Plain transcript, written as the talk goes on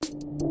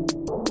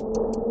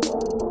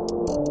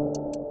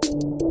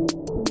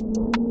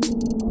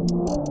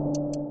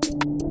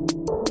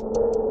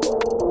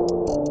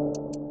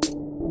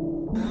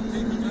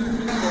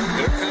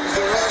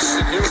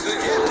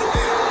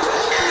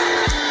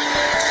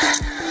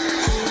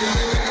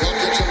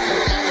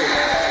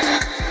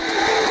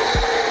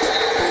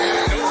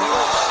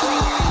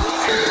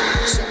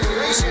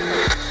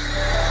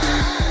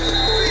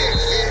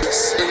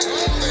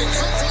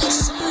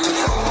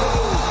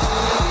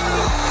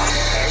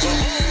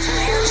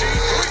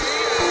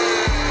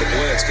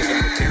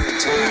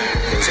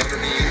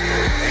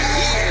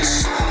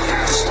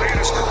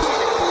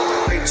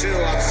2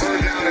 on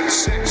 3rd down and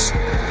 6.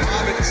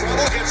 Cobb in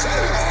trouble, gets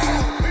out.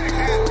 Oh, big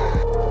hit.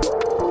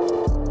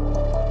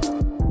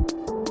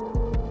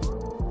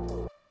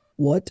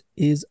 What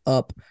is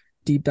up,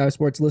 Deep Dive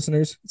Sports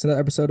listeners? It's another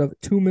episode of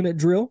 2-Minute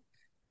Drill,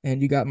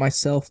 and you got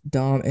myself,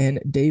 Dom, and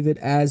David.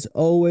 As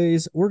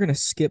always, we're going to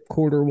skip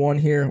quarter one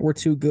here. We're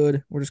too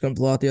good. We're just going to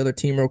blow out the other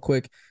team real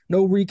quick.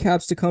 No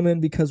recaps to come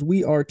in because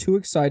we are too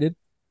excited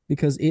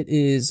because it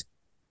is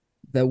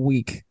the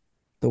week,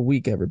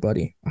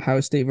 everybody. Ohio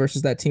State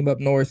versus that team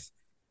up north.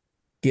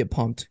 Get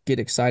pumped. Get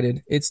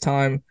excited. It's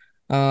time.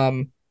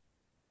 I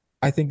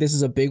think this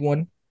is a big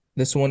one.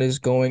 This one is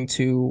going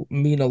to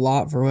mean a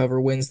lot for whoever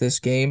wins this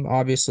game.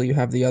 Obviously, you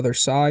have the other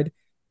side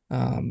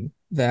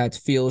that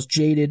feels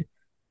jaded.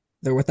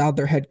 They're without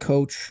their head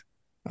coach.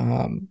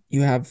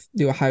 You have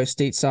the Ohio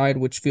State side,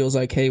 which feels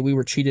like, hey, we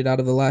were cheated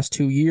out of the last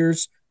 2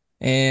 years,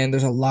 and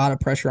there's a lot of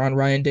pressure on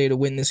Ryan Day to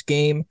win this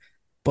game.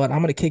 But I'm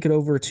going to kick it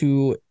over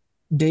to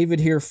David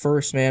here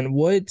first, man.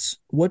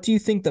 What do you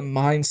think the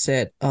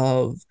mindset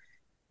of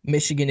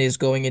Michigan is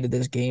going into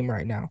this game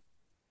right now?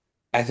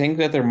 I think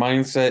that their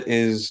mindset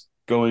is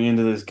going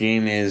into this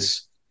game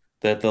is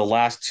that the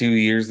last 2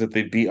 years that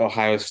they beat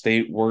Ohio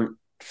State weren't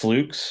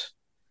flukes,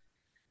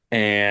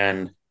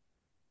 and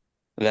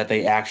that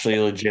they actually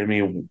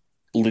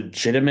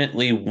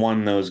legitimately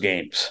won those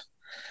games.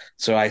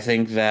 So I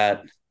think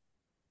that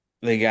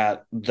they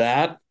got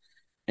that,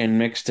 and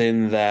mixed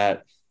in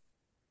that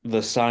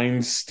the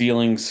sign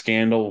stealing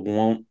scandal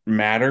won't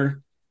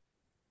matter.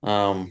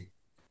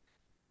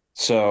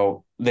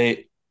 So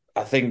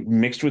I think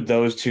mixed with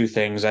those two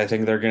things, I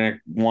think they're going to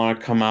want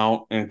to come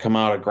out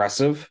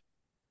aggressive,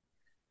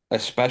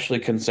 especially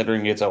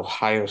considering it's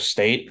Ohio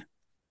State.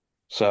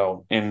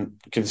 So,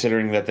 and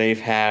considering that they've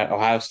had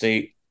Ohio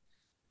State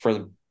for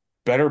the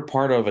better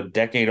part of a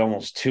decade,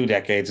 almost 2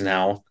 decades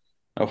now,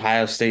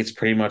 Ohio State's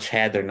pretty much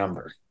had their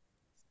number.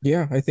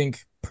 Yeah, I think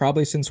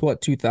probably since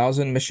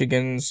 2000,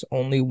 Michigan's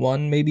only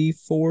won maybe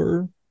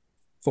four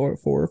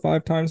or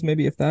five times,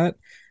 maybe if that.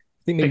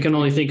 I can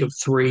only think of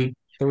three.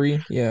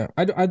 Three, yeah.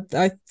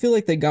 I feel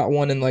like they got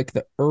one in like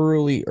the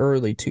early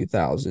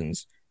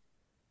 2000s,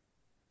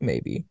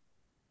 maybe.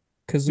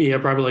 Yeah,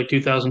 probably like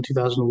 2000,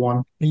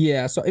 2001.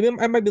 Yeah, so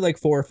it might be like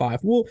 4 or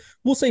 5.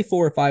 We'll say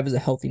 4 or 5 is a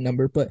healthy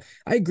number, but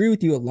I agree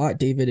with you a lot,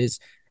 David.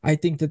 I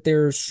think that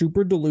they're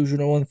super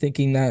delusional in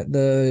thinking that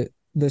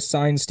the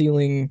sign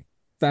stealing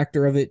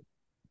factor of it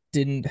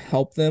didn't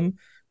help them.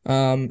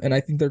 And I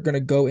think they're going to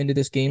go into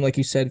this game, like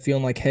you said,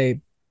 feeling like,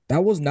 hey,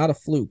 that was not a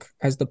fluke,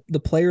 as the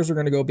players are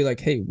going to go be like,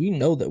 hey, we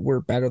know that we're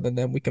better than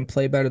them. We can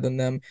play better than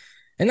them.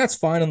 And that's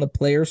fine on the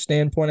player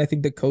standpoint. I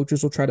think the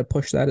coaches will try to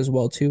push that as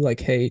well, too. Like,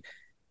 hey,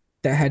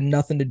 that had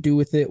nothing to do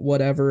with it,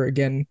 whatever.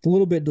 Again, a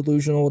little bit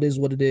delusional. It is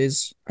what it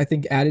is. I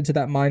think added to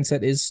that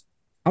mindset is,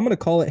 I'm going to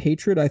call it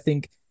hatred. I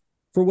think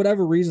for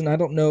whatever reason, I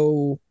don't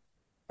know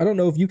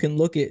if you can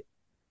look at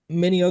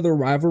many other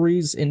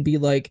rivalries and be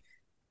like,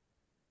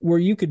 where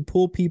you could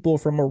pull people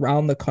from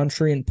around the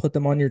country and put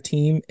them on your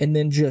team and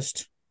then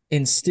just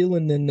instill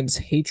in them this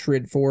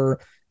hatred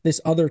for this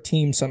other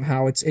team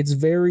somehow. It's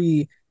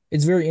very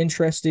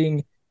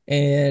interesting,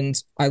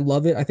 and I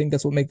love it. I think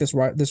that's what makes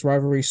this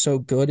rivalry so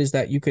good, is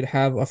that you could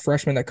have a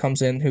freshman that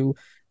comes in who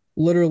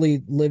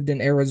literally lived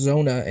in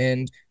Arizona,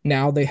 and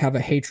now they have a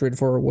hatred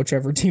for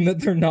whichever team that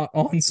they're not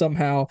on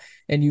somehow,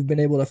 and you've been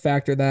able to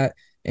factor that.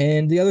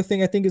 And the other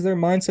thing I think is their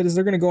mindset is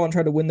they're going to go out and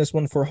try to win this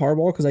one for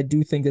Harbaugh, because I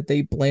do think that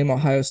they blame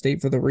Ohio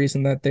State for the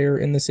reason that they're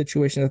in the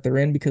situation that they're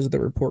in, because of the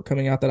report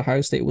coming out that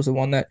Ohio State was the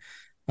one that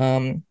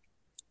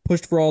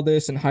pushed for all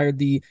this and hired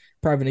the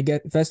private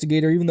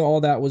investigator. Even though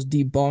all that was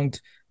debunked,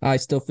 I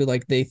still feel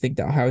like they think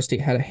that Ohio State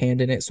had a hand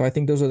in it. So I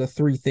think those are the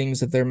 3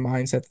 things of their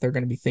mindset that they're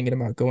going to be thinking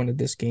about going to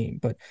this game.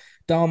 But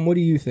Dom, what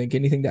do you think?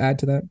 Anything to add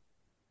to that?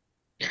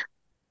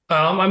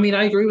 I mean,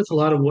 I agree with a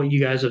lot of what you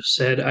guys have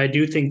said. I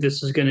do think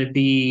this is going to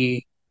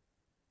be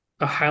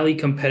a highly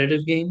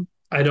competitive game.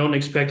 I don't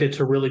expect it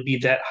to really be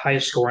that high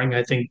scoring.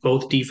 I think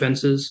both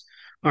defenses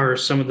are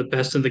some of the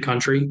best in the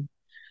country.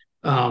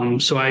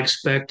 So I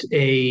expect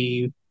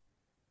a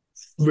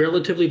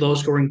relatively low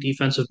scoring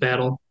defensive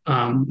battle.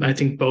 I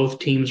think both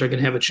teams are going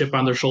to have a chip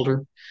on their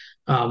shoulder,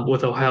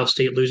 with Ohio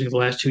State losing the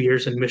last 2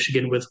 years and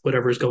Michigan with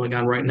whatever's going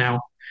on right now.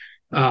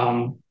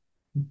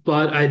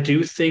 But I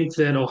do think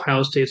that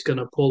Ohio State's going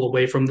to pull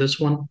away from this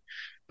one.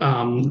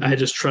 I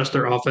just trust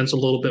their offense a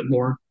little bit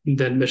more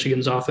than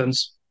Michigan's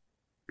offense.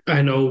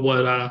 I know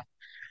what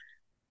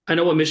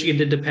Michigan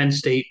did to Penn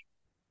State,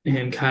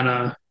 and kind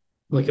of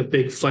like a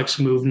big flex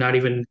move, not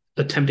even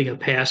attempting a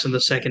pass in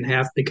the second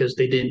half because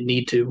they didn't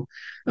need to.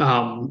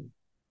 Um,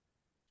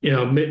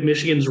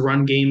 Michigan's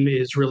run game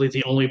is really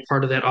the only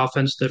part of that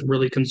offense that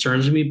really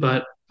concerns me,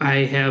 but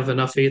I have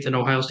enough faith in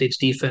Ohio State's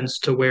defense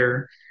to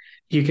where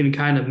you can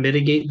kind of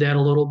mitigate that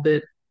a little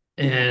bit.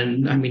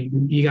 And I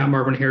mean, you got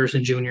Marvin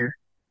Harrison Jr.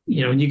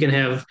 You can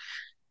have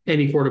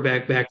any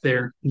quarterback back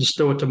there. Just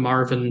throw it to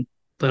Marvin,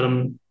 let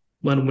him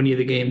win you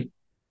the game.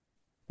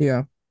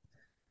 Yeah.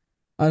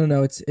 I don't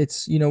know.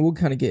 It's we'll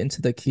kind of get into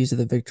the keys of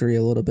the victory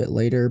a little bit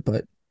later,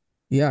 but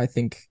yeah, I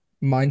think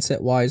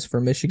mindset wise for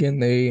Michigan,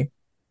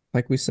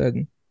 like we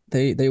said,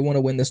 they want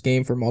to win this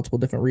game for multiple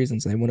different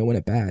reasons. They want to win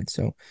it bad.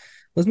 So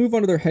let's move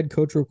on to their head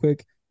coach real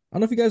quick. I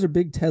don't know if you guys are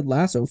big Ted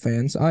Lasso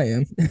fans. I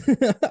am.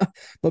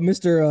 But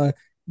Mr.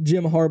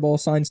 Jim Harbaugh,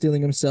 sign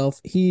stealing himself,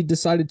 he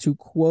decided to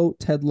quote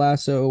Ted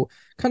Lasso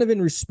kind of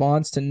in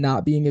response to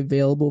not being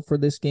available for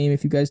this game.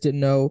 If you guys didn't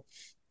know,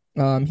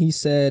 he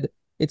said,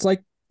 it's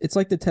like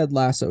the Ted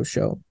Lasso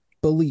show.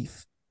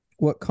 Belief.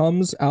 What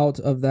comes out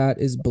of that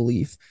is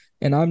belief.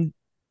 And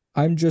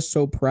I'm just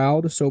so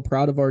proud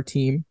of our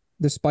team.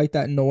 Despite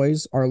that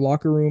noise, our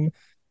locker rooms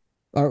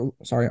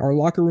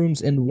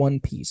in one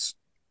piece.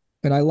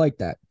 And I like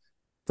that.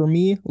 For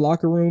me,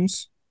 locker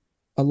rooms,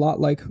 a lot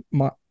like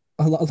my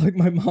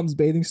mom's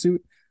bathing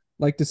suit,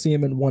 like to see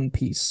him in one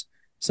piece.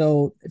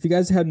 So if you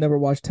guys have never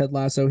watched Ted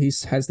Lasso, he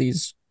has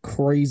these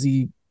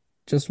crazy,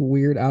 just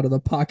weird out of the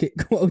pocket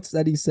quotes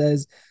that he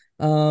says.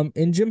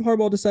 And Jim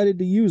Harbaugh decided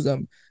to use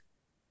them.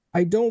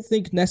 I don't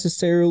think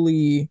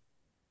necessarily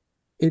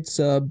it's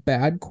a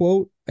bad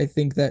quote. I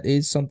think that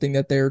is something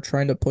that they're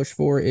trying to push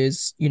for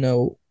is,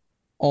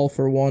 all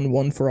for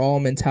one for all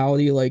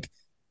mentality. Like,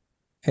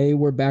 hey,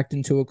 we're backed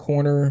into a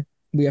corner.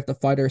 We have to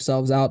fight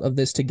ourselves out of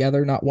this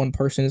together. Not one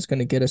person is going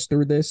to get us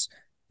through this.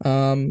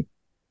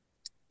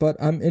 But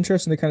I'm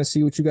interested to kind of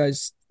see what you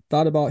guys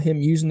thought about him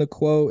using the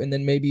quote and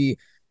then maybe,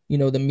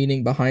 the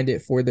meaning behind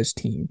it for this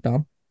team.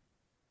 Dom?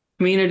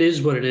 I mean, it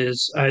is what it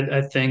is.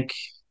 I think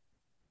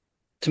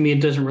to me,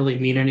 it doesn't really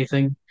mean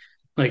anything.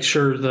 Like,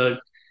 sure, the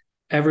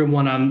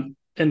everyone on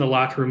in the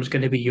locker room is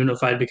going to be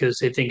unified because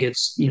they think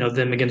it's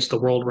them against the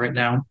world right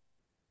now.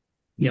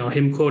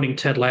 Him quoting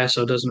Ted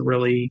Lasso doesn't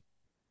really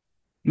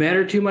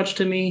matter too much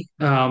to me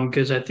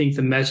because I think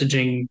the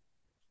messaging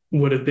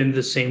would have been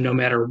the same no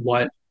matter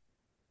what.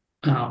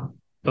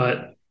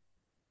 But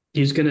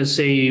he's going to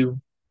say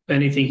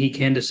anything he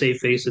can to save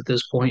face at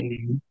this point,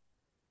 and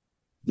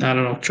I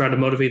don't know, try to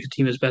motivate the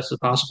team as best as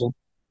possible.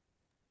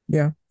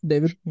 Yeah.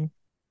 David?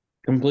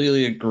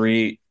 Completely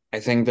agree. I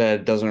think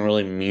that it doesn't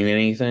really mean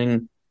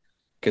anything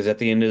because at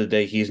the end of the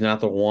day, he's not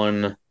the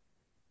one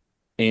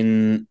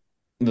in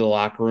the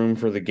locker room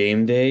for the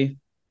game day.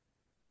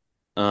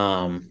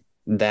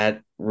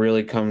 That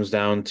really comes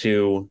down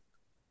to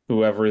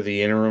whoever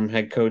the interim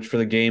head coach for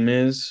the game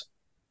is.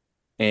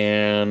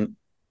 And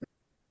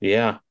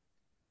yeah,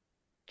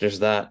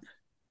 just that.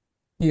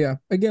 Yeah.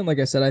 Again, like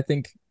I said, I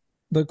think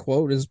the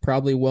quote is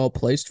probably well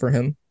placed for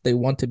him. They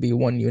want to be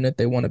one unit.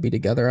 They want to be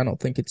together. I don't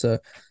think it's a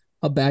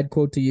bad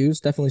quote to use.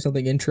 Definitely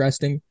something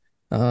interesting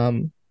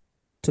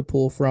to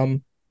pull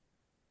from.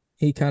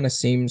 He kind of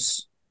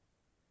seems,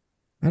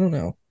 I don't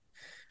know.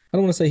 I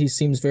don't want to say he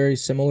seems very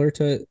similar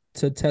to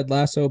Ted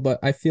Lasso, but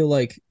I feel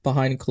like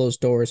behind closed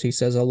doors, he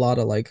says a lot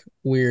of like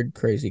weird,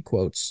 crazy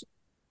quotes.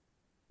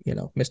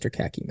 Mr.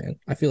 Khaki Man.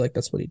 I feel like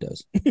that's what he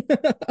does.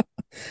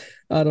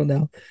 I don't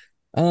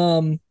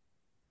know.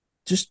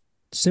 Just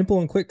simple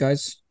and quick,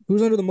 guys.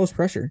 Who's under the most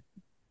pressure?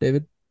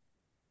 David?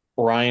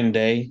 Ryan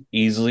Day,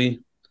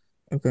 easily,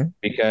 Okay.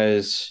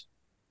 because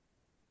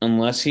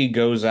unless he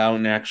goes out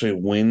and actually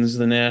wins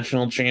the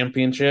national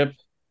championship,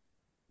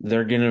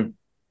 they're gonna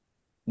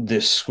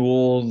this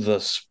school,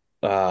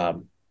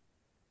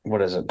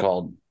 what is it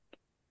called?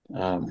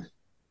 Um,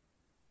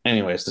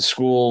 anyways, the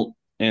school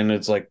and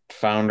it's like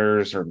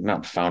founders or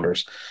not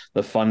founders,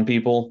 the fun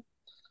people.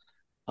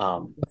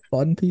 The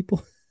fun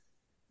people?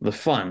 The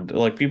fund,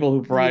 like people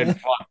who Yeah. provide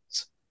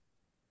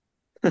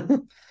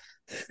funds.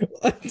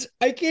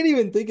 I can't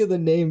even think of the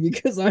name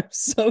because I'm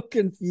so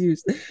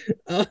confused.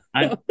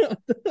 I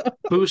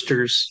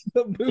Boosters.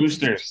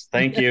 Boosters.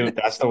 Thank you.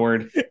 That's the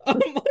word.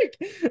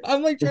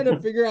 I'm like trying to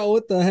figure out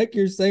what the heck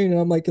you're saying,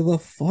 and I'm like, the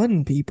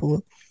fun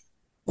people.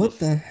 What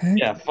the heck?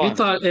 Yeah, You fun.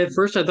 thought at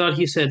first I thought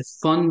he said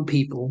fun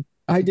people.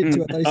 I did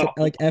too. I thought he said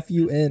like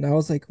FUN. I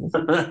was like,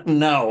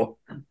 No.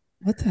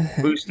 what the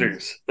heck?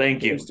 Boosters.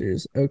 Thank you.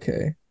 Boosters.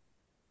 Okay.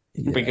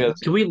 Yeah. Because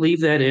Can we leave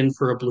that in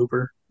for a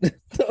blooper?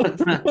 What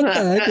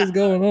the heck is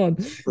going on?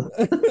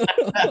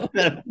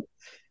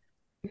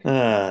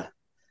 uh,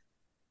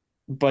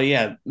 but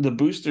yeah, the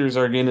boosters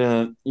are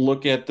gonna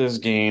look at this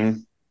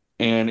game,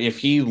 and if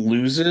he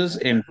loses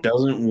and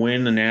doesn't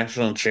win the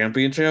national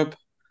championship,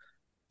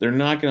 they're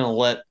not gonna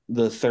let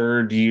the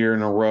third year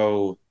in a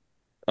row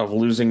of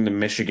losing to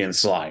Michigan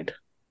slide.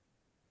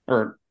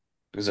 Or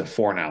is it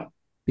four now?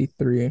 Be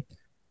three.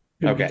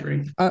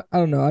 Okay. I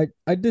don't know.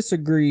 I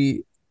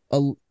disagree.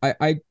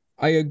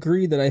 I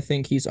agree that I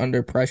think he's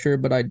under pressure,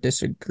 but I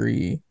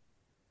disagree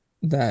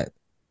that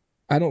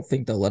I don't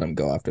think they'll let him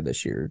go after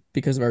this year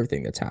because of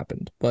everything that's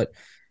happened. But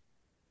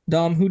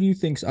Dom, who do you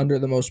think's under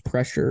the most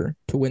pressure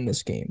to win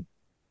this game?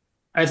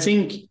 I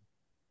think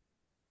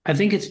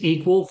it's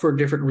equal for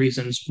different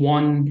reasons.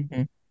 One,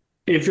 Mhm.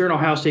 if you're an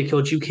Ohio State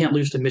coach, you can't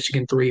lose to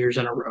Michigan 3 years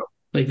in a row.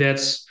 Like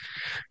that's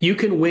you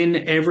can win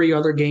every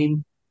other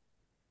game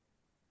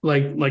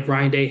like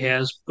Ryan Day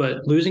has,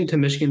 but losing to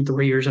Michigan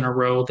 3 years in a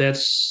row,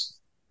 that's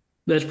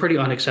pretty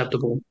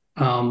unacceptable.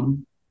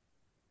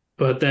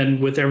 But then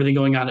with everything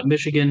going on at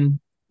Michigan,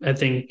 I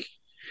think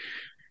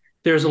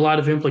there's a lot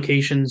of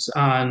implications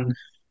on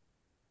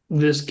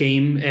this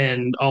game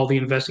and all the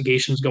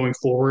investigations going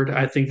forward,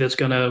 I think that's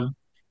going to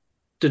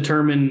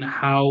determine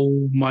how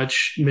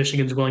much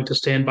Michigan's willing to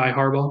stand by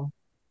Harbaugh.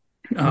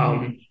 Mhm.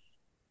 Um,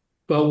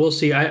 but we'll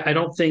see. I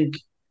don't think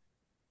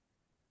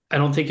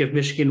if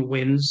Michigan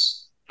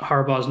wins,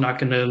 Harbaugh's not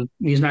going to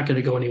he's not going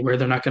to go anywhere.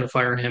 They're not going to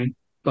fire him.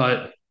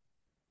 But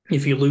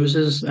if he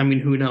loses, I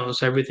mean, who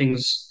knows?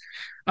 Everything's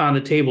on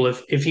the table.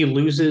 If he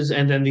loses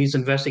and then these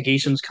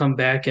investigations come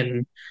back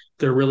and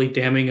they're really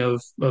damning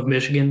of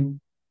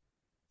Michigan,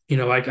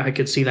 I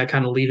could see that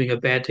kind of leaving a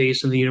bad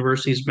taste in the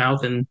university's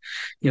mouth, and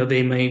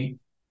they may,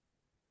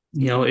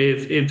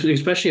 if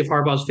especially if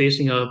Harbaugh's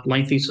facing a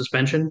lengthy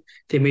suspension,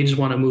 they may just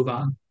want to move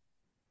on.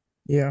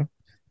 Yeah.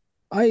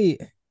 I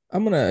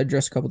I'm gonna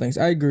address a couple things.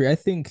 I agree. I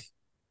think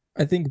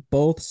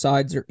both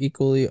sides are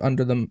equally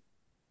under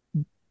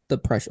the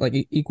pressure,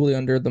 like equally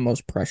under the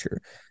most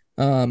pressure.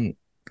 Um,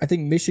 I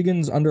think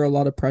Michigan's under a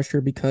lot of pressure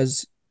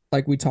because,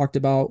 like we talked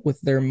about with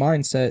their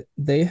mindset,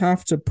 they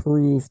have to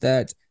prove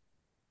that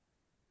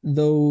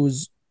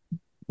those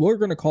we're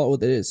going to call it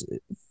what it is.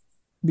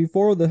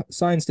 Before the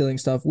sign stealing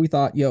stuff, we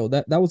thought, yo,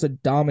 that was a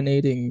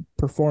dominating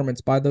performance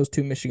by those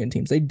two Michigan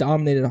teams. They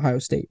dominated Ohio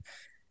State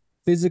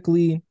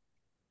physically.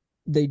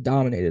 They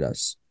dominated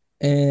us,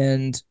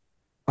 and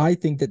I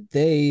think that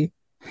they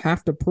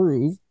have to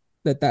prove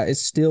that that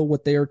is still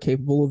what they are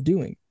capable of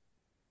doing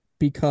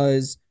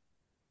because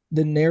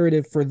the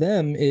narrative for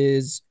them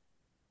is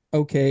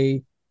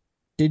okay,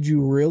 did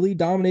you really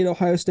dominate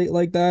Ohio State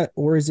like that?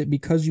 Or is it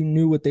because you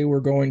knew what they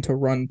were going to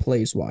run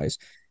plays wise?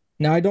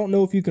 Now, I don't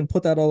know if you can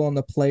put that all on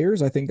the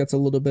players. I think that's a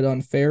little bit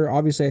unfair.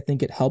 Obviously, I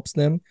think it helps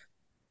them.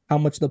 How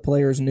much the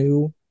players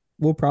knew,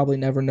 we'll probably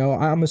never know.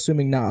 I'm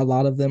assuming not a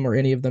lot of them or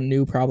any of them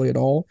knew probably at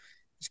all.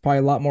 It's probably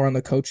a lot more on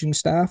the coaching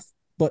staff.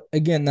 But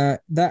again,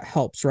 that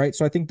helps, right?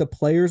 So I think the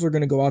players are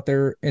going to go out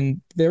there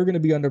and they're going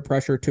to be under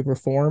pressure to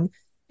perform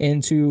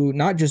and to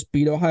not just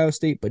beat Ohio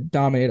State, but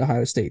dominate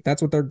Ohio State.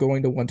 That's what they're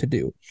going to want to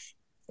do.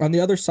 On the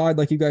other side,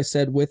 like you guys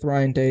said, with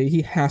Ryan Day,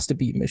 he has to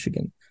beat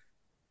Michigan.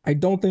 I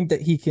don't think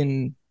that he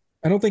can,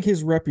 I don't think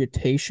his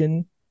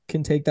reputation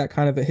can take that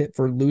kind of a hit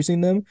for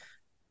losing them.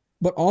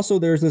 But also,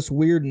 there's this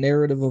weird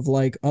narrative of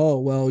like, oh,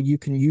 well, you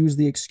can use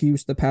the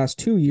excuse the past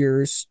 2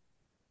 years,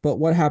 but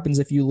what happens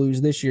if you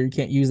lose this year? You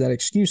can't use that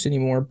excuse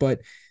anymore.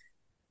 But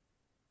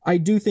I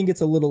do think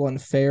it's a little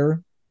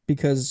unfair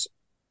because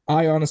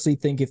I honestly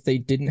think if they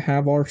didn't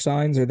have our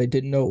signs or they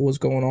didn't know what was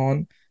going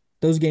on,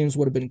 those games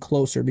would have been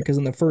closer because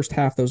in the first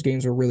half, those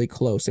games were really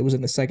close. It was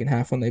in the second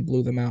half when they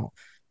blew them out.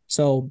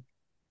 So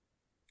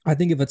I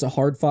think if it's a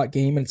hard fought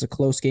game and it's a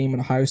close game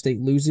and Ohio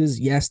State loses,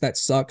 yes, that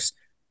sucks.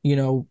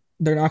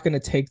 They're not going to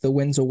take the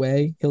wins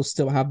away. He'll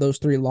still have those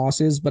three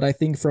losses. But I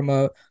think from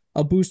a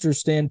booster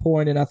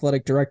standpoint, an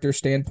athletic director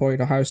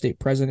standpoint, Ohio State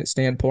president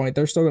standpoint,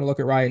 they're still going to look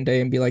at Ryan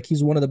Day and be like,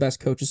 he's one of the best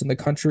coaches in the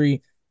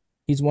country.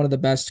 He's one of the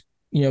best,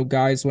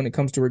 guys when it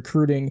comes to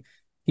recruiting.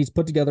 He's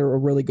put together a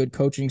really good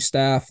coaching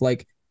staff.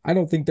 Like, I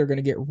don't think they're going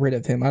to get rid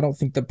of him. I don't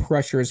think the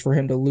pressure is for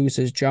him to lose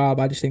his job.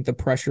 I just think the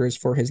pressure is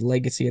for his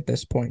legacy at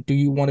this point. Do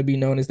you want to be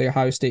known as the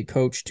Ohio State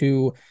coach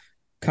to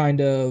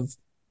kind of,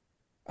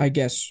 I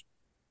guess,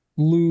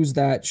 lose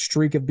that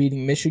streak of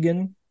beating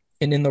Michigan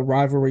and in the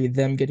rivalry,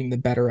 them getting the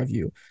better of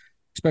you,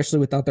 especially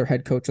without their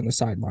head coach on the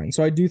sideline?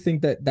 So I do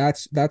think that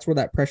that's where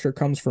that pressure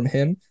comes from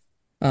him.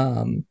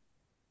 Um,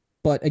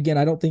 but again,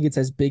 I don't think it's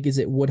as big as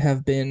it would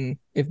have been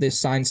if this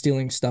sign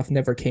stealing stuff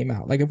never came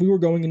out. Like if we were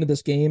going into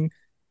this game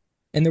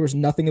and there was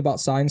nothing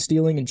about sign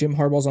stealing and Jim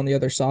Harbaugh's on the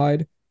other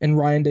side and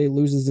Ryan Day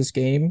loses this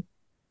game,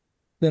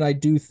 then I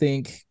do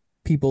think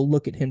people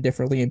look at him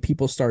differently and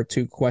people start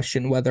to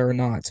question whether or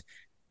not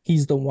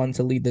he's the one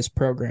to lead this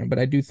program. But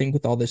I do think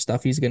with all this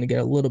stuff, he's going to get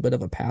a little bit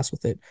of a pass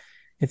with it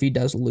if he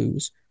does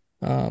lose.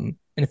 And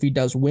if he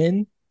does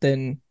win,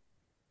 then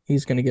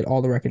he's going to get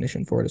all the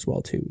recognition for it as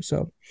well, too.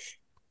 So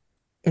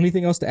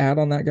anything else to add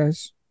on that,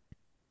 guys?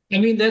 I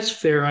mean, that's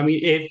fair. I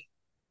mean,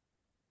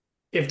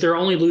 if they're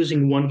only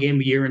losing one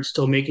game a year and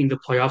still making the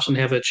playoffs and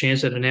have a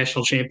chance at a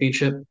national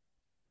championship,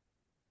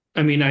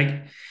 I mean,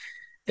 I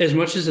as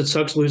much as it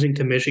sucks losing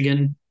to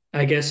Michigan,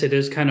 I guess it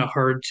is kind of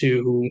hard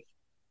to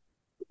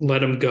let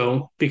them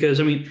go because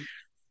I mean,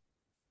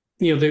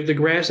 the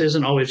grass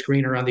isn't always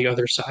greener on the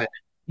other side.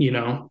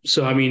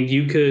 So I mean,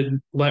 you could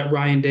let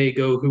Ryan Day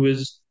go, who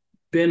has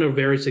been a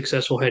very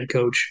successful head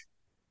coach,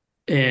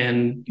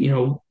 and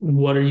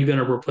what are you going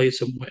to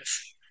replace him with?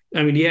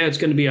 I mean, yeah, it's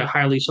going to be a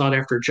highly sought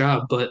after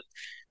job, but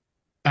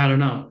I don't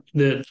know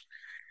the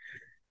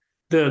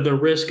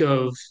risk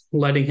of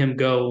letting him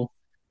go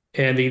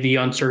and the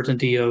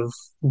uncertainty of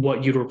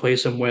what you'd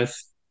replace him with.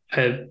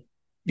 I,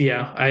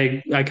 yeah,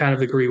 I kind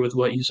of agree with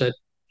what you said.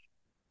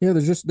 Yeah,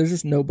 there's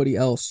just nobody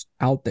else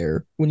out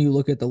there when you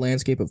look at the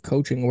landscape of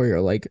coaching where you're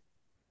like,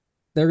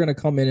 they're going to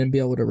come in and be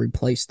able to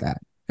replace that.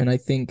 And I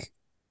think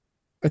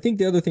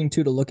the other thing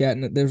too to look at,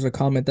 and there's a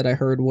comment that I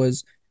heard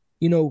was,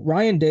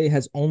 Ryan Day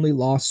has only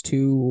lost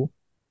to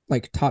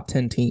like top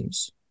 10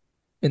 teams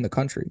in the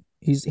country.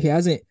 He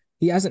hasn't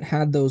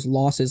had those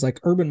losses like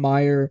Urban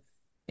Meyer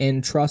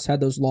And Truss had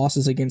those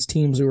losses against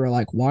teams who were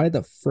like, why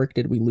the frick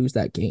did we lose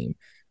that game?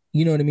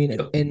 You know what I mean?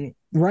 Yep. And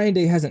Ryan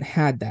Day hasn't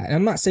had that. And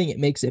I'm not saying it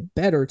makes it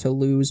better to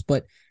lose,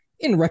 but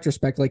in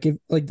retrospect, like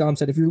Dom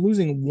said, if you're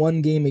losing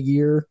one game a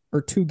year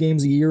or 2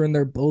 games a year and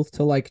they're both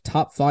to like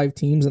top 5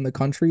 teams in the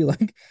country,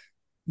 like,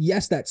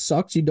 yes, that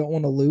sucks. You don't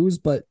want to lose,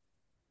 but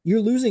you're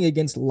losing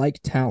against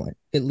like talent,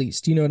 at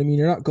least. You know what I mean?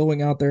 You're not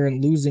going out there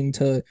and losing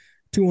to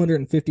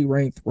 250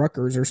 ranked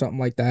Rutgers or something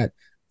like that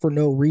for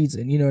no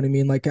reason. You know what I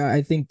mean? Like,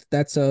 I think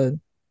that's something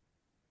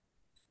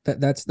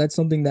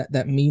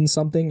that means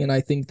something, and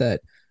I think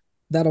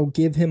that'll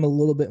give him a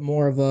little bit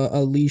more of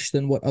a leash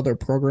than what other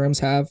programs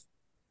have.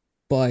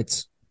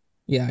 But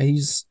yeah,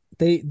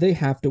 they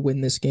have to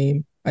win this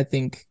game, I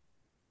think,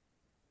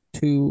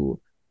 to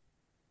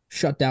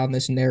shut down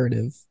this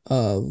narrative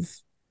of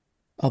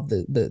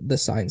the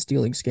sign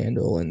stealing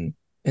scandal and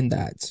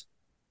that,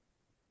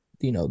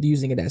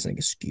 using it as an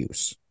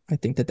excuse. I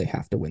think that they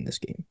have to win this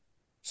game.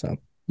 So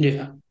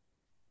Yeah.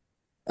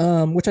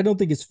 which I don't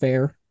think is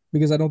fair,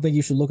 because I don't think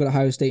you should look at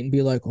Ohio State and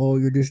be like, oh,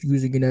 you're just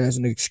using it as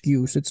an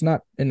excuse. It's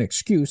not an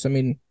excuse. I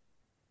mean,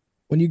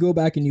 when you go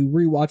back and you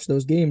rewatch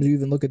those games, you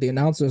even look at the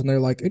announcers and they're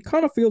like, it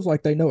kind of feels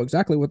like they know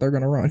exactly what they're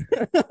going to run.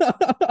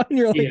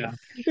 And Yeah.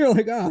 you're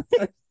like, ah,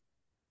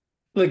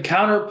 The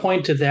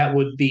counterpoint to that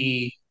would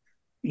be,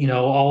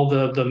 all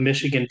the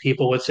Michigan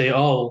people would say,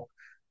 "Oh,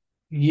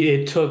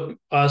 it took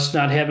us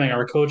not having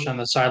our coach on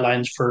the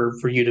sidelines for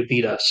you to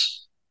beat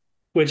us,"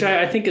 which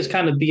I think is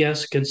kind of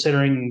BS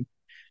considering,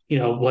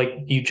 like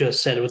you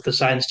just said with the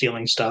sign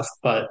stealing stuff.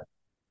 But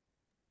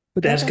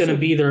but that's also,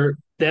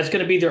 that's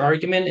going to be their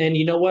argument. And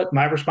you know what?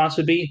 My response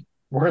would be,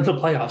 "We're in the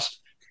playoffs.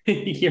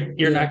 You're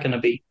yeah. not going to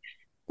be."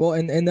 Well,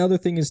 and the other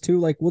thing is too,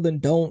 like, well, then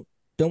don't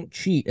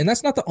cheat. And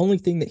that's not the only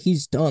thing that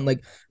he's done.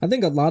 Like, I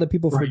think a lot of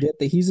people Right. forget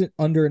that he's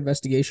under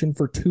investigation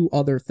for 2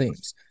 other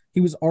things.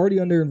 He was already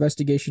under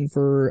investigation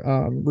for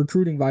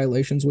recruiting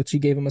violations, which he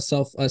gave him a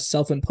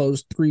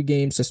self-imposed 3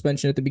 game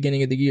suspension at the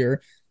beginning of the year,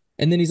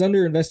 and then he's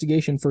under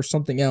investigation for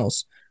something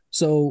else.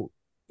 So,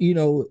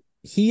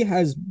 he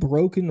has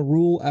broken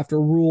rule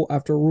after rule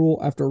after rule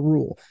after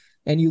rule,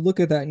 and you look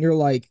at that and you're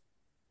like,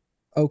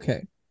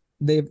 okay,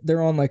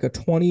 they're on like a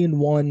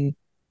 20-1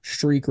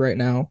 streak right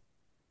now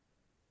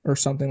or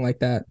something like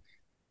that.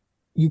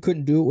 You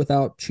couldn't do it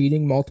without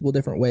cheating multiple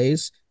different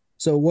ways.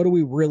 So what are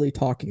we really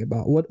talking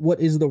about?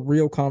 What is the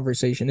real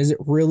conversation? Is it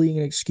really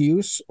an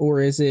excuse, or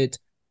is it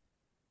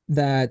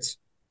that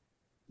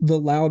the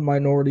loud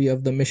minority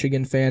of the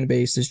Michigan fan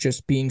base is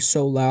just being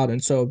so loud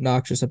and so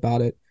obnoxious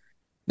about it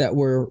that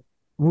we're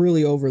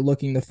really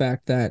overlooking the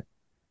fact that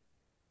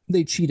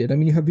they cheated? I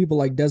mean, you have people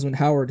like Desmond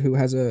Howard, who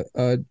has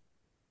a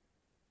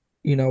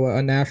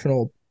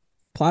national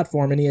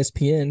platform in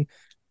ESPN,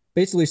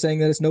 basically saying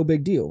that it's no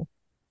big deal.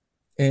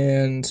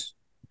 And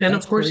And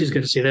that's of course he's crazy.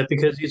 going to say that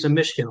because he's a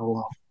Michigan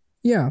alum.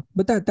 Yeah,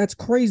 but that's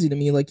crazy to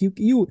me. Like,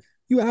 you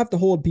have to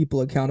hold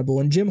people accountable,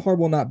 and Jim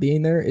Harbaugh not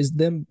being there is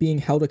them being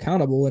held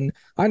accountable. And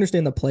I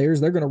understand the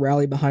players, they're going to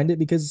rally behind it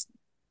because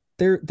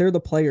they're the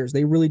players.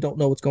 They really don't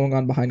know what's going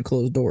on behind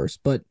closed doors.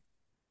 But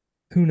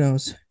who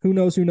knows? Who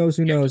knows? Who knows?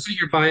 Who You have to knows? put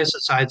your bias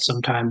aside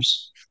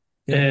sometimes,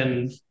 Yeah.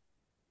 and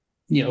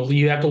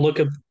you have to look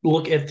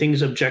at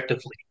things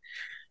objectively.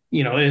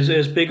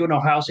 As big of an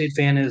Ohio State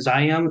fan as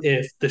I am,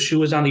 if the shoe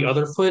was on the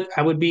other foot,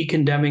 I would be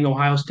condemning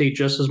Ohio State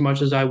just as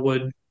much as I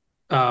would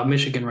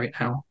Michigan right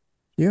now.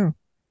 Yeah.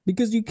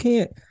 Because you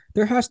can't,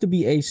 there has to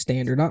be a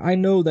standard. I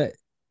know that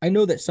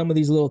some of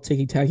these little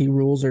ticky-tacky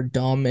rules are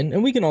dumb,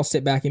 and we can all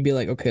sit back and be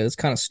like, okay, that's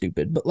kind of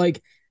stupid. But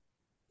like,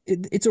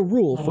 it's a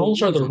rule The for a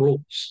rules are the reason.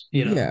 rules.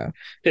 Yeah.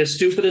 As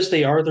stupid as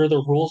they are, they're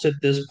the rules at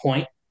this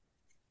point,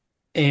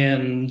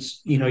 and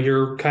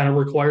you're kind of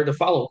required to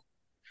follow.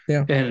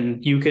 Yeah.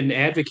 And you can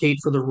advocate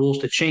for the rules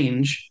to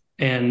change,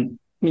 and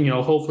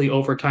hopefully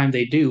over time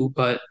they do,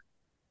 but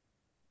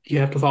you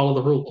have to follow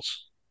the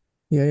rules.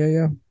 Yeah, yeah,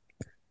 yeah.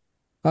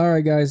 All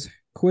right, guys.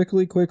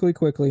 Quickly, quickly,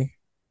 quickly.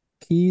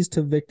 Keys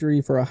to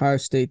victory for Ohio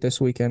State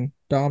this weekend.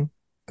 Dom,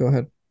 go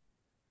ahead.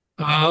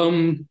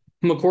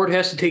 McCord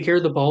has to take care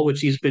of the ball, which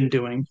he's been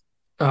doing.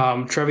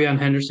 Trevion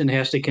Henderson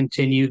has to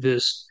continue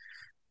this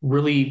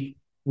really,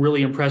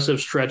 really impressive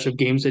stretch of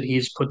games that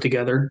he's put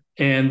together,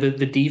 and the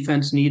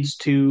defense needs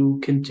to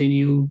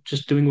continue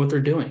just doing what they're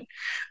doing.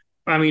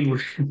 I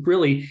mean,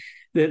 really,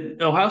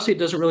 the Ohio State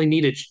doesn't really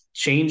need to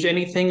change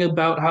anything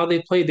about how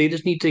they play. They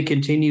just need to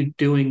continue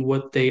doing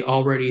what they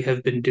already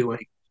have been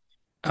doing.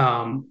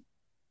 Um,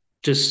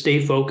 just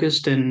stay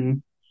focused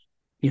and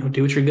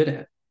do what you're good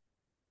at.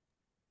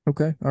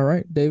 Okay. All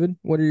right. David,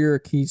 what are your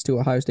keys to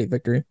Ohio State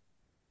victory?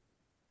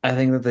 I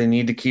think that they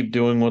need to keep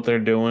doing what they're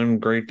doing.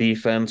 Great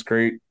defense,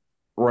 great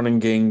running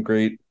game,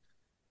 great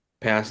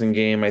passing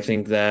game. I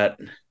think that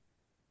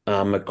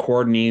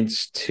McCord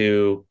needs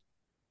to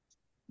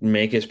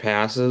make his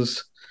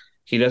passes.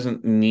 He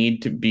doesn't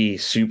need to be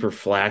super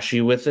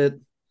flashy with it.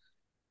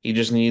 He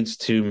just needs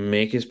to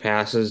make his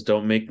passes,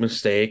 don't make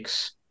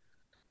mistakes.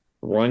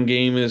 Run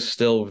game is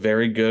still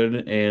very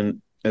good,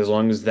 and as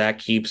long as that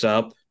keeps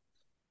up,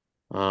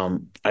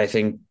 I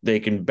think they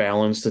can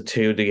balance the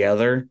two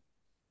together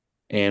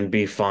and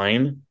be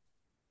fine.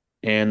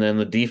 And then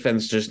the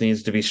defense just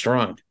needs to be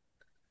strong,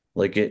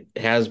 like it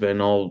has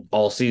been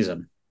all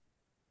season.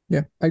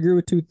 Yeah, I agree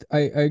with two. I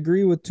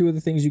agree with two of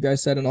the things you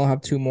guys said, and I'll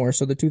have two more.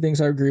 So the two things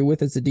I agree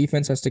with is the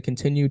defense has to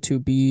continue to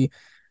be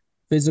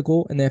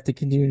physical, and they have to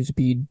continue to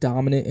be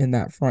dominant in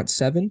that front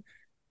seven.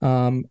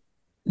 Um,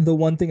 the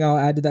one thing I'll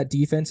add to that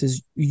defense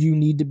is you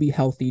need to be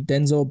healthy.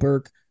 Denzel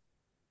Burke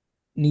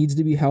needs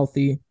to be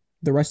healthy.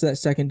 The rest of that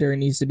secondary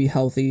needs to be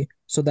healthy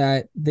so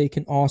that they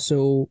can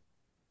also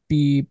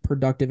be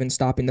productive in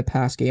stopping the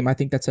pass game. I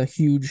think that's a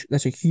huge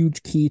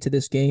key to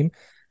this game.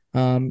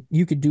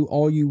 You could do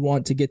all you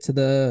want to get to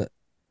the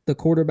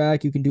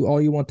quarterback. You can do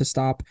all you want to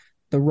stop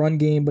the run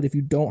game, but if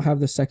you don't have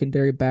the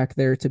secondary back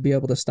there to be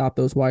able to stop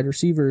those wide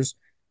receivers,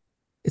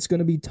 it's going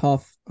to be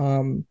tough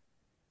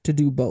to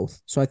do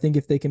both. So I think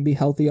if they can be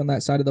healthy on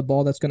that side of the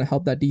ball, that's going to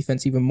help that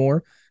defense even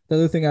more. The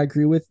other thing I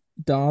agree with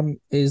Dom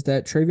is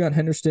that Travion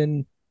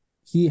Henderson,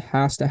 he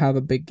has to have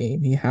a big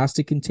game. He has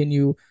to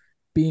continue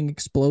being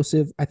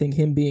explosive. I think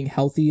him being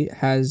healthy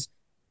has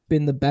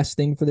been the best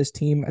thing for this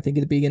team. I think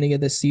at the beginning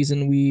of this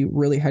season, we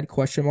really had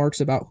question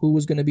marks about who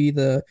was going to be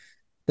the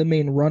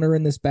main runner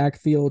in this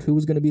backfield, who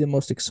was going to be the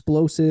most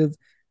explosive,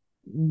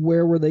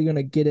 where were they going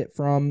to get it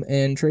from?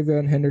 And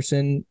Travion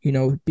Henderson,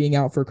 being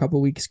out for a couple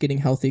of weeks, getting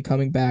healthy,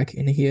 coming back,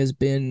 and he has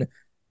been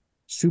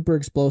super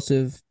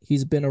explosive.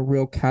 He's been a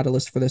real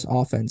catalyst for this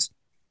offense.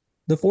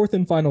 The fourth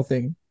and final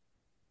thing,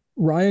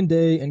 Ryan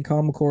Day and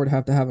Kyle McCord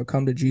have to have a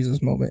come to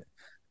Jesus moment.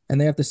 And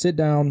they have to sit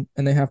down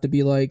and they have to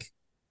be like,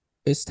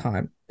 it's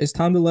time. It's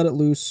time to let it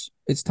loose.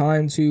 It's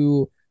time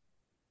to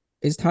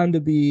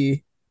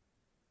be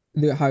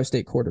the Ohio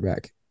State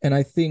quarterback. And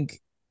I think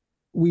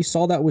we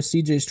saw that with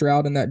CJ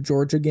Stroud in that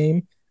Georgia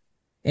game.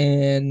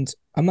 And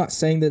I'm not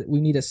saying that we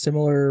need a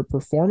similar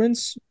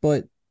performance,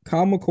 but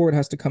Kyle McCord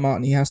has to come out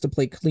and he has to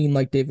play clean,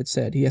 like David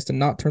said. He has to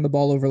not turn the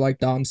ball over, like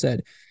Dom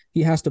said.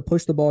 He has to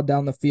push the ball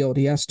down the field.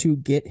 He has to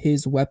get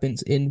his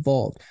weapons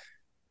involved.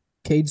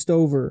 Cade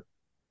Stover,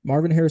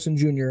 Marvin Harrison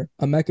Jr.,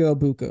 Emeka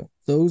Ibuka,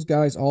 those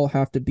guys all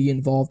have to be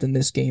involved in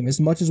this game. As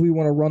much as we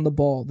want to run the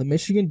ball, the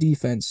Michigan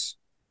defense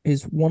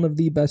is one of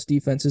the best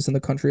defenses in the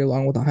country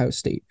along with Ohio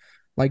State.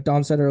 Like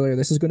Dom said earlier,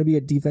 this is going to be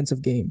a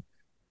defensive game.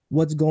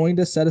 What's going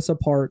to set us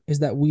apart is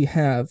that we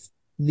have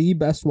the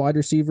best wide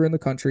receiver in the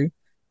country.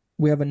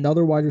 We have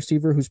another wide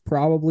receiver who's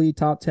probably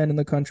top 10 in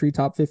the country,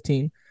 top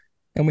 15.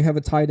 And we have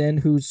a tight end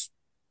who's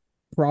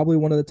probably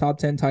one of the top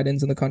 10 tight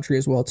ends in the country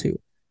as well, too.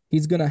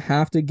 He's going to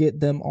have to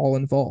get them all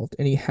involved,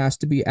 and he has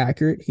to be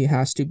accurate. He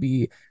has to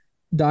be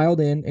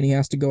dialed in, and he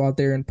has to go out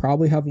there and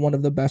probably have one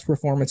of the best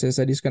performances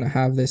that he's going to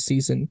have this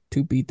season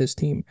to beat this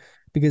team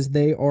because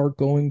they are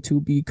going to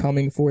be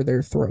coming for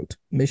their throat.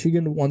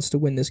 Michigan wants to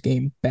win this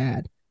game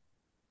bad.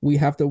 We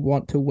have to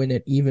want to win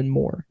it even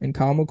more. And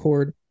Kyle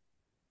McCord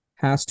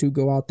has to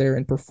go out there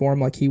and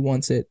perform like he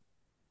wants it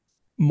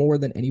more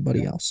than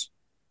anybody else.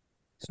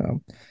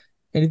 So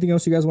anything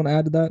else you guys want to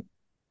add to that?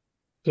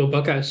 Go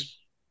Buckeyes.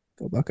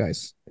 Go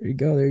Buckeyes. There you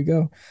go. There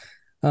you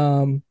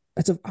go.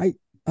 That's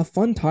a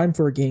fun time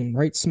for a game,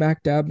 right?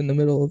 Smack dab in the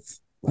middle of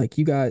like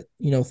you got,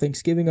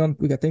 Thanksgiving on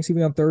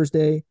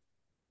Thursday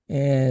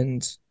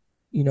and,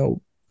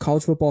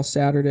 college football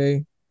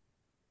Saturday,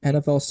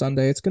 NFL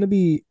Sunday. It's gonna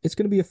be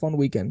a fun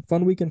weekend.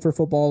 Fun weekend for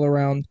football all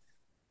around.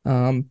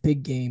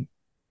 Big game.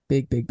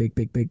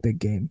 Big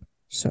game.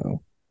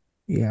 So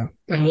yeah.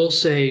 I will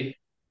say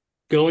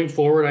going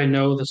forward, I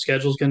know the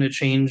schedule's going to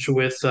change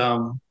with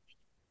the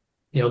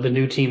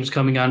new teams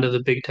coming onto the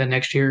Big Ten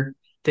next year.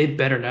 They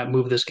better not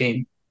move this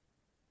game.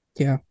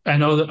 Yeah. I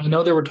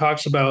know there were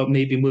talks about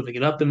maybe moving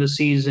it up in the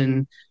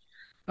season,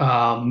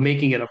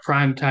 making it a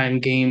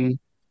primetime game,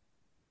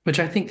 which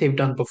I think they've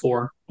done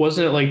before.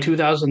 Wasn't it like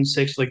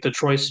 2006, like the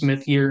Troy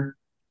Smith year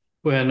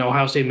when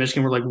Ohio State and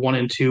Michigan were like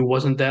 1-2?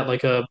 Wasn't that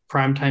like a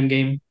primetime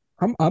game?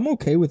 I'm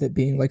okay with it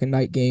being like a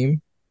night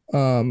game.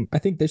 I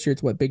think this year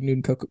it's what big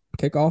noon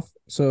kickoff.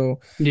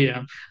 So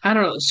Yeah. I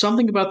don't know.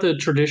 Something about the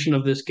tradition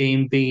of this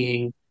game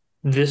being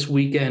this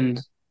weekend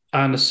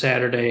on a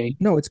Saturday.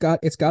 no, it's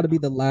got to be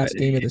the last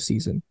game of the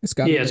season. It's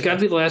got to Yeah, be it's the got to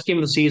last. be the last game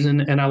of the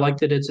season, and I like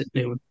that it's at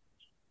noon.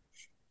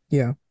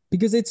 Yeah,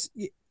 because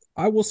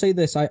I will say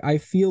this. I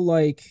feel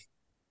like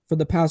for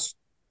the past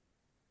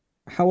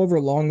however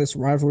long this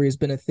rivalry has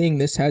been a thing,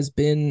 this has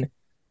been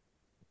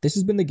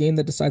the game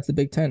that decides the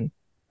Big Ten.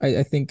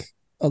 I think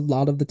a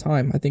lot of the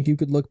time. I think you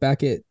could look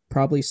back at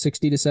probably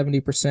 60 to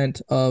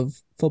 70% of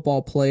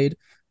football played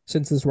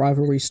since this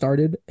rivalry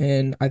started.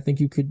 And I think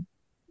you could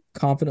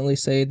confidently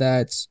say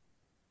that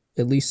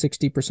at least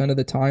 60% of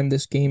the time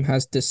this game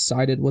has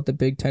decided what the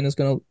Big Ten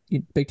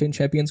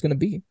champion is gonna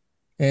be.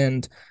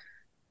 And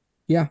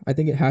yeah, I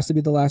think it has to be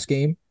the last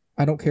game.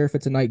 I don't care if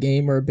it's a night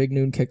game or a big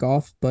noon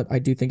kickoff, but I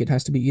do think it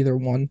has to be either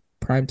one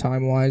prime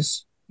time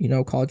wise.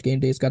 College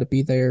game day's got to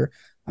be there.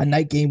 A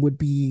night game would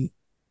be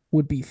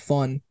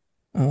fun.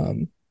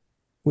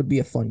 Would be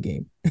a fun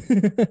game,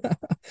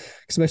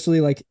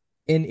 especially like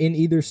in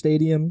either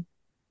stadium.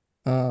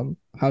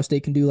 Ohio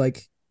State can do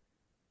like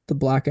the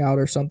blackout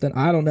or something.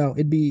 I don't know.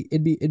 It'd be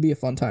a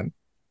fun time.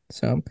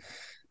 So,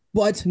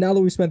 but now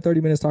that we spent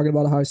 30 minutes talking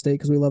about Ohio State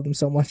because we love them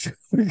so much,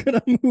 we're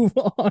gonna move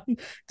on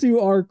to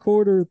our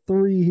quarter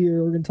three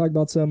here. We're gonna talk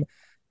about some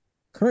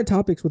current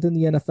topics within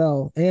the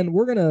NFL, and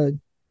we're gonna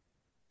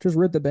just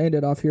rip the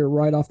bandit off here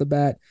right off the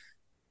bat.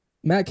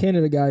 Matt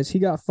Canada, guys, he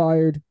got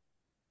fired,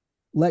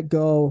 let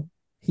go.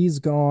 He's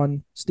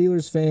gone.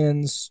 Steelers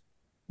fans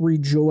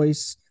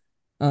rejoice.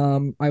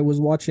 I was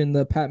watching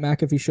the Pat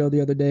McAfee show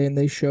the other day, and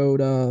they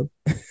showed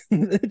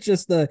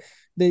just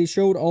they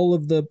showed all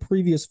of the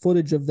previous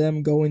footage of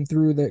them going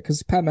through the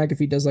because Pat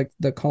McAfee does like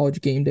the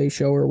college game day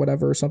show or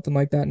whatever or something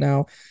like that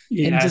now, and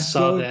Yeah, I just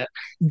saw that.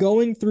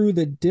 going through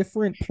the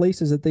different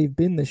places that they've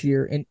been this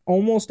year, and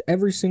almost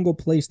every single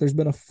place there's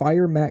been a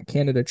fire Matt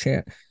Canada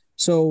chant.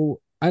 So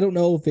I don't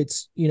know if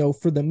it's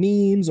for the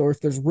memes or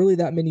if there's really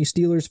that many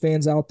Steelers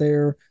fans out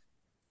there.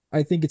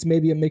 I think it's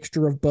maybe a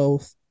mixture of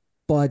both,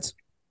 but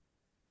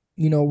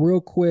real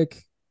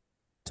quick,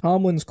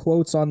 Tomlin's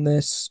quotes on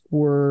this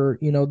were,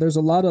 there's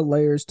a lot of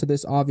layers to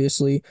this,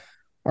 obviously.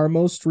 Our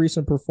most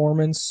recent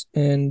performance,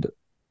 and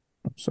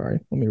I'm sorry,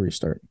 let me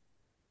restart.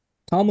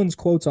 Tomlin's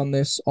quotes on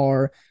this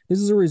are this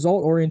is a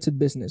result oriented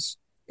business.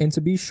 And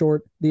to be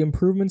short, the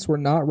improvements were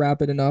not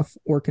rapid enough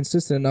or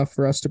consistent enough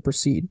for us to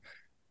proceed.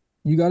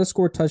 You got to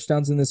score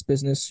touchdowns in this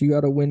business. You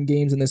got to win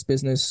games in this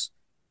business.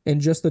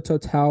 And just the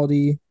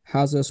totality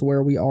has us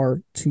where we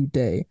are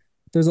today.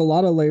 There's a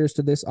lot of layers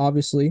to this,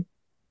 obviously.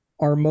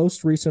 Our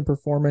most recent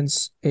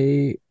performance,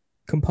 a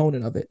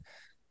component of it.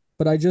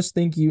 But I just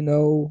think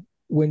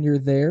when you're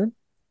there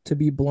to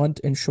be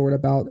blunt and short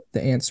about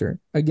the answer.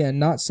 Again,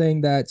 not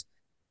saying that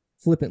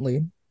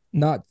flippantly,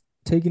 not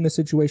taking the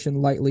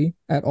situation lightly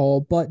at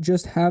all, but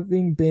just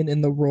having been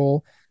in the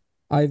role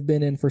I've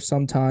been in for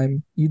some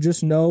time, you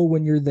just know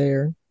when you're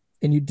there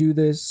and you do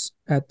this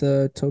at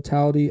the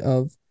totality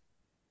of,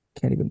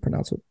 can't even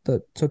pronounce it,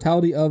 the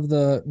totality of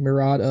the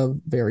myriad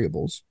of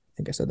variables. I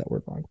think I said that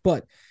word wrong.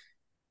 But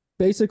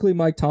basically,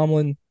 Mike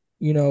Tomlin,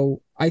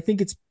 I think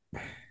it's,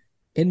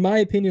 in my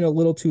opinion, a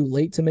little too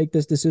late to make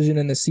this decision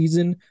in the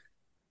season,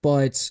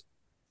 but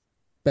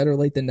better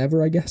late than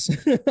never, I guess.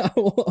 I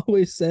will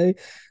always say.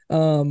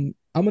 I'm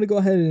going to go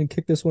ahead and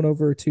kick this one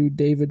over to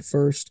David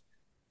first.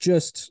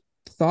 Just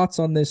thoughts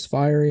on this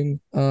firing,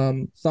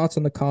 thoughts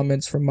on the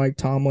comments from Mike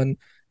Tomlin,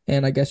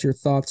 and I guess your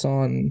thoughts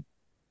on,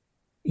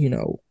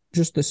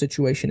 just the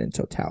situation in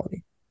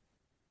totality.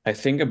 I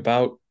think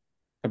about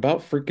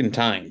freaking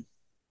time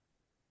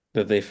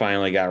that they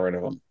finally got rid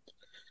of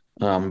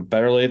him.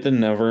 Better late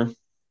than never.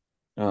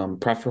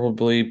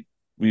 Preferably,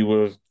 we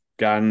would have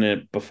gotten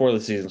it before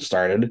the season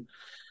started.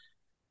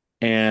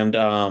 And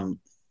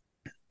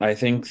I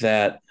think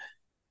that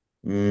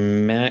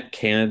Matt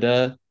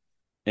Canada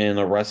and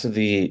the rest of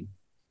the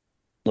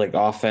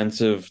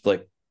offensive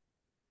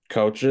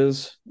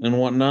coaches and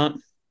whatnot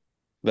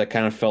that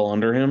kind of fell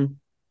under him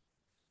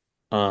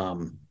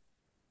um,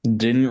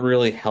 didn't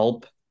really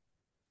help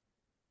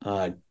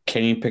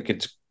Kenny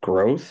Pickett's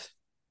growth.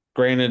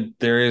 Granted,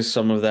 there is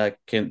some of that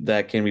can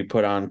be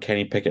put on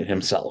Kenny Pickett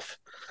himself.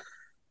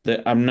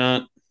 That I'm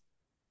not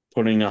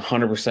putting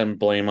 100%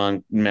 blame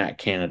on Matt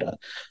Canada.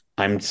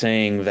 I'm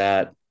saying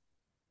that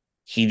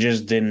he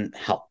just didn't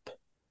help.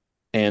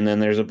 And then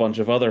there's a bunch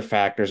of other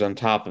factors on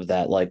top of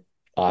that, like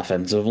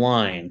offensive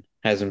line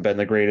hasn't been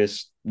the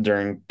greatest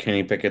during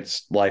Kenny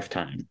Pickett's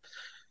lifetime.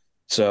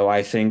 So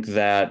I think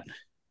that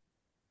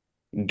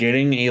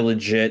getting a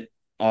legit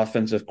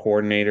offensive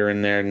coordinator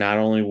in there not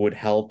only would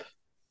help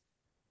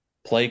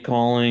play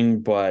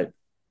calling, but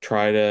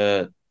try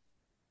to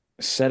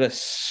set a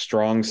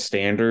strong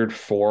standard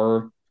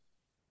for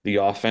the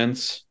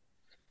offense.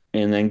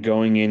 And then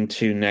going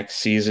into next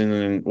season,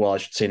 and well, I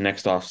should say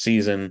next off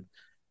season,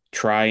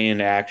 try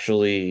and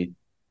actually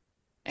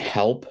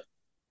help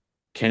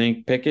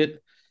Kenny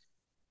Pickett.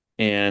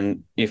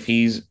 And if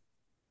he's,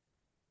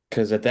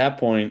 because at that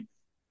point,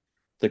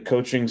 the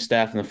coaching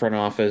staff in the front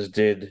office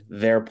did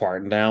their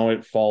part. Now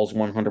it falls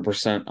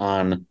 100%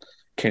 on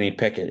Kenny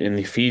Pickett. And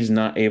if he's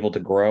not able to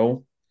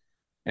grow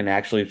and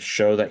actually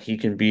show that he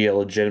can be a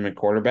legitimate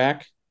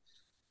quarterback,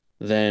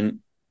 then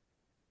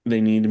they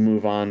need to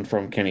move on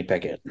from Kenny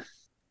Pickett.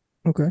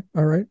 Okay.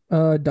 All right.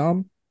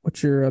 Dom,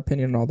 what's your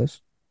opinion on all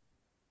this?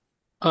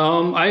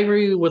 I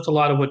agree with a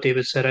lot of what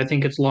David said. I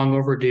think it's long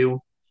overdue.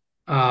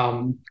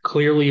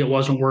 Clearly, it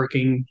wasn't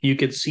working. You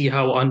could see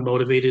how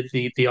unmotivated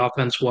the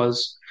offense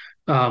was.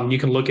 You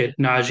can look at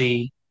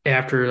Najee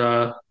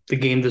after the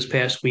game this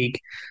past week,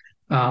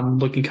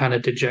 looking kind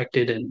of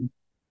dejected and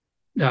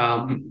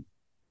um,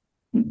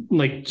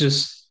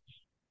 just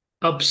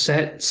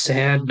upset,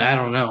 sad. I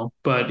don't know,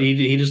 but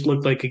he just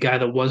looked like a guy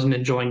that wasn't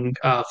enjoying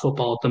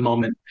football at the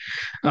moment.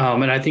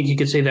 And I think you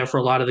could say that for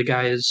a lot of the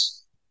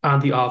guys on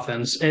the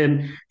offense,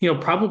 and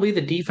probably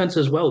the defense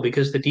as well,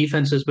 because the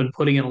defense has been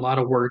putting in a lot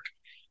of work.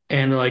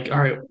 And they're like, all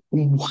right,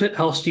 what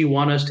else do you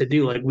want us to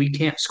do? Like, we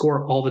can't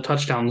score all the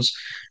touchdowns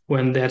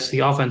when that's the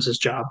offense's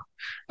job.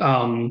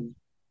 Um,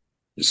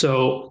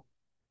 so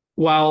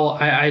while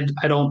I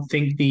don't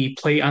think the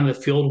play on the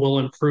field will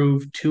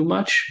improve too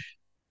much,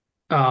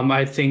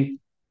 I think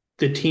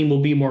the team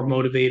will be more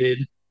motivated.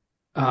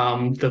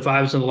 The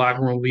vibes in the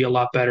locker room will be a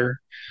lot better.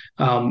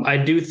 I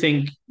do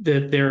think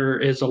that there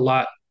is a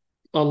lot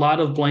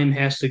of blame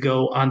has to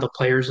go on the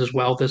players as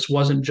well. This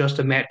wasn't just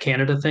a Matt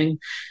Canada thing.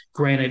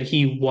 Granted,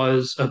 he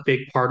was a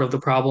big part of the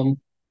problem.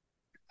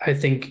 I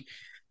think,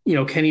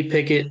 Kenny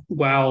Pickett,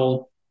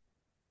 while,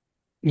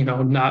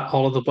 not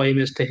all of the blame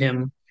is to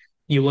him,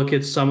 you look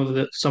at some of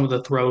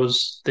the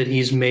throws that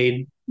he's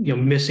made,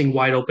 missing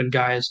wide open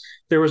guys.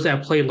 There was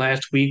that play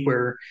last week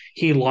where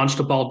he launched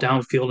a ball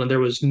downfield and there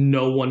was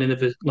no one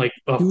in like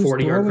a He was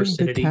 40-yard throwing to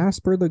vicinity.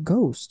 Casper the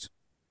Ghost.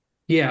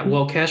 Yeah,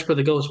 well, Casper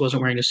the Ghost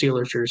wasn't wearing a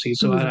Steelers jersey, He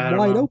so was I don't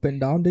wide know. open,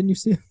 Dom. Didn't you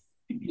see?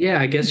 Yeah,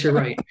 I guess you're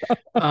right.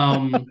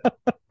 Um,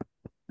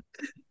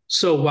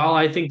 so while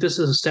I think this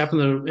is a step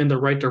in the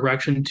right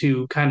direction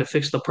to kind of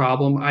fix the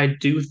problem, I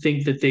do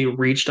think that they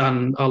reached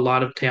on a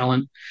lot of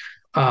talent.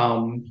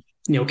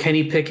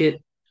 Kenny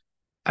Pickett,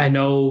 I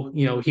know,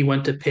 he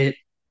went to Pitt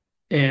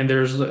and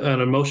there's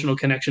an emotional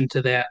connection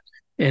to that,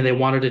 and they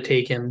wanted to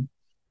take him.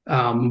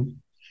 Um,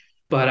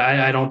 but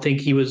I don't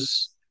think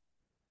using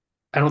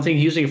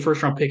a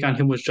first round pick on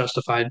him was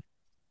justified.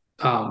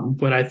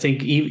 But I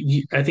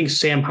think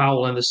Sam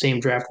Howell in the same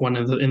draft won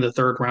in the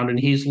third round, and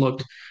he's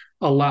looked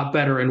a lot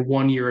better in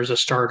 1 year as a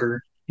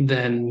starter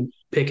than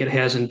Pickett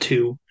has in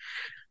two.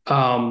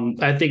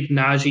 I think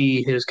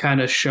Najee has kind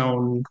of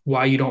shown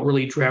why you don't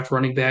really draft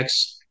running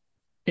backs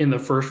in the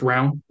first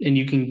round, and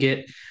you can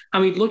get. I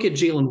mean, look at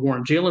Jalen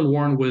Warren. Jalen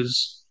Warren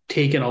was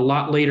taken a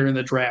lot later in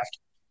the draft,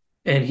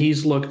 and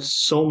he's looked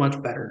so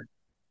much better.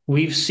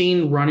 We've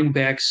seen running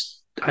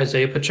backs,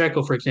 Isaiah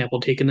Pacheco, for example,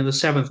 taken in the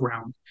seventh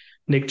round,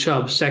 Nick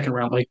Chubb, second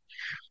round. Like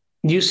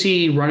you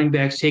see running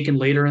backs taken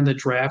later in the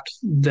draft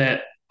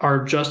that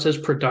are just as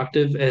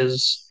productive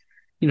as,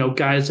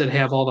 guys that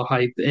have all the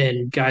hype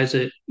and guys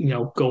that,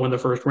 go in the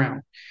first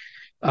round.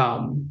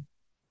 Um,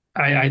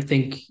 I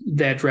think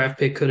that draft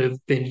pick could have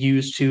been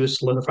used to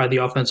solidify the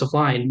offensive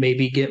line,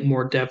 maybe get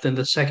more depth in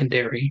the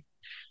secondary.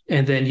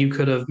 And then you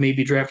could have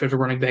maybe drafted a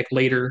running back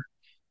later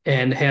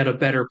and had a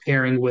better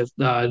pairing with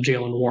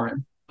Jalen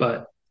Warren.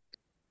 But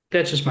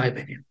that's just my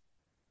opinion.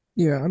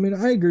 Yeah, I mean,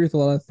 I agree with a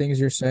lot of things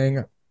you're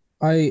saying.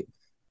 I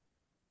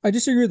I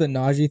disagree with the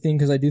Najee thing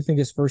because I do think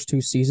his first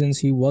two seasons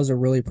he was a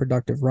really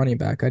productive running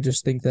back. I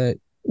just think that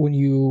when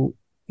you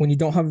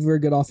don't have a very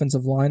good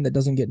offensive line that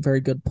doesn't get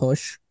very good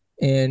push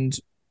and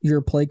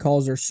your play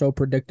calls are so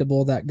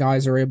predictable that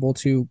guys are able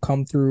to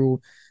come through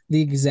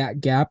the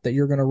exact gap that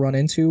you're going to run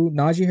into.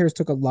 Najee Harris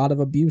took a lot of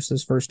abuse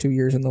his first 2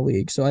 years in the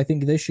league. So I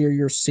think this year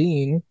you're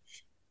seeing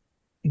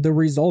the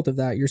result of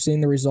that. You're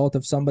seeing the result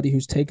of somebody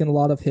who's taken a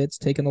lot of hits,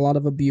 taken a lot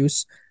of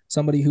abuse,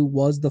 somebody who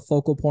was the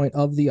focal point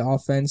of the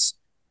offense.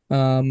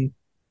 Um,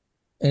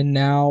 and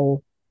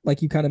now,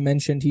 like you kind of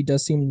mentioned, he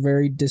does seem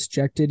very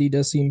disjected. He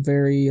does seem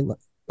very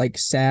like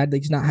sad.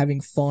 Like he's not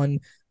having fun.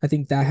 I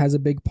think that has a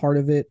big part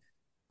of it.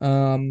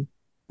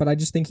 But I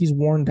just think he's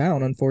worn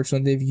down.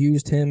 Unfortunately, they've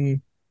used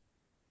him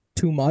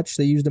too much.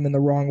 They used him in the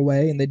wrong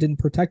way, and they didn't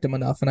protect him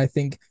enough. And I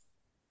think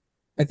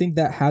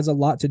that has a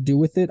lot to do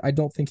with it. I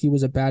don't think he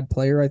was a bad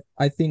player.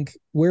 I think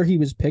where he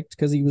was picked,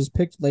 because he was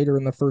picked later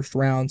in the first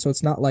round, so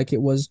it's not like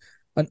it was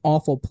an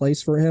awful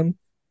place for him.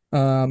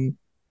 Um,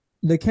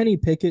 the Kenny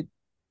Pickett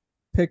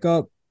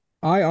pickup,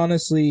 I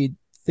honestly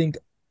think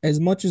as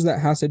much as that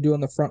has to do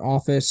in the front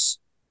office,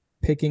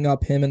 picking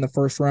up him in the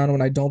first round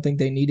when I don't think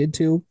they needed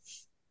to,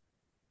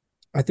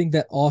 I think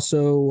that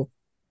also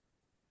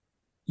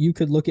you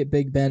could look at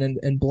Big Ben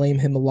and blame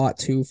him a lot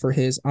too for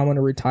his I'm going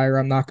to retire,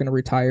 I'm not going to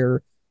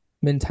retire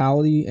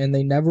mentality. And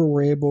they never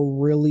were able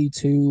really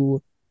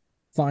to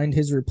find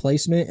his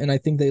replacement. And I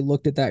think they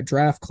looked at that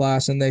draft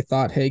class and they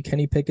thought, hey,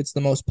 Kenny Pickett's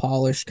the most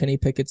polished. Kenny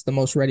Pickett's the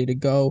most ready to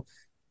go.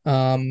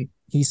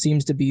 He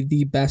seems to be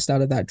the best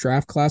out of that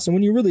draft class. And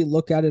when you really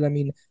look at it, I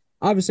mean,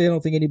 obviously, I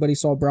don't think anybody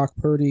saw Brock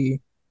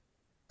Purdy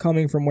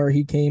coming from where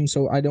he came,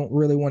 so I don't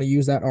really want to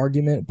use that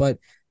argument. But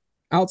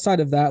outside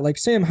of that, like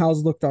Sam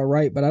Howell's looked all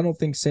right, but I don't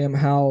think Sam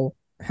Howell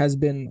has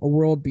been a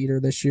world beater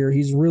this year.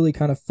 He's really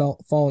kind of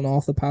fallen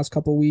off the past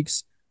couple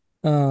weeks.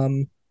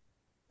 Um,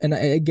 and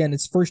again,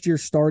 it's first year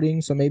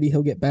starting, so maybe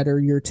he'll get better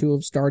year two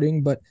of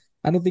starting. But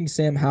I don't think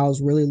Sam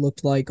Howell's really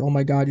looked like, oh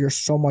my God, you're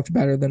so much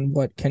better than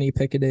what Kenny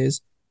Pickett is.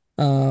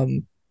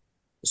 Um,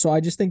 so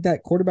I just think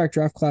that quarterback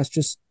draft class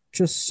just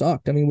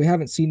sucked. I mean, we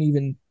haven't seen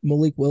even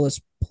Malik Willis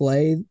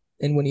play,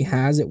 and when he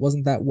has, it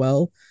wasn't that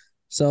well.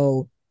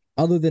 So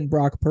other than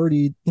Brock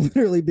Purdy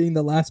literally being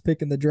the last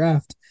pick in the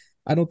draft,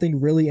 I don't think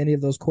really any of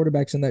those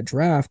quarterbacks in that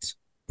draft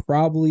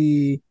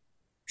probably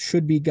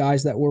should be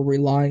guys that we're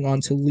relying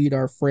on to lead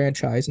our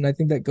franchise. And I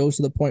think that goes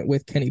to the point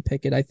with Kenny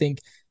Pickett. I think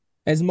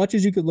as much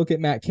as you could look at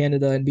Matt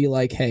Canada and be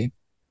like, hey,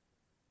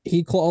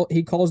 he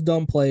calls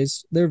dumb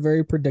plays. They're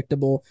very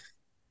predictable.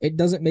 It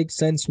doesn't make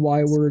sense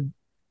why we're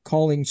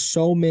calling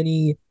so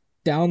many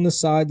down the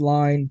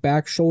sideline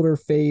back shoulder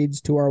fades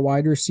to our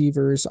wide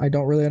receivers. I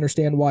don't really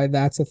understand why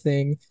that's a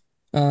thing.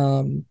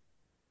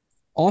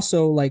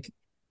 Also, like,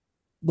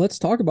 let's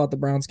talk about the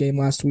Browns game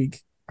last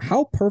week.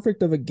 how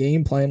perfect of a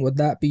game plan would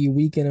that be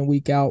week in and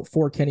week out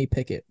for Kenny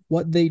Pickett?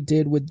 What they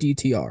did with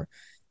DTR.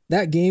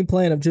 That game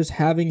plan of just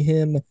having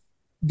him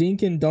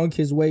dink and dunk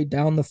his way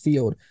down the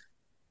field.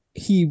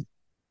 He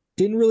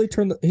didn't really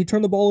he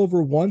turned the ball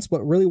over once,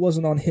 but really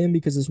wasn't on him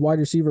because his wide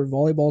receiver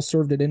volleyball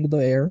served it into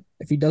the air.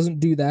 If he doesn't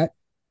do that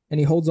and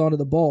he holds on to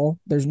the ball,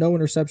 there's no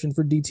interception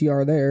for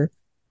DTR there.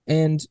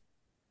 And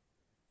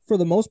for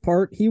the most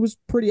part, he was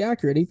pretty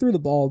accurate. He threw the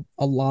ball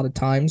a lot of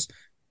times,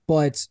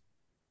 but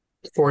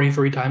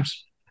 43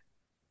 times.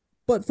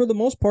 But for the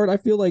most part, I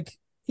feel like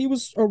he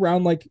was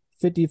around like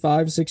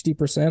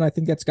 55-60%. I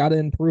think that's got to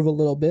improve a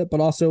little bit, but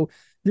also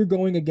you're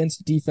going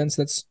against a defense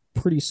that's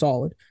pretty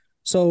solid.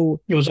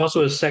 So It was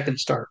also his second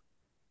start.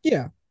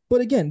 yeah,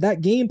 but again,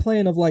 that game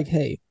plan of like,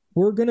 hey,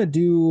 we're gonna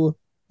do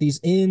these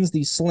ins,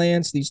 these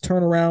slants, these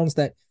turnarounds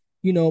that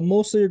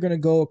mostly are gonna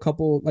go a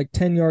couple like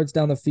 10 yards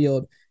down the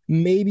field.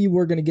 Maybe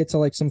we're gonna get to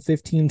like some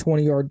 15,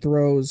 20-yard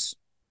throws.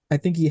 I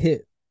think he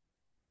hit,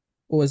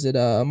 was it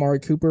Amari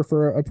Cooper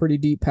for a pretty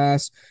deep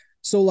pass.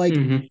 So like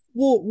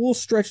we'll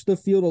stretch the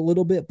field a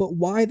little bit, but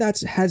why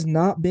that has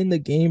not been the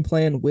game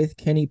plan with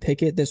Kenny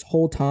Pickett this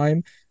whole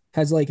time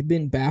has like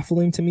been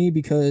baffling to me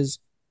because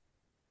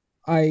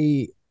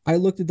I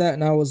looked at that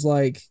and I was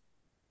like,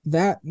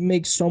 that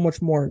makes so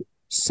much more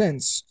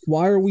sense.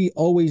 Why are we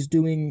always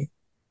doing,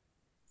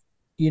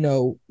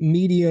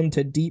 medium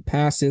to deep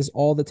passes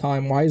all the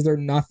time? Why is there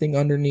nothing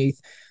underneath?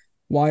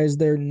 Why is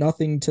there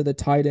nothing to the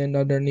tight end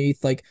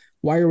underneath? Like,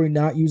 why are we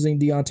not using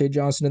Deontay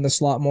Johnson in the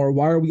slot more?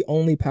 Why are we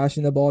only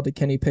passing the ball to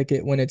Kenny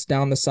Pickett when it's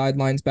down the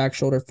sidelines, back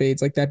shoulder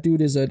fades? Like, that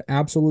dude is an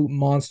absolute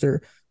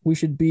monster. We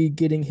should be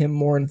getting him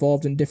more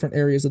involved in different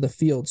areas of the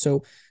field.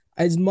 So,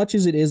 as much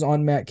as it is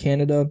on Matt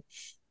Canada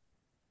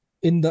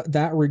in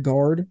that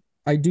regard,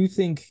 I do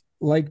think,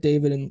 like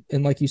David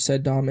and like you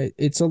said, Dom,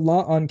 it's a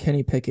lot on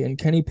Kenny Pickett, and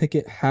Kenny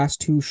Pickett has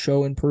to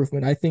show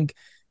improvement. I think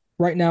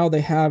right now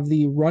they have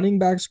the running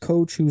backs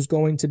coach who's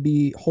going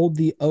to hold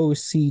the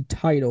OC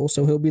title,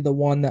 so he'll be the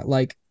one that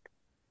like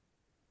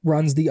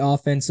runs the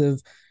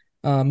offensive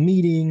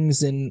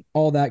meetings and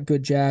all that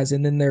good jazz.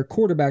 And then their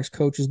quarterbacks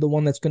coach is the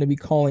one that's going to be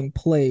calling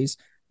plays.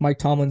 Mike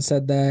Tomlin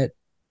said that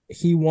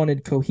he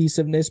wanted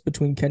cohesiveness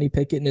between Kenny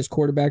Pickett and his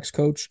quarterbacks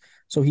coach.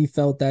 So he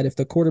felt that if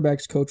the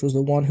quarterbacks coach was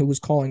the one who was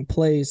calling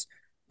plays,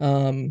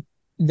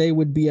 they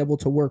would be able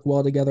to work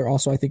well together.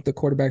 Also, I think the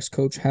quarterbacks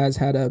coach has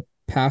had a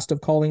past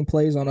of calling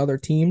plays on other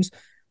teams.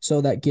 So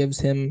that gives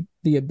him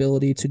the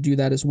ability to do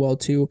that as well,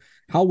 too.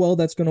 How well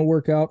that's going to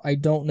work out, I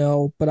don't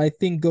know. But I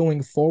think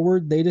going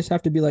forward, they just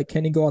have to be like,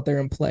 Kenny, go out there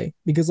and play.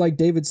 Because like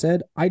David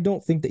said, I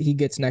don't think that he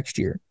gets next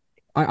year.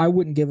 I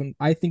wouldn't give him.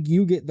 I think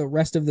you get the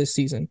rest of this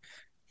season.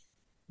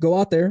 Go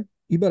out there.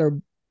 You better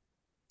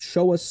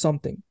show us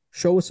something.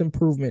 Show us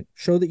improvement.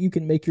 Show that you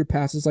can make your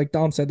passes. Like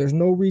Dom said, there's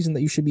no reason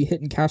that you should be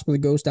hitting Casper the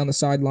Ghost down the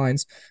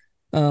sidelines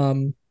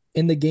in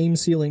the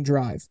game-sealing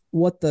drive.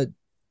 What the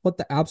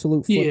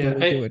absolute flip are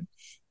we doing?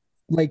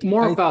 Like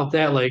about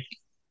that, like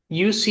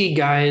you see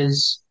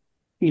guys,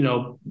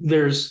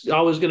 there's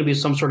always going to be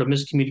some sort of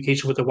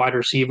miscommunication with the wide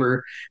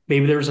receiver.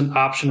 Maybe there's an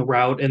option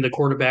route and the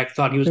quarterback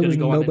thought he was there going was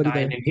to go on the nobody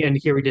 9 there. and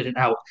here he did it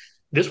out.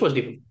 This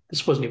wasn't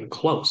even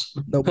close.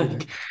 Nobody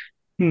there.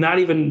 Not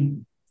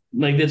even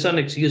like it's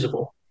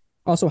unexcusable.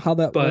 Also, how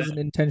that But wasn't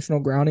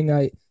intentional grounding,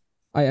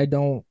 I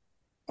don't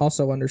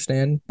also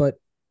understand. But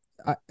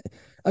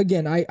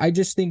I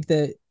just think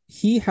that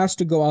he has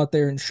to go out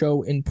there and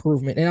show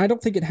improvement. And I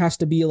don't think it has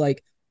to be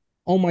like,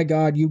 oh my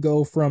God, you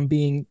go from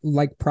being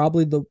like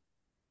probably the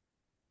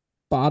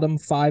bottom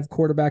 5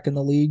 quarterback in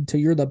the league to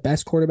you're the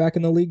best quarterback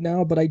in the league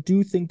now. But I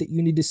do think that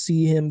you need to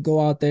see him go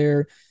out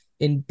there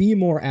and be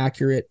more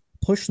accurate,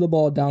 push the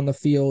ball down the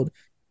field,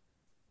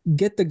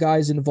 get the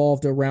guys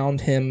involved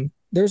around him.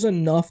 There's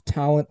enough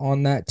talent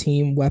on that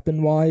team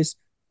weapon-wise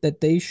that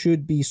they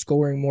should be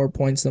scoring more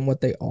points than what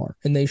they are,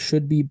 and they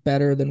should be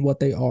better than what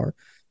they are.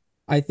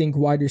 I think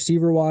wide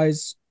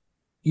receiver-wise,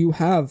 you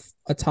have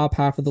a top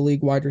half of the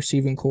league wide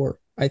receiving core.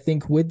 I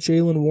think with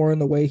Jaylen Warren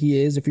the way he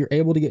is, if you're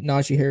able to get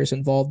Najee Harris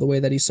involved the way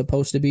that he's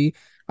supposed to be,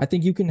 I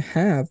think you can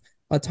have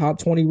a top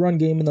 20 run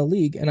game in the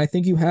league. And I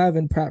think you have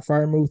in Pat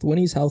Freiermuth when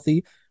he's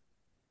healthy,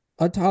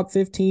 a top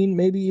 15,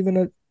 maybe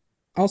even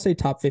I'll say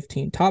top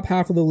 15, top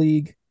half of the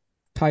league,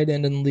 tight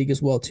end in the league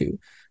as well too.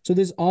 So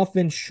this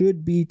offense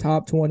should be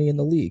top 20 in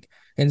the league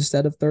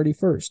instead of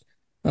 31st.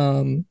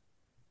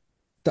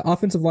 The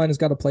offensive line has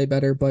got to play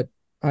better, but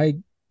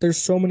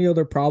there's so many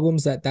other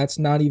problems that's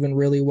not even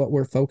really what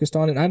we're focused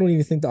on. And I don't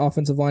even think the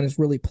offensive line is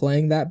really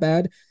playing that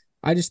bad.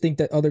 I just think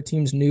that other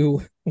teams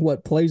knew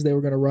what plays they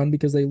were going to run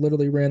because they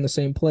literally ran the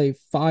same play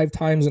 5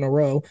 times in a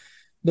row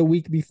the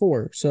week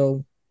before.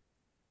 So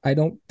I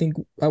don't think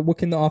what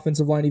can the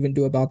offensive line even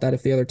do about that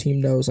if the other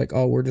team knows like,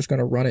 oh, we're just going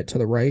to run it to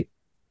the right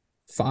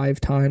 5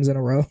 times in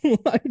a row?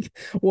 Like,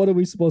 what are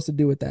we supposed to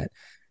do with that?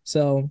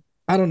 So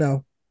I don't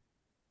know.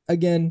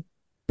 Again,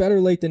 better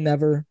late than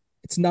never.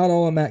 It's not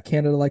all on Matt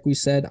Canada, like we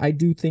said. I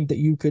do think that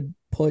you could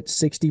put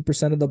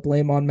 60% of the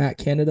blame on Matt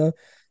Canada.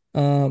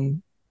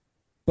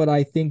 But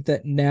I think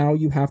that now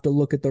you have to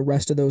look at the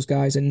rest of those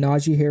guys, and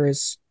Najee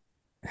Harris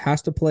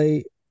has to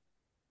play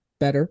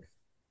better.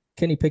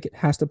 Kenny Pickett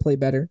has to play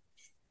better.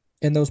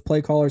 And those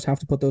play callers have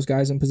to put those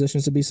guys in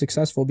positions to be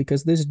successful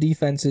because this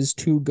defense is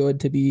too good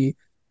to be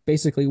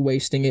basically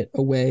wasting it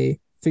away,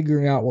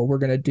 figuring out what we're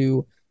going to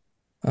do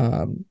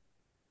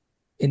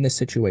in this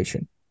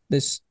situation.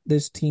 This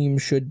team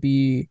should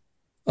be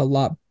a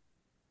lot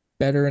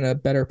better in a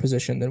better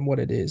position than what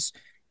it is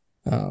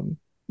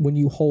when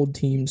you hold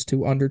teams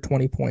to under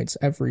 20 points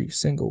every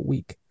single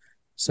week.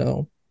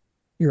 So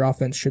your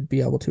offense should be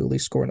able to at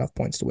least score enough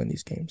points to win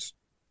these games.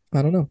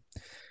 I don't know.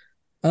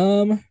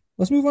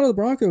 Let's move on to the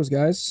Broncos,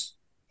 guys.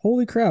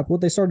 Holy crap! What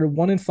they started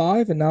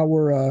 1-5, and now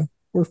we're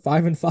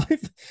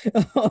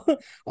 5-5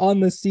 on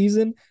the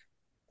season.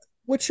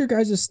 What's your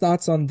guys'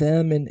 thoughts on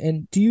them?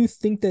 And do you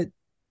think that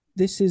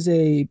this is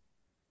a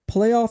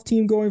playoff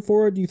team going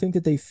forward? Do you think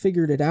that they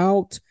figured it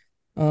out?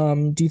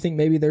 Do you think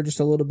maybe they're just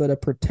a little bit of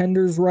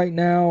pretenders right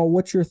now?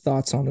 What's your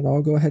thoughts on it?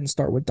 I'll go ahead and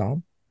start with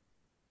Dom.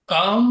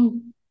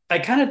 I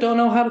kind of don't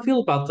know how to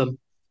feel about them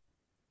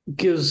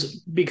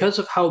because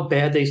of how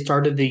bad they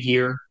started the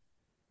year.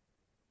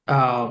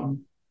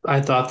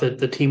 I thought that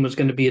the team was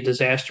going to be a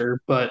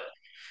disaster, but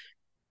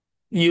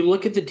you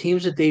look at the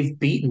teams that they've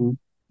beaten.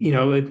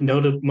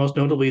 Most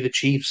notably the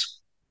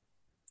Chiefs.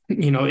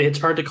 It's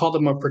hard to call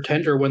them a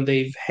pretender when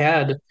they've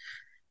had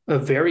a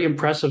very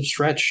impressive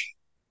stretch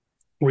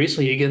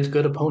recently against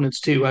good opponents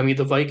too. I mean,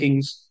 the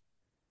Vikings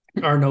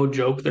are no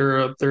joke.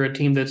 They're a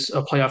team that's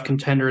a playoff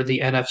contender in the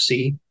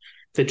NFC.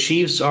 The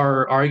Chiefs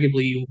are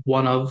arguably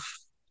one of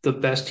the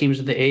best teams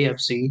in the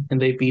AFC,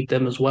 and they beat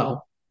them as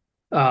well.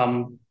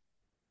 Um,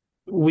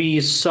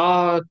 we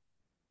saw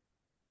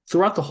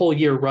throughout the whole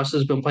year, Russ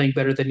has been playing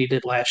better than he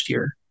did last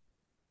year.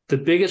 The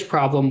biggest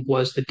problem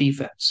was the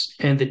defense,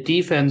 and the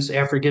defense,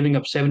 after giving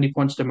up 70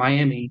 points to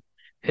Miami,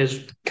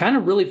 has kind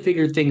of really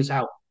figured things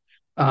out.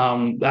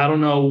 I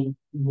don't know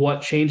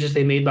what changes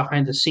they made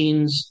behind the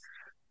scenes,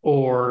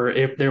 or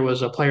if there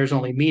was a players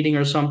only meeting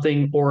or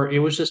something, or it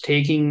was just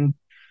taking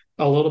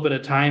a little bit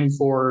of time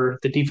for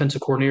the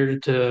defensive coordinator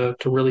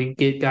to really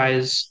get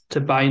guys to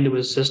buy into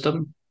his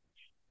system.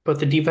 But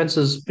the defense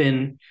has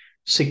been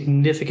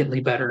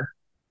significantly better.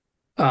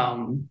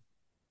 Um,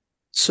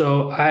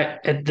 so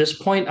at this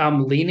point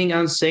I'm leaning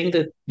on saying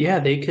that yeah,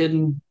 they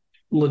could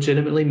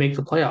legitimately make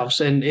the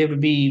playoffs, and it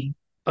would be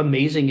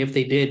amazing if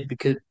they did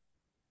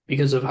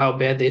because of how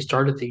bad they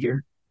started the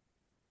year.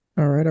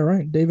 All right, all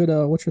right. David,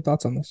 what's your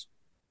thoughts on this?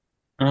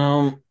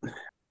 Um,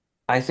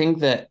 I think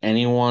that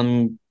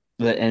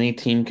any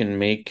team can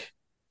make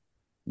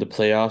the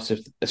playoffs, if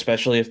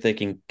especially if they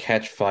can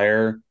catch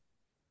fire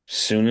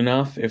soon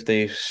enough, if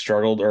they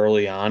struggled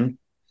early on.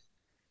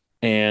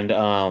 And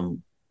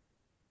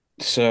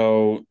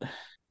so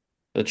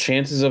the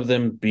chances of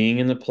them being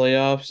in the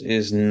playoffs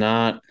is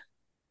not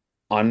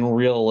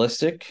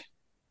unrealistic.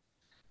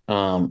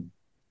 Um,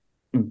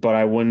 but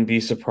I wouldn't be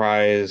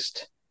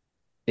surprised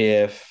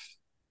if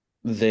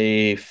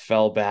they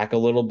fell back a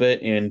little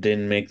bit and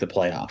didn't make the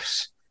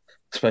playoffs,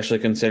 especially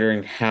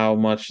considering how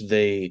much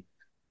they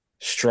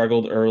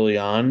struggled early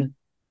on.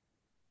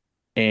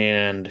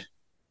 And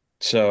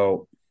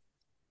so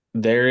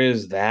there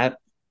is that.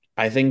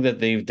 I think that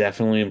they've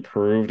definitely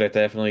improved. I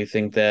definitely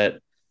think that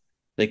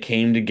they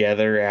came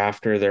together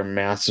after their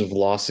massive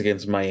loss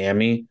against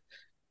Miami,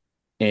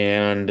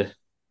 and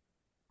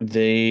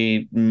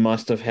they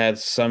must have had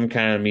some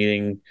kind of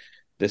meeting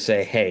to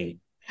say, hey,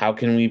 how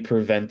can we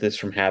prevent this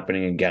from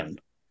happening again?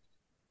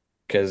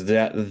 Because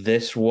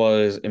this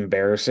was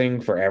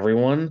embarrassing for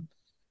everyone.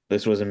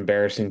 This was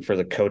embarrassing for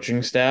the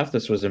coaching staff.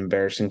 This was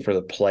embarrassing for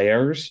the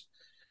players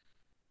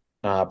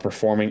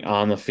performing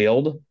on the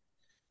field.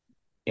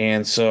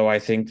 And so I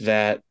think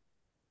that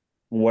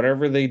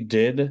whatever they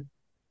did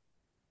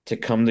to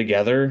come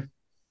together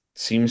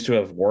seems to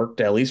have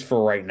worked, at least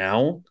for right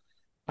now.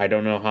 I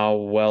don't know how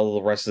well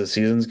the rest of the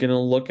season's going to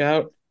look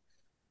out,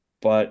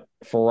 but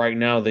for right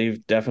now,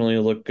 they've definitely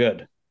looked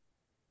good.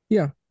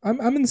 Yeah, I'm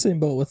in the same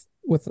boat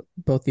with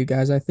both you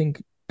guys. I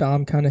think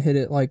Dom kind of hit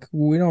it like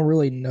we don't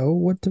really know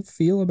what to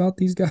feel about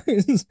these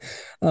guys.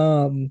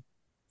 um,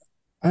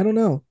 I don't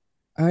know.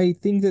 I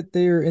think that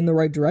they're in the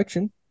right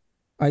direction.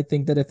 I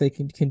think that if they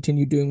can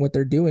continue doing what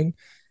they're doing,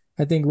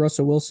 I think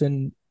Russell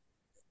Wilson,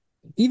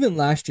 even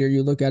last year,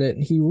 you look at it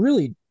and he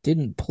really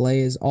didn't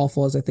play as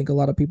awful as I think a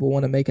lot of people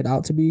want to make it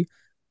out to be.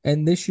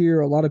 And this year,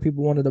 a lot of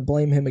people wanted to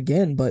blame him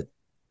again, but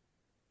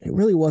it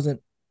really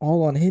wasn't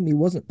all on him. He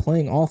wasn't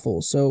playing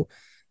awful. So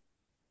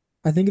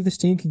I think if this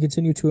team can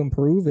continue to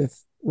improve, if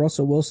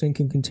Russell Wilson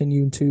can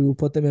continue to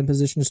put them in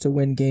positions to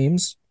win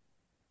games,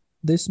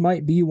 this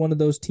might be one of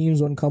those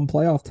teams when come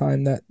playoff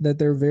time that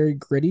they're very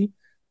gritty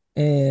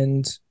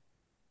and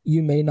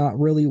you may not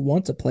really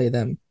want to play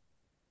them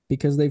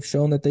because they've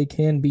shown that they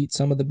can beat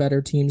some of the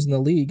better teams in the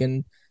league.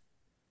 And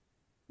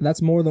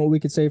that's more than what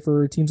we could say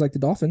for teams like the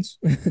Dolphins.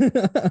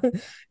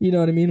 You know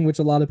what I mean? Which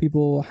a lot of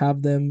people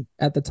have them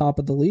at the top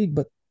of the league,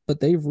 but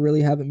they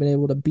really haven't been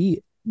able to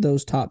beat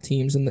those top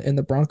teams, and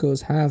the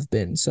Broncos have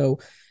been. So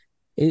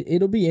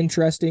it'll be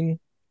interesting.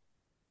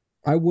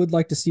 I would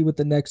like to see what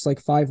the next like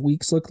 5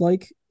 weeks look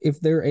like. If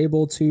they're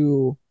able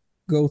to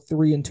go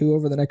 3-2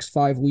 over the next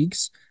 5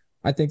 weeks,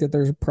 I think that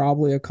there's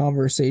probably a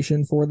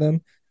conversation for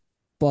them,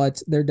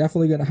 but they're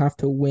definitely going to have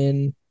to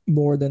win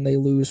more than they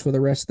lose for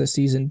the rest of the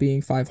season,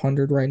 being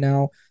 500 right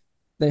now.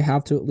 They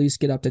have to at least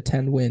get up to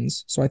 10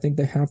 wins. So I think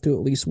they have to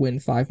at least win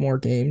 5 more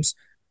games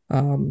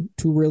to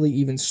really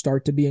even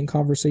start to be in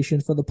conversation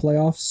for the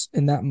playoffs.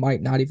 And that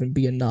might not even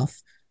be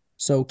enough.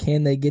 So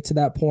can they get to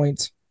that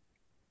point?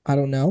 I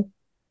don't know,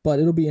 but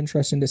it'll be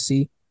interesting to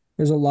see.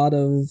 There's a lot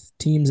of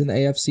teams in the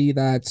AFC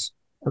that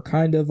are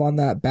kind of on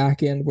that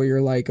back end where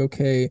you're like,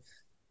 okay,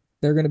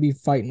 they're going to be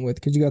fighting with,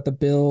 because you got the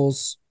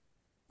Bills,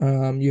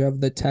 you have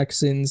the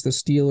Texans, the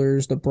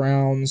Steelers, the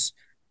Browns.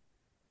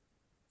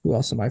 Who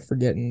else am I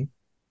forgetting?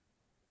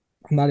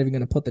 I'm not even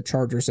going to put the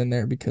Chargers in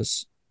there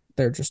because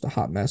they're just a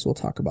hot mess. We'll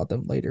talk about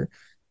them later.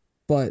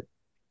 But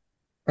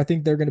I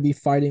think they're going to be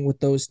fighting with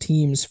those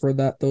teams for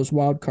those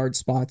wild card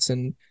spots,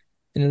 and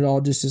it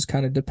all just is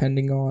kind of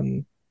depending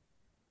on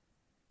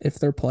if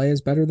their play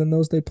is better than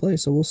those they play.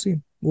 So we'll see.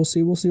 We'll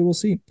see. We'll see. We'll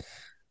see.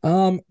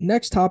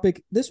 Next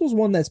topic. This was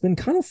one that's been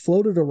kind of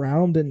floated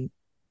around, and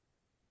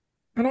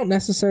I don't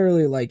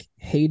necessarily like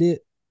hate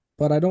it,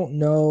 but I don't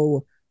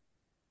know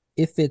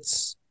if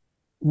it's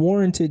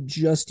warranted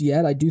just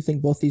yet. I do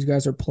think both these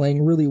guys are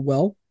playing really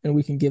well, and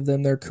we can give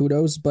them their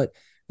kudos, but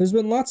there's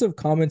been lots of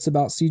comments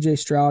about CJ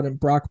Stroud and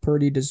Brock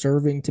Purdy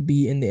deserving to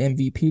be in the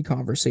MVP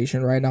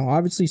conversation right now.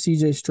 Obviously,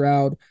 CJ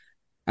Stroud,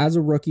 as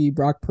a rookie,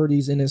 Brock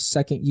Purdy's in his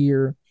second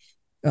year.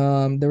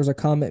 There was a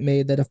comment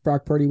made that if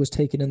Brock Purdy was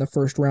taken in the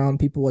first round,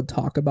 people would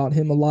talk about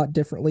him a lot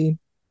differently.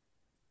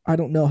 I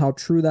don't know how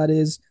true that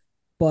is,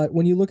 but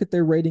when you look at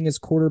their rating as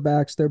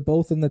quarterbacks, they're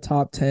both in the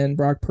top 10.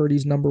 Brock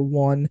Purdy's number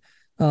one.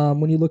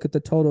 When you look at the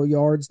total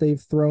yards they've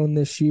thrown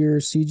this year,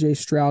 CJ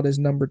Stroud is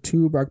number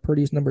 2, Brock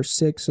Purdy's number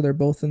 6, so they're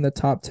both in the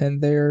top 10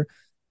 there.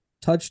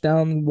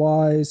 Touchdown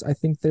wise, I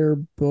think they're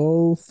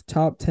both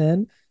top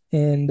 10,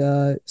 and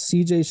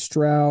CJ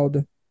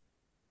Stroud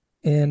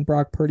and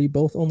Brock Purdy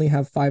both only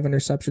have 5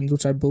 interceptions,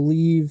 which I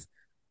believe,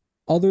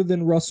 other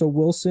than Russell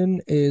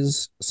Wilson,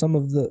 is one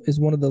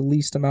of the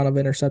least amount of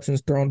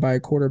interceptions thrown by a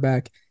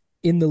quarterback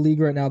in the league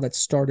right now that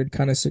started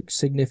kind of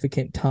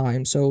significant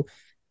time. So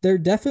they're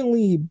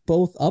definitely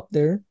both up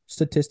there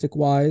statistic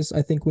wise.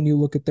 I think when you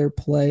look at their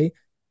play,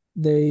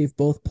 they've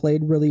both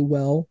played really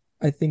well.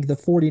 I think the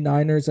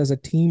 49ers as a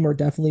team are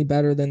definitely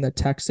better than the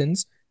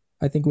Texans.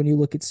 I think when you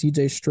look at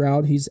CJ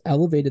Stroud, he's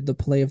elevated the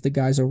play of the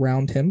guys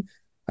around him.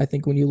 I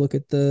think when you look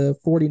at the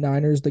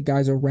 49ers, the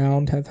guys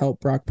around have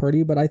helped Brock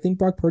Purdy, but I think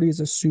Brock Purdy is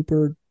a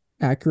super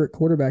accurate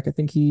quarterback. I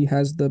think he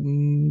has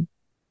the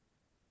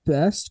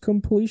best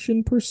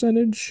completion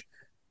percentage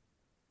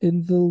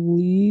in the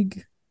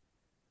league.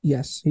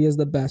 Yes, he is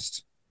the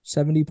best.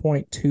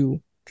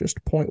 70.2, just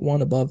zero point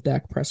 0.1 above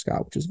Dak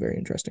Prescott, which is very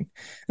interesting.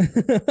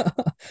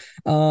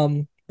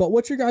 But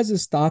what's your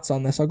guys' thoughts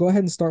on this? I'll go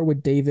ahead and start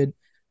with David.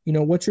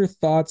 What's your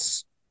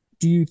thoughts?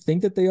 Do you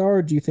think that they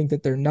are? Do you think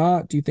that they're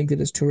not? Do you think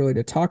that it's too early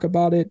to talk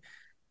about it?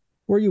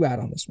 Where are you at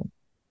on this one?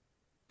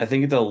 I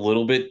think it's a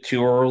little bit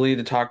too early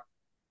to talk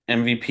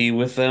MVP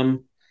with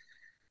them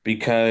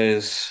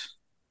because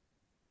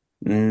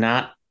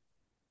not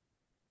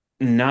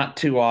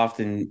too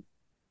often,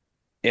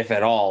 if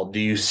at all, do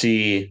you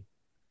see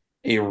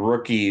a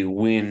rookie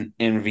win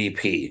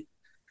MVP.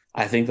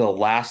 I think the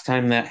last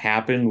time that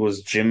happened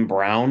was Jim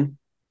Brown,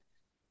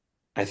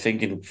 I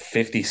think in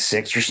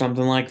 56 or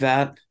something like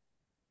that.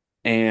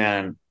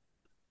 And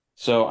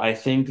so I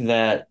think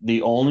that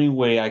the only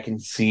way I can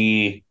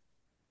see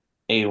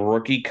a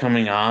rookie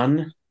coming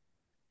on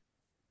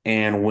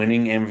and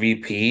winning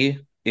MVP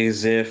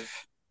is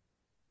if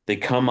they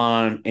come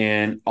on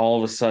and all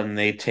of a sudden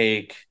they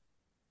take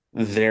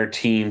their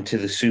team to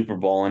the Super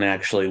Bowl and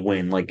actually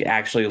win, like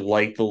actually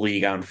light the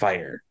league on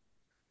fire.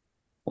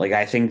 Like,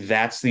 I think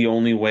that's the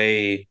only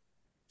way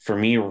for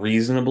me,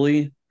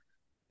 reasonably,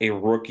 a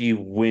rookie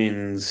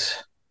wins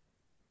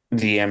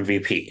the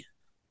MVP.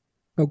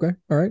 Okay.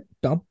 All right.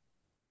 Dom?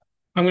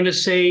 I'm going to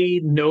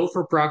say no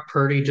for Brock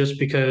Purdy just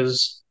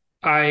because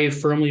I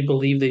firmly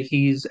believe that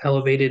he's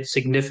elevated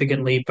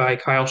significantly by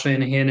Kyle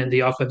Shanahan and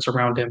the offense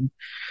around him.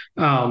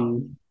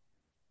 Um,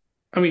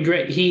 I mean,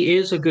 great, he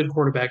is a good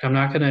quarterback. I'm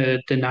not going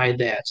to deny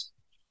that.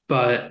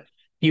 But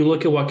you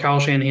look at what Kyle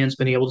Shanahan's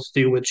been able to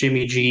do with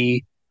Jimmy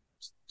G,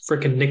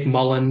 freaking Nick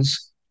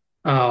Mullins.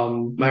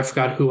 I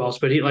forgot who else,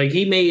 but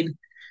he made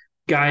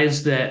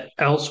guys that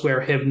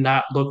elsewhere have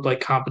not looked like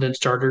competent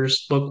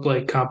starters look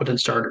like competent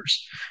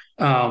starters.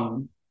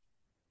 Um,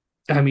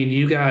 I mean,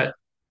 you got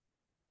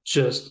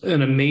just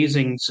an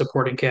amazing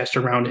supporting cast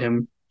around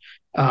him.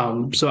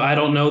 So I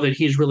don't know that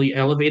he's really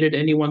elevated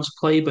anyone's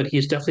play, but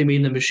he's definitely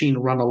made the machine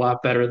run a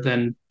lot better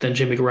than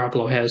Jimmy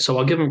Garoppolo has. So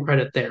I'll give him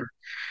credit there.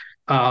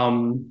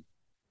 Um,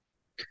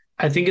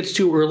 I think it's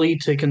too early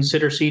to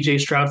consider CJ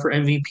Stroud for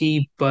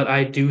MVP, but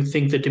I do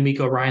think that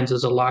D'Amico Ryans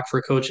is a lock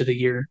for Coach of the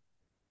Year.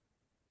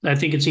 I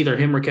think it's either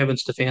him or Kevin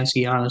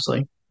Stefanski,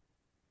 honestly.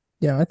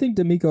 Yeah, I think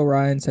D'Amico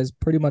Ryans has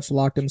pretty much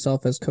locked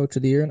himself as coach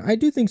of the year. And I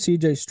do think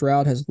CJ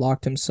Stroud has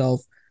locked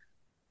himself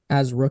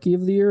as rookie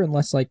of the year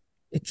unless like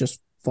it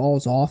just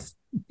falls off.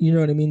 You know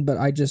what I mean? But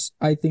I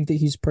think that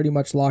he's pretty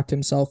much locked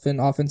himself in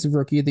offensive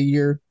rookie of the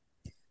year.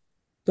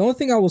 The only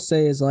thing I will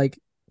say is like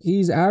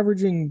he's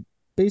averaging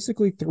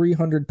basically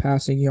 300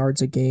 passing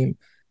yards a game.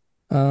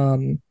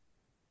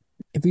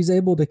 If he's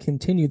able to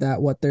continue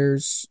that,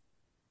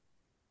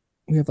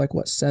 we have like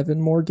what 7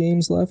 more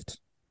games left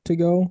to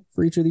go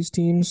for each of these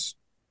teams.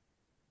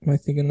 Am I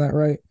thinking that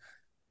right?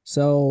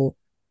 So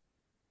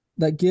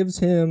that gives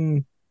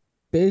him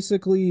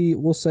basically,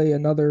 we'll say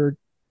another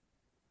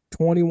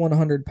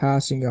 2,100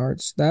 passing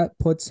yards. That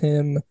puts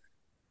him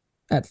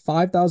at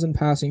 5,000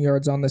 passing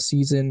yards on the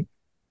season.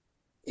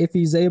 If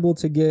he's able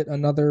to get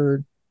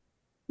another,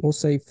 we'll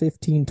say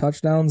 15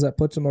 touchdowns, that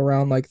puts him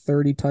around like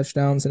 30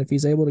 touchdowns. And if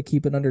he's able to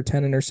keep it under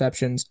 10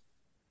 interceptions,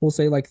 we'll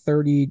say like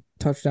 30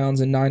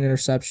 touchdowns and 9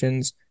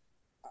 interceptions.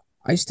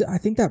 I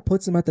think that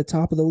puts him at the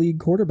top of the league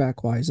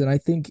quarterback wise. And I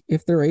think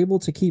if they're able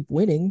to keep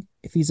winning,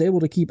 if he's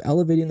able to keep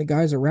elevating the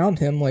guys around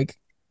him, like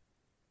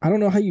I don't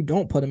know how you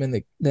don't put him in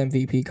the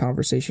MVP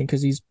conversation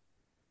because he's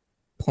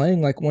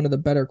playing like one of the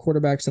better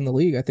quarterbacks in the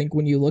league. I think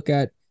when you look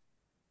at,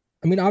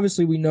 I mean,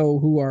 obviously we know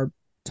who our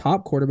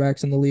top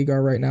quarterbacks in the league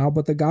are right now,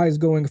 but the guys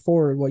going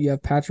forward, you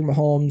have Patrick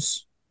Mahomes,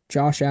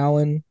 Josh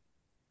Allen,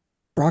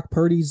 Brock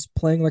Purdy's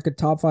playing like a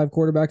top 5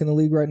 quarterback in the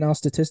league right now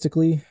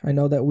statistically. I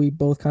know that we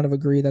both kind of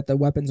agree that the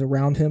weapons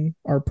around him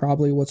are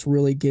probably what's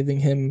really giving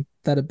him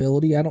that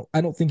ability. I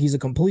don't think he's a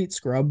complete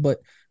scrub, but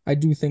I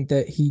do think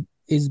that he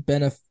is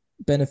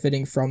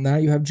benefiting from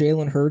that. You have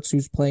Jalen Hurts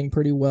who's playing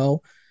pretty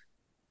well.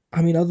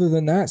 I mean, other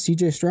than that,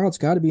 CJ Stroud's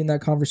got to be in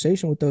that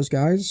conversation with those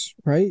guys,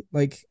 right?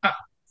 Like,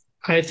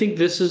 I think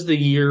this is the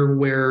year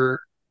where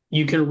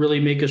you can really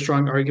make a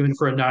strong argument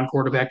for a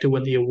non-quarterback to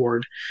win the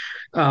award.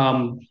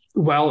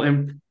 While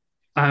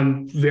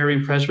I'm very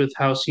impressed with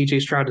how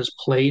CJ Stroud has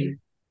played,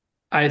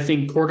 I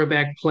think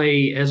quarterback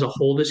play as a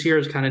whole this year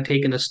has kind of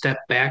taken a step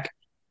back.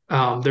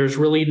 There's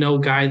really no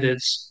guy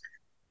that's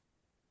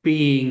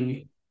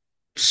being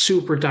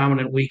super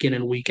dominant week in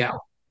and week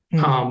out.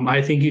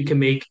 I think you can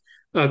make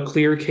a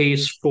clear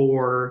case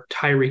for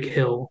Tyreek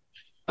Hill,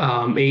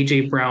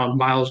 AJ Brown,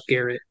 Miles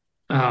Garrett.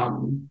 I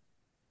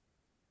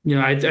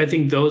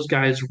think those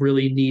guys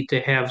really need to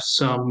have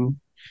some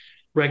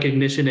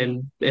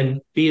recognition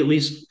and be at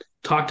least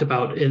talked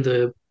about in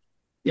the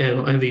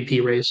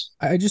MVP race.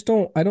 I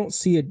don't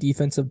see a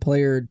defensive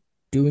player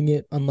doing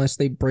it unless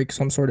they break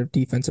some sort of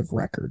defensive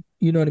record.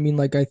 You know what I mean?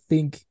 Like I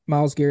think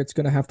Miles Garrett's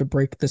going to have to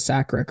break the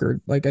sack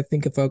record. Like I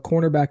think if a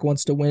cornerback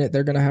wants to win it,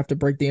 they're going to have to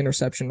break the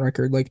interception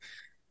record. Like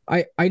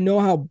I know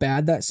how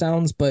bad that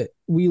sounds, but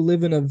we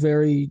live in a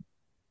very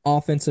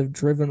offensive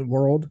driven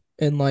world.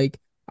 And like,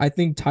 I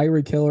think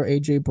Tyreek Hill or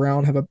AJ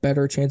Brown have a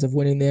better chance of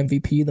winning the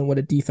MVP than what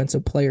a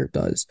defensive player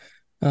does.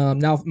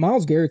 Now, if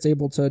Miles Garrett's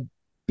able to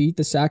beat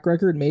the sack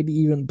record, maybe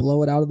even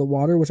blow it out of the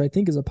water, which I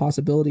think is a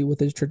possibility with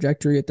his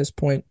trajectory at this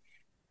point.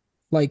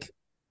 Like,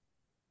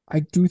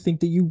 I do think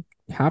that you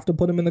have to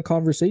put him in the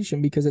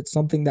conversation because it's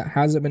something that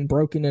hasn't been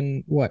broken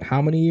in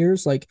how many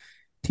years? Like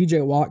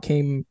TJ Watt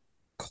came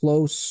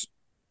close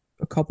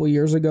a couple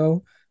years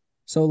ago.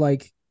 So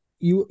like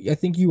I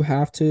think you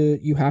have to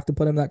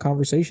put him in that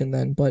conversation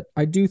then. But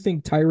I do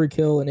think Tyreek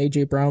Hill and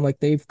AJ Brown, like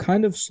they've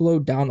kind of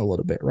slowed down a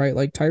little bit, right?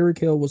 Like Tyreek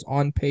Hill was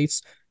on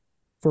pace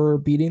for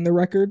beating the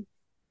record.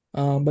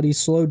 But he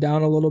slowed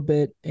down a little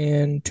bit,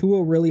 and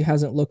Tua really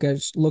hasn't looked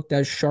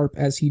as sharp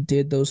as he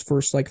did those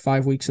first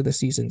 5 weeks of the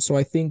season. So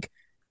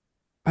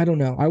I don't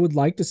know. I would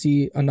like to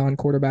see a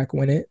non-quarterback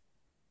win it,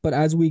 but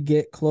as we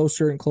get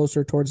closer and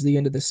closer towards the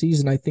end of the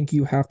season, I think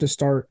you have to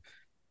start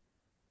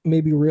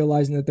maybe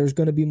realizing that there's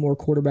going to be more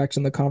quarterbacks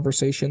in the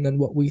conversation than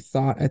what we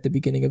thought at the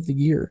beginning of the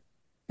year.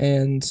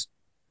 And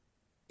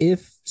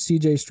if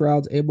CJ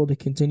Stroud's able to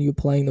continue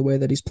playing the way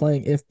that he's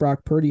playing, if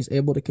Brock Purdy's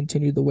able to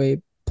continue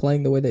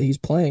playing the way that he's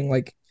playing,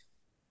 like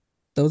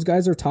those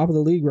guys are top of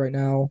the league right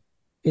now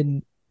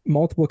in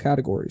multiple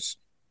categories.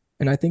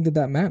 And I think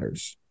that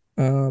matters.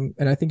 And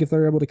I think if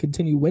they're able to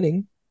continue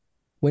winning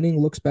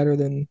looks better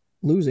than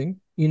losing.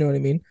 You know what I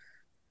mean?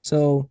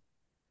 So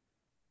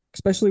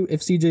especially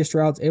if CJ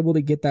Stroud's able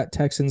to get that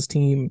Texans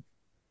team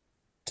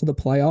to the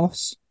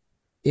playoffs,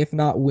 if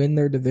not win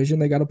their division,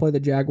 they got to play the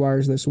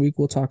Jaguars this week.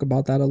 We'll talk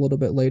about that a little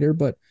bit later.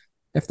 But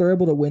if they're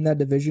able to win that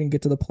division,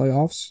 get to the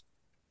playoffs,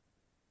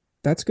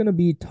 that's going to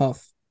be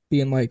tough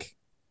being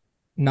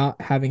not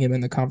having him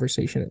in the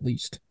conversation at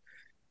least.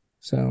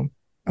 So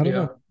I don't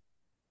know.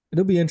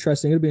 It'll be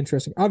interesting.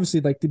 Obviously,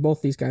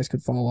 both these guys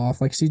could fall off.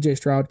 Like CJ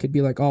Stroud could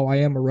be like, oh, I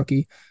am a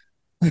rookie.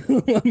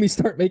 Let me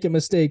start making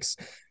mistakes.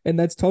 And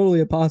that's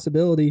totally a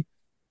possibility.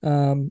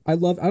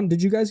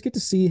 Did you guys get to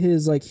see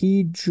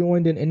he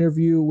joined an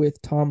interview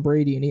with Tom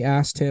Brady and he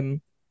asked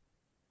him,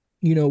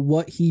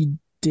 what he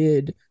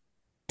did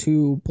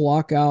to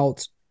block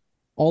out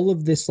all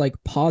of this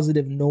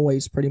positive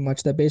noise pretty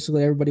much that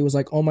basically everybody was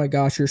like, oh my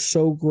gosh, you're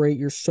so great.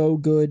 You're so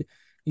good.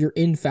 You're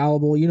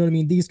infallible. You know what I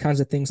mean? These kinds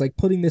of things,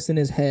 putting this in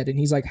his head. And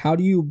he's like, how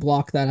do you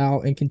block that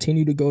out and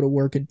continue to go to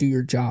work and do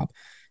your job?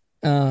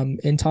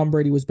 And Tom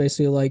Brady was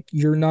basically like,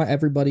 you're not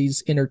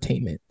everybody's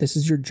entertainment. This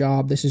is your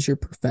job. This is your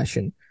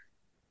profession.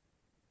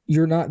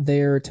 You're not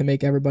there to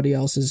make everybody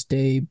else's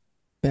day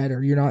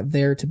better. You're not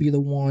there to be the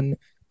one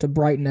to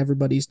brighten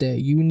everybody's day.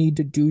 You need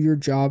to do your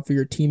job for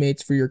your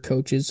teammates, for your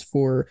coaches,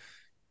 for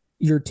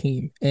your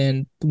team.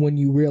 And when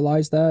you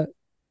realize that,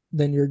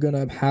 then you're going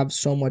to have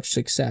so much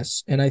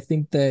success. And I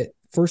think that,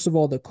 first of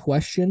all,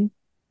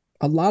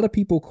 a lot of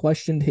people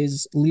questioned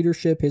his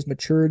leadership, his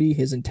maturity,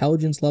 his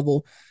intelligence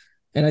level.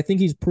 And I think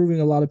he's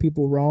proving a lot of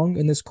people wrong.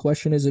 And this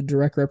question is a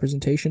direct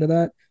representation of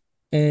that.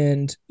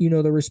 And,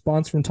 the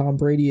response from Tom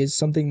Brady is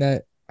something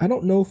that I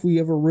don't know if we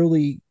ever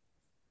really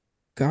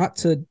got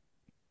to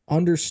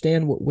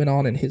understand what went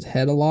on in his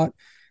head a lot.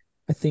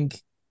 I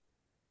think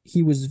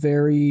he was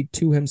very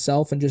to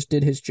himself and just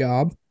did his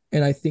job.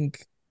 And I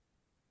think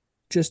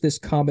just this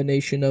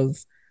combination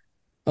of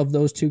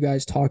those two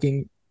guys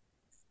talking,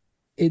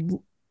 it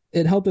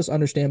it helped us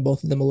understand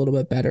both of them a little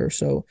bit better.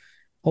 So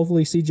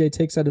hopefully CJ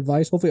takes that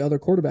advice. Hopefully other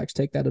quarterbacks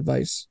take that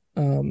advice.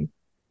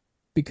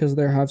 Because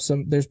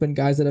there's been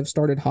guys that have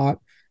started hot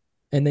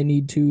and they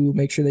need to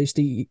make sure they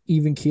stay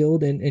even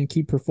keeled and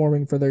keep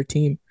performing for their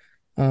team.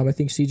 I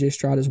think CJ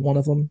Stroud is one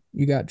of them.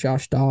 You got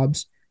Josh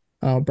Dobbs.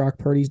 Brock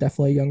Purdy's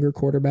definitely a younger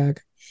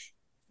quarterback.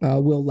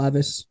 Will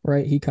Levis,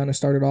 right? He kind of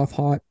started off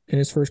hot in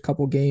his first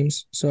couple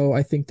games. So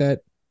I think that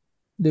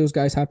those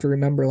guys have to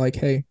remember, like,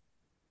 hey,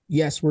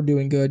 yes, we're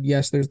doing good.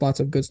 Yes, there's lots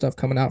of good stuff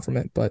coming out from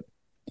it, but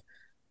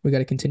we got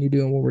to continue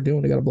doing what we're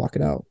doing. We got to block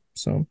it out.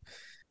 So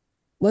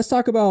let's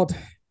talk about,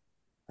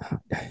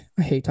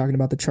 I hate talking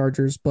about the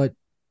Chargers, but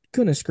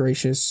goodness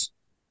gracious.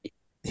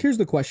 Here's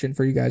the question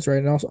for you guys,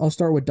 right? And I'll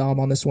start with Dom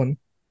on this one.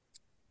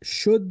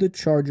 Should the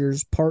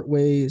Chargers part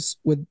ways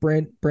with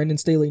Brandon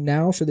Staley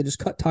now? Should they just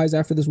cut ties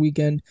after this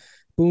weekend?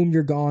 Boom,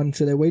 you're gone.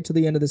 Should they wait till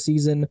the end of the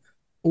season?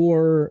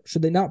 Or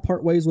should they not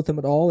part ways with him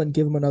at all and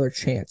give him another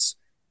chance?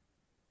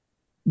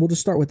 We'll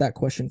just start with that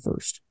question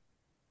first.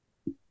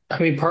 I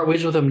mean, part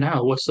ways with him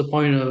now. What's the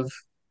point of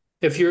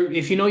if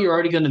you know you're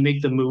already going to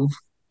make the move,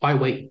 why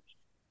wait?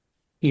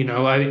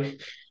 I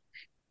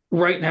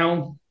right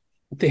now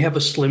they have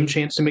a slim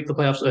chance to make the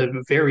playoffs, a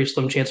very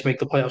slim chance to make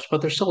the playoffs,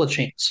 but there's still a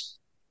chance.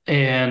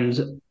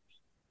 And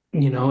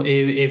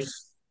if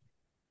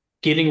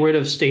getting rid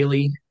of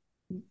Staley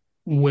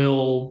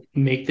will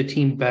make the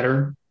team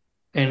better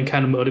and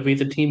kind of motivate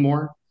the team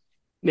more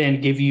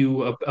and give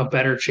you a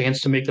better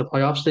chance to make the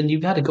playoffs, then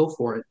you've got to go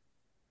for it.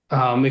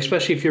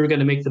 Especially if you're going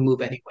to make the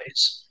move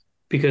anyways.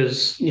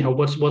 Because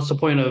what's the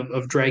point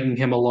of dragging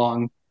him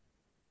along,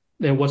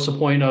 and what's the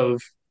point of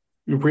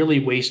really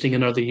wasting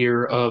another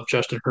year of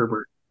Justin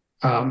Herbert?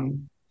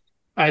 Um,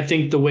 I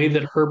think the way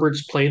that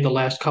Herbert's played the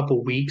last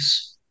couple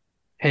weeks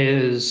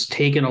has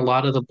taken a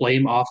lot of the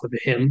blame off of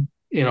him.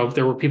 If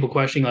there were people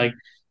questioning, like,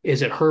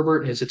 is it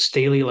Herbert? Is it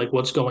Staley? Like,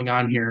 what's going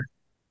on here?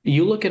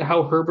 You look at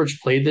how Herbert's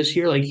played this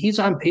year, like, he's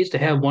on pace to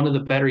have one of the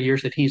better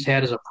years that he's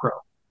had as a pro.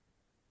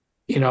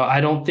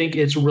 I don't think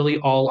it's really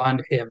all on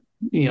him.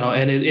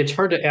 And it's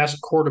hard to ask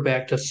a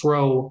quarterback to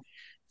throw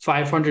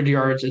 500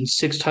 yards and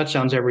 6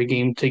 touchdowns every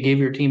game to give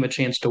your team a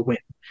chance to win.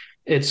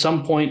 At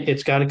some point,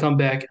 it's got to come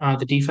back on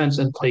the defense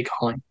and play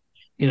calling.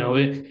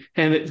 And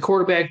the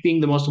quarterback being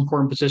the most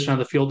important position on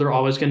the field, they're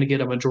always going to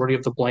get a majority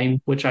of the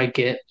blame, which I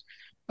get.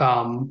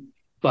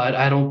 But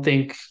I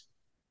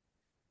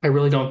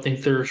really don't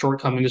think their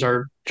shortcomings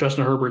are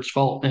Justin Herbert's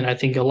fault. And I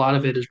think a lot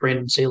of it is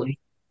Brandon Staley.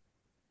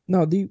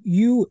 No,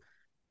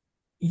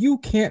 you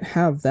can't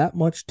have that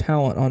much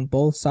talent on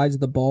both sides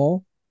of the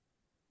ball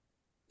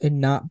and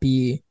not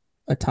be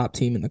a top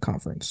team in the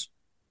conference.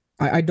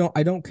 I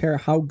don't care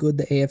how good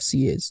the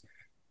AFC is.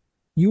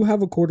 You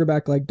have a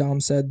quarterback, like Dom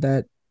said,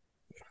 that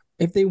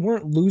if they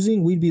weren't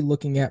losing, we'd be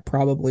looking at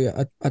probably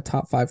a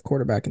top 5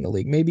 quarterback in the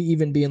league. Maybe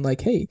even being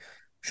like, hey,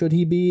 should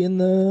he be in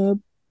the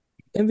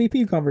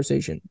MVP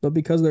conversation? But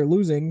because they're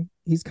losing,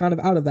 he's kind of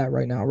out of that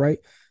right now, right?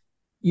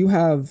 You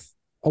have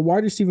a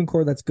wide receiving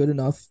core that's good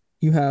enough.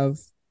 You have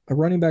a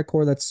running back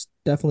core that's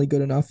definitely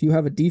good enough. You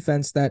have a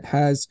defense that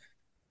has,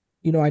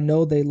 I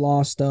know they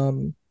lost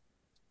a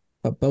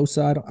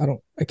Bosa.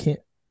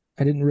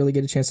 I didn't really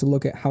get a chance to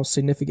look at how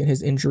significant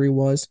his injury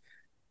was,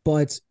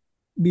 but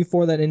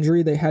before that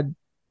injury, they had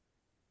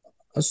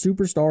a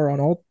superstar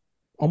on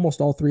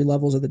almost all 3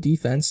 levels of the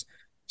defense.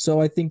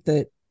 So I think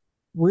that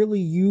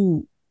really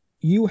you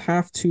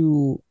have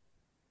to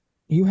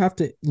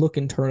look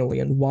internally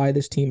and why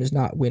this team is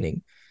not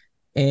winning.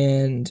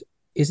 And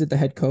is it the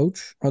head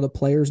coach? Are the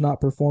players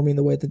not performing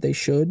the way that they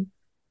should?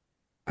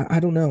 I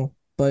don't know,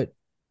 but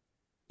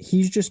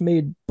he's just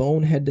made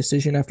bonehead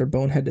decision after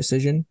bonehead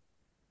decision,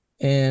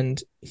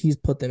 and he's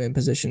put them in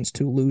positions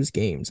to lose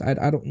games.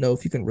 I don't know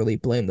if you can really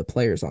blame the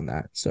players on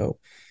that. So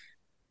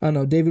I don't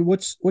know, David.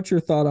 What's your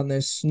thought on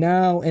this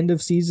now? End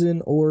of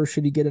season, or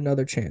should he get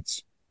another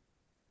chance?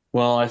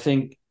 Well, I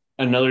think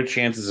another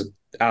chance is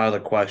out of the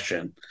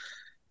question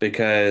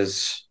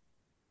because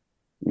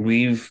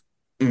we've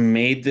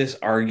made this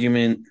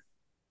argument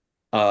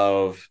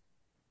of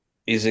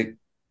is it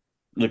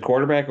the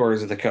quarterback or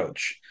is it the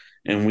coach?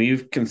 And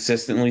we've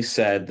consistently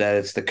said that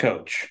it's the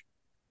coach.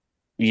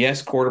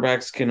 yes,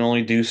 quarterbacks can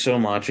only do so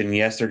much, and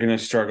yes, they're going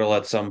to struggle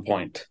at some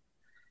point.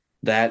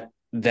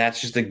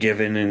 That's just a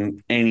given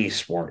in any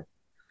sport.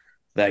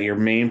 That your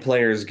main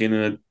player is going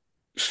to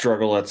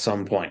struggle at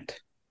some point.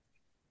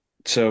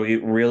 So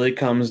it really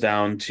comes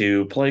down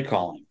to play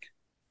calling.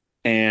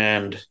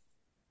 And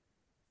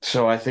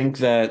so I think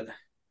that,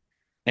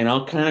 and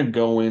I'll kind of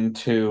go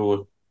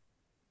into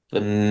the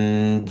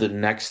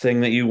next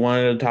thing that you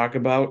wanted to talk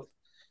about.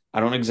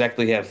 I don't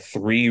exactly have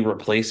three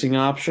replacing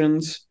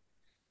options,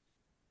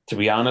 to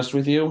be honest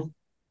with you.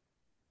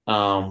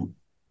 Um,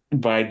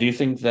 but I do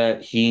think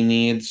that he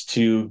needs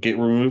to get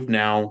removed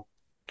now,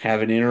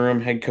 have an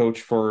interim head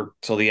coach for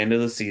till the end of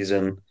the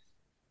season,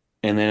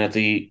 and then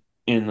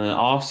in the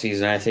off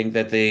season, I think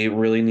that they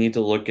really need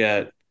to look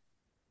at.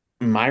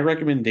 My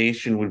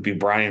recommendation would be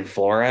Brian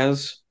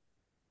Flores.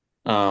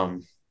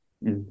 Um,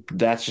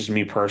 that's just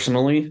me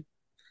personally,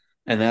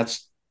 and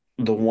that's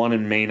the one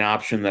and main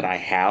option that I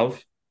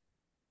have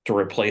to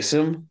replace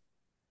him.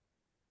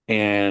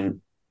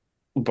 And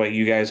but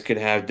you guys could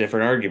have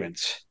different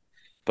arguments.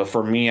 But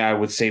for me, I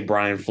would say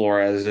Brian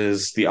Flores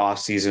is the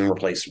off-season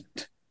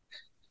replacement.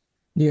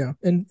 Yeah,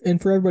 and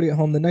for everybody at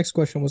home, the next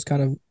question was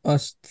kind of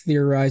us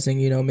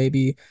theorizing,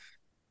 maybe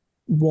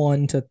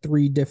 1 to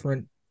 3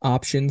 different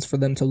options for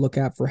them to look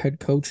at for head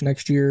coach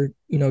next year.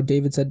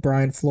 David said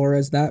Brian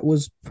Flores. That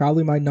was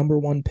probably my number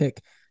one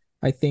pick.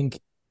 I think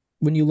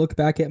when you look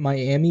back at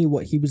Miami,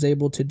 what he was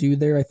able to do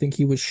there, I think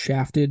he was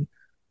shafted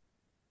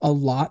a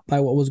lot by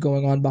what was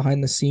going on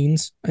behind the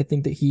scenes. I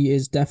think that he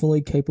is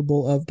definitely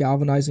capable of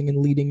galvanizing and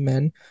leading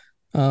men.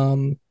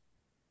 Um,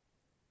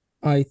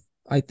 I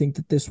I think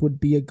that this would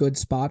be a good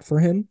spot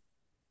for him,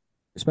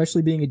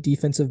 especially being a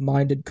defensive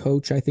minded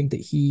coach. I think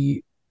that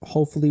he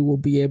hopefully will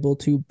be able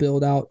to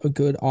build out a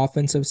good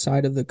offensive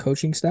side of the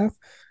coaching staff.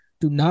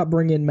 Do not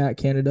bring in Matt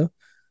Canada.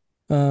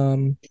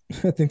 I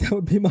think that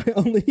would be my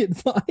only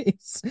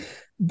advice.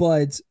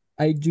 But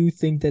I do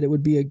think that it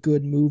would be a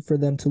good move for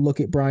them to look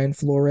at Brian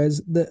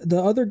Flores.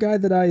 The other guy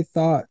that I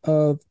thought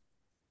of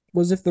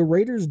was if the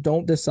Raiders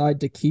don't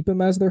decide to keep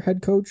him as their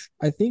head coach,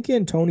 I think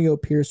Antonio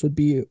Pierce would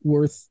be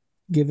worth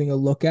giving a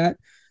look at.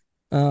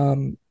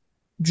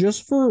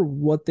 Just for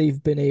what he's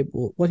been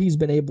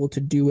able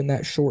to do in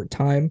that short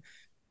time.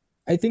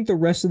 I think the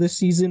rest of the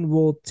season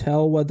will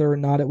tell whether or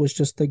not it was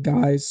just the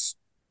guys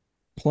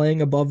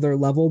playing above their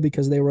level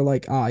because they were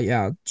like,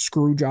 yeah,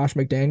 screw Josh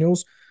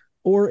McDaniels,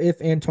 or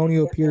if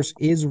Antonio Pierce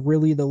is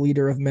really the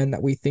leader of men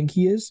that we think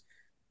he is.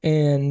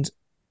 And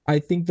I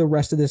think the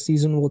rest of the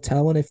season will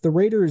tell. And if the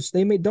Raiders,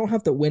 don't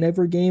have to win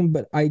every game,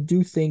 but I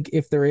do think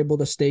if they're able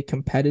to stay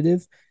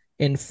competitive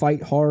and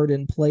fight hard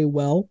and play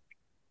well,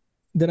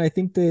 then I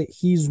think that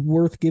he's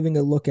worth giving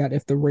a look at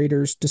if the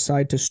Raiders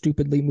decide to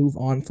stupidly move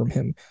on from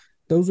him.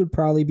 Those would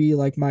probably be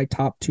like my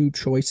top 2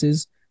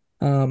 choices.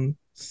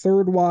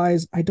 Third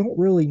wise, I don't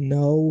really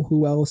know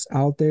who else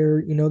out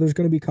there. There's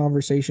going to be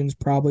conversations,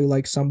 probably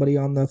like somebody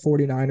on the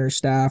 49ers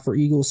staff or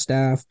Eagles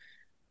staff,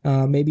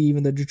 maybe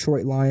even the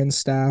Detroit Lions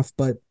staff.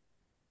 But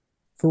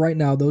for right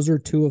now, those are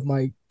two of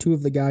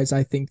the guys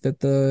I think that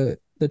the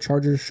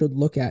Chargers should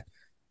look at.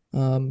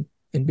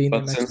 And being their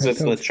But next since head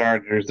it's coach. the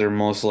Chargers, they're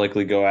most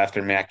likely go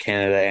after Matt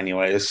Canada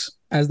anyways.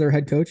 As their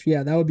head coach.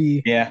 Yeah, that would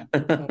be. Yeah.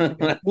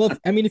 Well,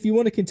 if you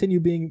want to continue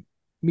being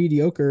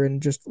mediocre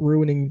and just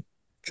ruining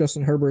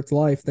Justin Herbert's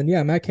life, then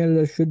yeah, Matt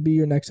Canada should be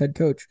your next head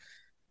coach.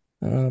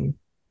 That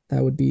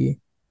would be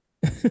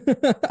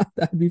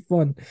that'd be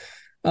fun.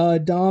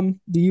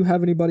 Dom, do you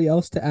have anybody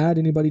else to add?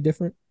 Anybody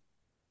different?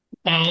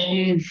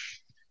 Um,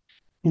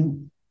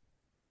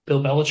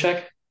 Bill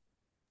Belichick.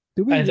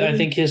 Do we I really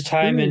think his do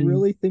time we in.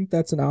 really think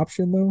that's an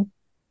option though?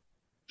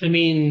 I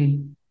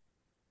mean,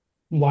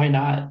 why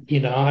not?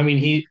 I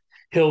mean,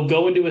 he'll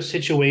go into a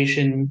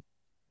situation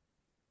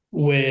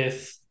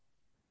with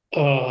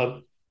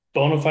a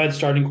bona fide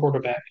starting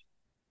quarterback,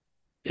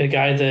 a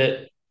guy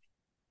that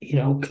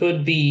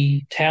could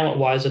be talent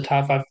wise a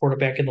top 5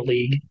 quarterback in the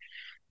league.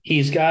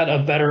 He's got a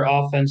better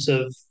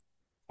offensive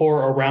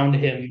core around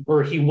him,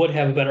 or he would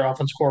have a better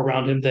offensive core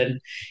around him than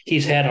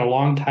he's had in a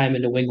long time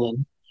in New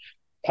England.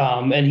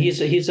 And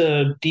he's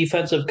a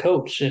defensive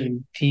coach,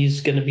 and he's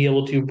going to be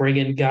able to bring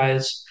in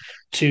guys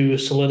to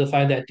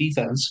solidify that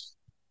defense.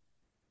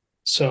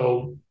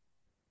 So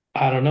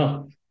I don't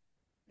know.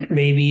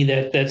 Maybe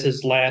that's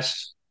his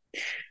last.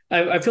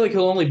 I feel like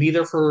he'll only be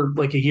there for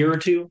like a year or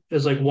two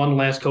as like one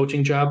last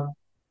coaching job,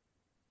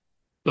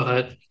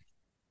 but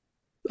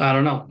I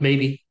don't know.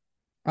 Maybe.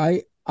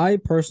 I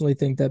personally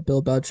think that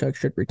Bill Belichick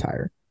should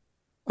retire.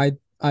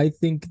 I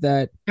think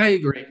that I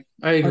agree.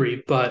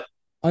 un- But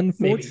maybe.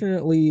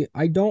 unfortunately,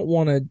 I don't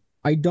want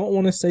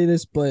to say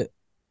this, but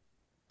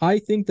I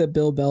think that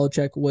Bill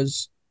Belichick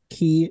was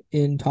key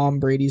in Tom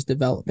Brady's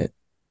development.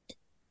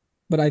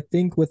 But I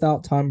think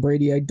without Tom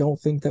Brady, I don't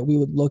think that we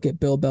would look at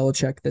Bill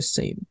Belichick the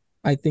same.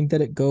 I think that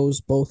it goes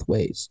both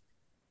ways.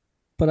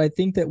 But I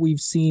think that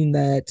we've seen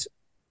that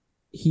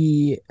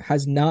he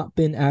has not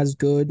been as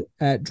good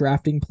at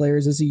drafting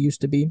players as he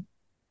used to be.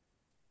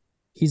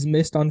 He's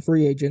missed on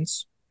free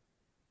agents.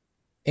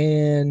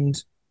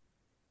 And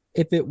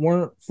if it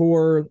weren't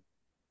for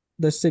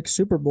the 6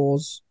 Super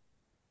Bowls,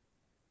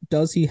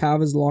 does he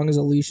have as long as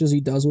a leash as he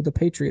does with the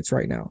Patriots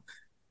right now?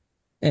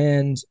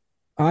 And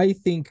I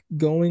think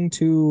going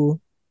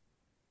to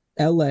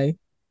LA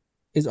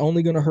is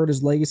only going to hurt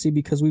his legacy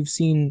because we've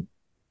seen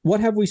what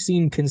have we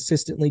seen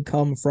consistently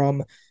come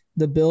from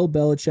the Bill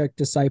Belichick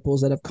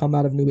disciples that have come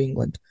out of New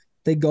England?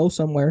 They go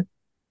somewhere,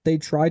 they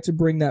try to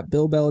bring that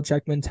Bill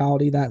Belichick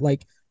mentality, that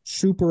like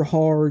super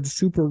hard,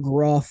 super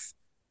gruff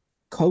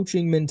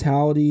coaching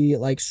mentality,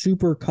 like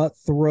super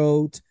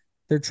cutthroat.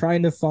 They're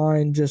trying to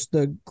find just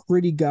the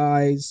gritty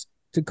guys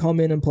to come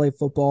in and play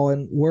football.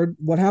 And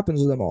what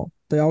happens to them all?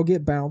 They all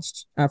get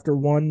bounced after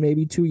 1,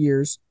 maybe 2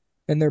 years,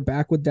 and they're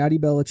back with Daddy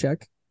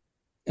Belichick,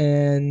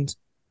 and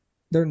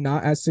they're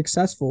not as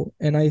successful.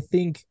 And I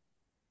think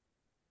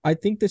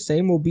the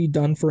same will be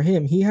done for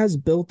him. He has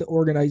built the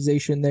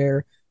organization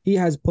there. He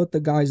has put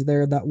the guys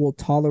there that will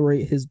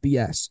tolerate his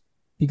BS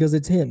because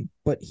it's him,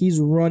 but he's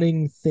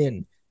running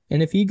thin.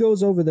 And if he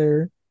goes over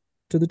there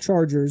to the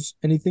Chargers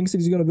and he thinks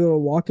he's going to be able to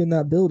walk in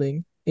that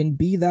building and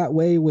be that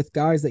way with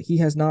guys that he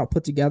has not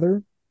put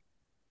together,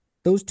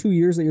 those 2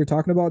 years that you're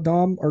talking about,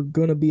 Dom, are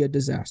going to be a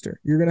disaster.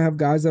 You're going to have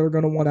guys that are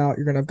going to want out.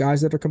 You're going to have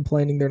guys that are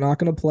complaining. They're not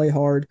going to play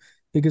hard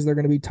because they're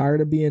going to be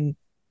tired of getting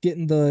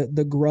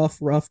the gruff,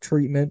 rough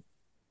treatment.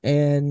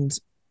 And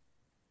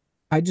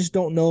I just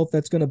don't know if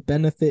that's going to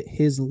benefit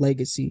his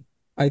legacy.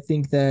 I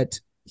think that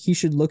he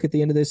should look at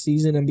the end of this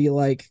season and be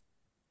like,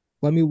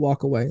 let me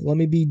walk away. Let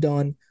me be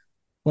done.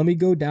 Let me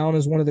go down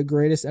as one of the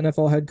greatest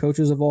NFL head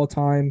coaches of all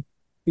time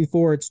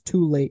before it's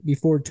too late,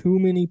 before too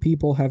many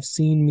people have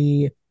seen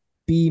me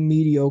be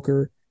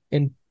mediocre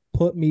and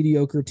put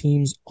mediocre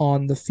teams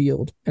on the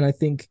field. And I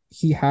think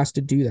he has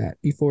to do that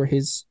before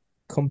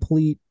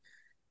complete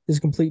his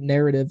complete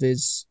narrative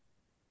is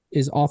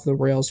off the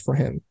rails for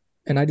him.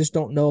 And I just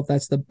don't know if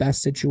that's the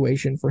best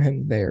situation for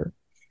him there.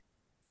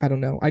 I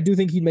don't know. I do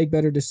think he'd make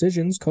better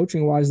decisions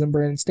coaching wise than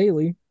Brandon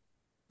Staley.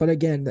 But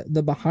again,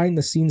 the behind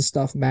the scenes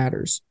stuff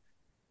matters.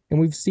 And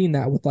we've seen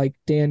that with like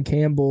Dan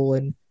Campbell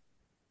and,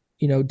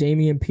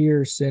 Damian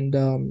Pierce and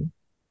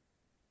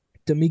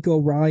D'Amico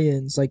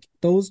Ryans. Like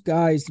those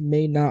guys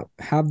may not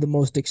have the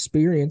most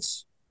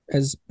experience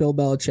as Bill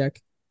Belichick,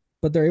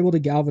 but they're able to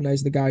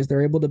galvanize the guys.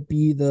 They're able to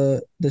be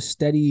the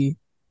steady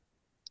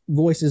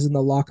voices in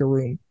the locker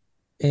room.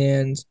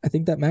 And I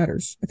think that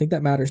matters. I think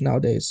that matters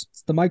nowadays.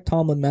 It's the Mike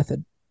Tomlin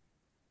method.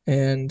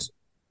 And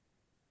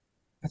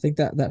I think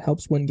that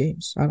helps win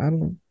games. I don't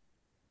know.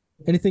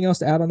 Anything else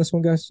to add on this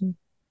one, guys?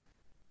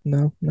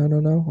 No.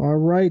 All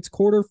right.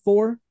 Quarter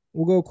four.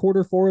 We'll go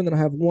quarter four, and then I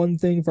have one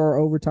thing for our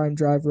overtime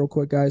drive real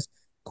quick, guys.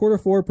 Quarter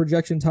four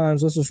projection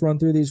times. Let's just run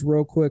through these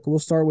real quick. We'll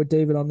start with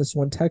David on this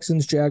one.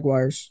 Texans,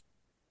 Jaguars.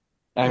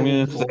 I'm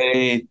going to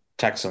say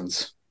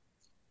Texans.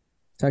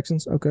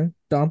 Texans. Okay.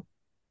 Dom?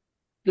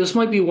 This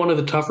might be one of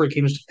the tougher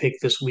games to pick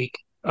this week.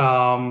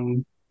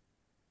 I'm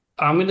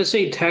going to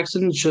say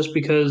Texans just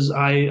because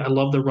I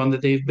love the run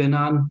that they've been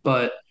on,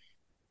 but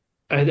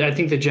I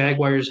think the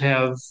Jaguars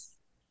have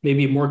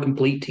maybe a more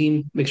complete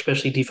team,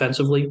 especially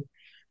defensively.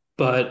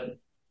 But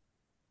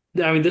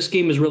I mean, this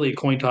game is really a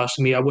coin toss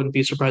to me. I wouldn't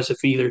be surprised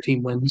if either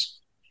team wins.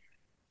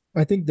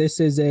 I think this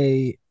is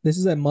a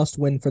must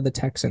win for the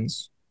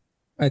Texans.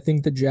 I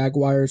think the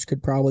Jaguars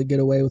could probably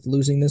get away with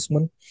losing this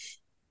one.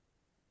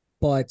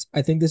 But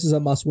I think this is a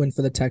must win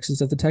for the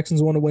Texans. If the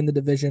Texans want to win the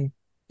division,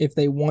 if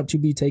they want to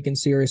be taken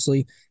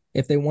seriously,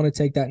 if they want to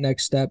take that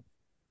next step,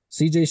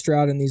 CJ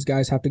Stroud and these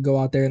guys have to go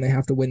out there and they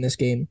have to win this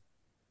game.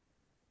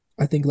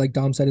 I think, like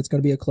Dom said, it's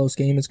going to be a close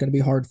game. It's going to be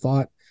hard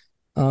fought.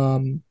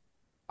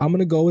 I'm going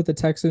to go with the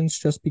Texans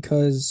just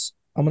because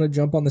I'm going to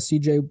jump on the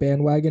CJ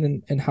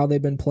bandwagon and how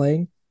they've been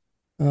playing.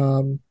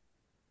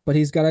 But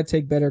he's got to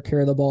take better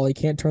care of the ball. He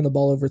can't turn the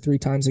ball over 3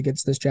 times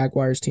against this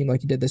Jaguars team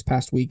like he did this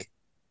past week.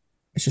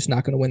 It's just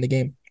not going to win the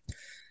game.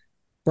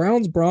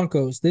 Browns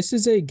Broncos. This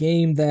is a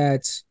game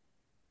that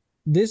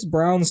this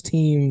Browns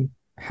team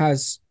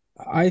has,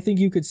 I think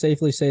you could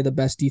safely say, the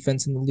best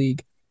defense in the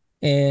league.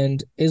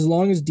 And as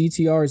long as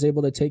DTR is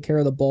able to take care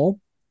of the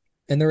ball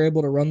and they're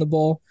able to run the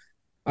ball,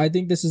 I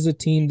think this is a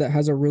team that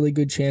has a really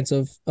good chance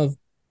of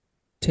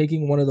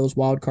taking one of those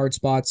wild card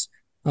spots.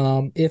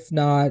 If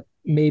not,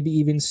 maybe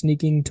even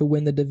sneaking to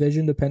win the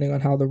division, depending on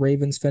how the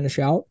Ravens finish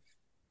out.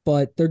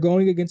 But they're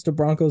going against a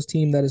Broncos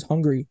team that is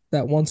hungry,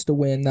 that wants to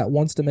win, that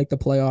wants to make the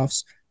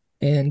playoffs.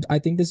 And I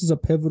think this is a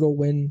pivotal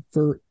win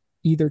for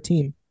either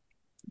team.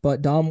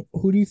 But Dom,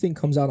 who do you think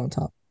comes out on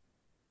top?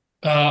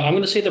 I'm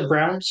going to say the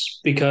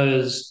Browns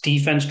because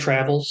defense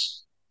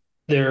travels.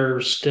 They're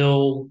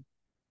still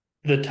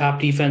the top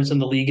defense in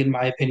the league, in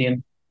my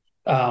opinion.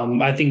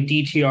 I think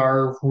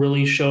DTR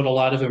really showed a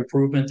lot of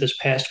improvement this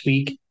past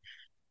week.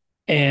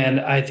 And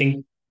I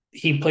think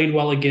he played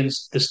well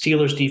against the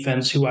Steelers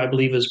defense, who I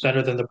believe is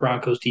better than the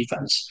Broncos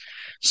defense.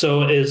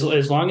 So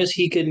as long as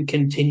he can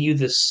continue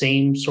the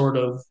same sort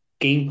of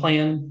game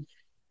plan,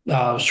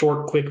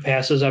 short, quick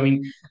passes. I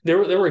mean, there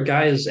were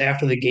guys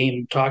after the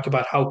game talk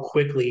about how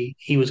quickly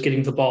he was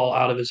getting the ball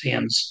out of his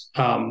hands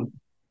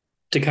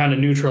to kind of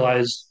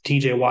neutralize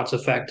TJ Watt's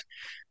effect.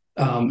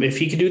 If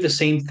he could do the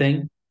same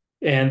thing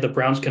and the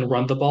Browns can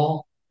run the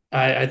ball,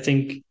 I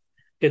think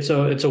it's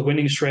a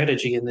winning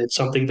strategy, and it's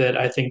something that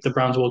I think the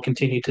Browns will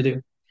continue to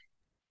do.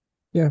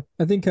 Yeah,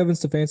 I think Kevin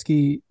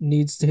Stefanski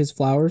needs his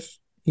flowers.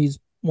 He's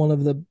one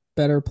of the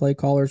better play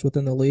callers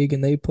within the league,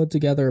 and they put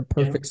together a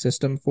Yeah. perfect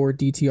system for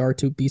DTR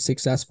to be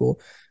successful.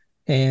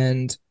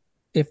 And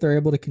if they're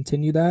able to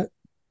continue that,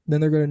 then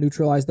they're going to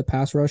neutralize the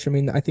pass rush. I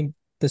mean, I think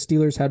the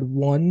Steelers had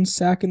one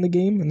sack in the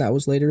game, and that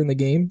was later in the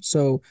game.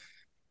 So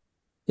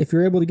if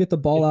you're able to get the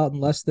ball out in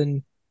less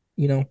than,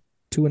 you know,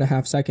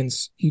 2.5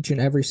 seconds each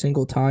and every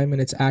single time,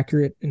 and it's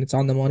accurate and it's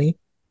on the money,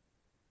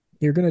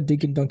 you're going to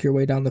dig and dunk your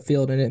way down the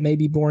field. And it may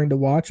be boring to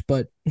watch,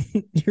 but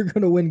you're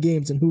going to win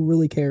games. And who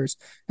really cares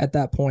at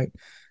that point?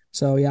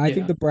 So, yeah, Yeah. I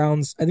think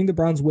the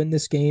Browns win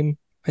this game.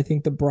 I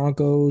think the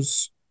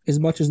Broncos, as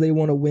much as they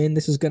want to win,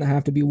 this is going to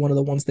have to be one of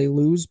the ones they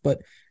lose, but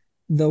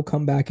they'll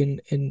come back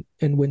and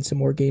win some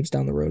more games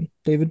down the road.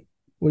 David,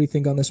 what do you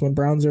think on this one?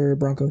 Browns or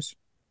Broncos?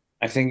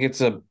 I think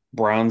it's a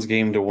Browns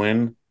game to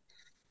win.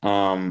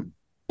 Um,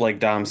 like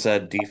Dom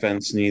said,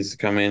 defense needs to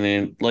come in,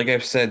 and like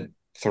I've said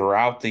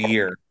throughout the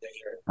year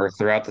or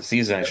throughout the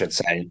season, I should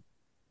say,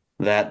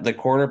 that the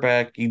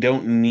quarterback, you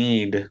don't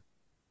need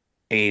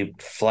a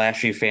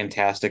flashy,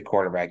 fantastic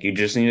quarterback. You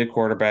just need a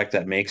quarterback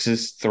that makes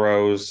his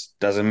throws,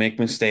 doesn't make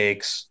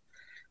mistakes.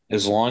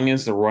 As long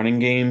as the running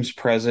game's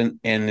present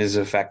and is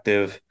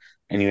effective,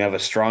 and you have a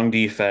strong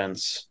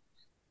defense,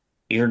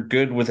 you're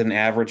good with an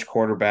average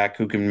quarterback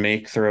who can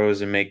make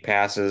throws and make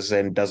passes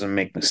and doesn't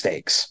make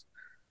mistakes.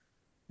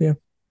 Yeah.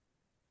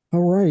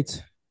 All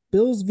right.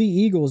 Bills v.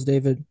 Eagles,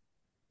 David.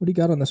 What do you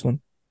got on this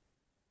one?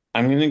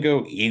 I'm going to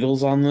go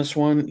Eagles on this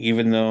one,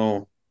 even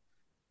though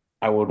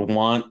I would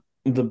want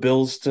the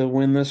Bills to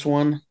win this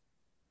one.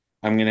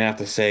 I'm going to have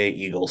to say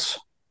Eagles.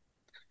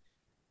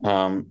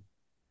 Um,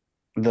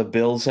 the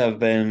Bills have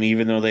been,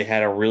 even though they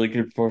had a really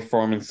good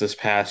performance this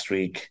past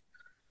week,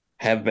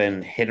 have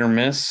been hit or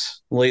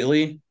miss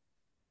lately.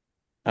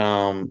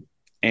 Um,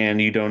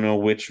 and you don't know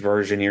which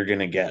version you're going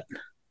to get.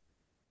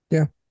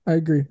 Yeah, I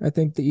agree. I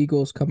think the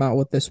Eagles come out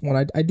with this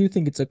one. I do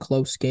think it's a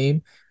close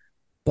game,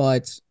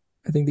 but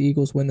I think the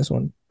Eagles win this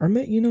one.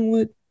 You know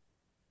what?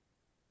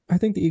 I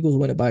think the Eagles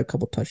win it by a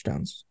couple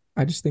touchdowns.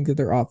 I just think that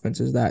their offense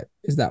is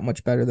that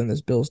much better than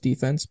this Bills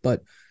defense,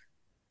 but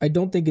I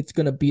don't think it's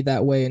going to be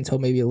that way until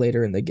maybe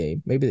later in the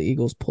game. Maybe the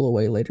Eagles pull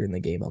away later in the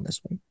game on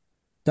this one.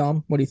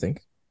 Dom, what do you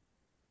think?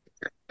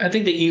 I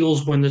think the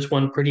Eagles win this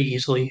one pretty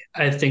easily.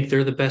 I think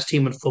they're the best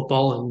team in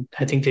football, and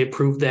I think they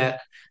proved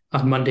that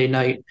on Monday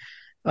night.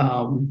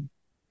 Um,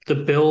 the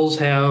Bills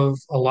have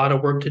a lot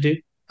of work to do.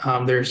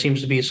 There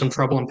seems to be some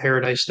trouble in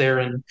paradise there,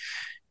 and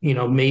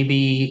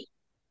maybe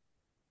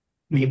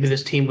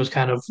this team was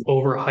kind of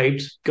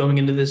overhyped going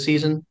into this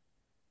season,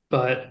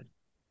 but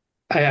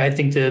I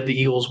think the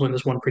Eagles win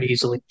this one pretty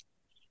easily.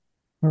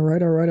 All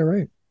right, all right, all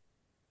right.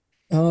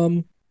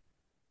 Um,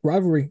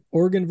 Rivalry: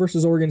 Oregon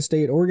versus Oregon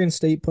State. Oregon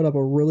State put up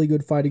a really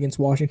good fight against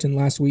Washington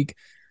last week.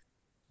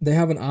 They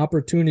have an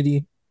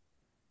opportunity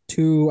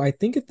to, I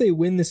think if they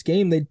win this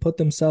game, they'd put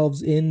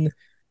themselves in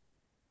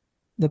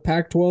the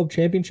Pac-12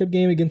 championship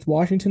game against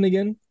Washington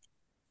again.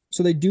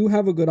 So they do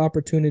have a good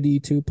opportunity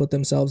to put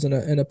themselves in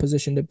a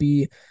position to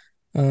be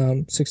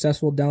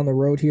successful down the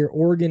road here.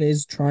 Oregon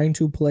is trying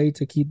to play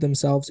to keep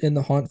themselves in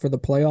the hunt for the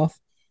playoff.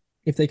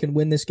 If they can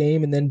win this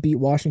game and then beat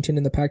Washington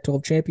in the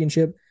Pac-12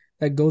 championship,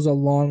 that goes a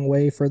long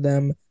way for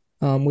them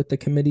with the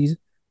committees.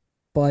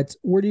 But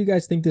where do you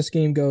guys think this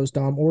game goes,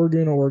 Dom?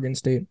 Oregon or Oregon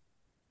State?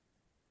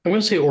 I'm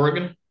going to say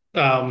Oregon.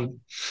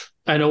 Um,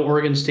 I know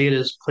Oregon State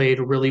has played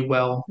really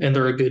well and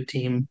they're a good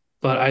team,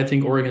 but I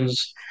think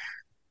Oregon's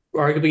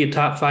arguably a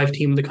top five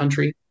team in the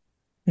country.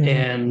 Mm-hmm.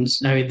 And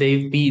I mean,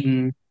 they've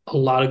beaten a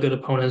lot of good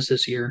opponents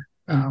this year.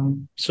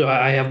 So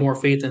I have more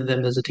faith in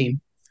them as a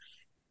team.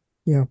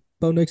 Yeah.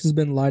 Bo Nix has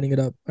been lighting it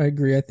up. I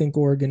agree. I think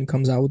Oregon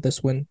comes out with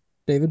this win.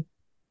 David?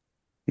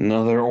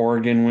 Another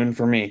Oregon win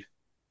for me.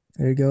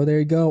 There you go. There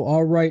you go.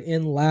 All right.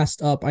 And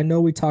last up, I know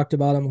we talked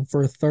about him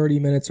for 30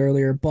 minutes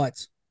earlier, but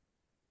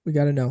we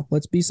got to know.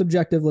 Let's be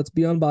subjective. Let's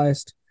be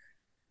unbiased.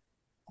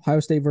 Ohio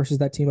State versus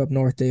that team up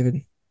north, David.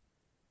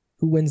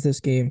 Who wins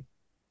this game?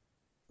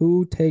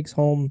 Who takes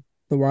home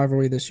the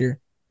rivalry this year?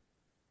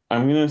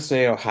 I'm going to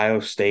say Ohio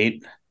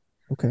State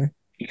Okay.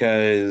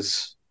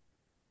 because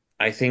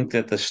I think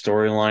that the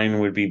storyline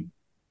would be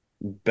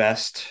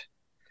best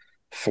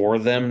for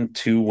them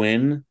to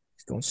win.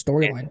 He's going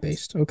storyline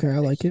based. Okay. I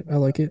like it. I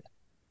like it.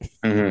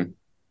 Mhm.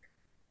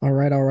 All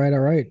right. All right. All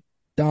right.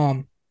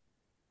 Dom,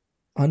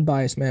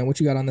 unbiased, man. What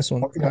you got on this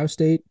one? Ohio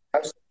State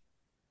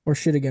or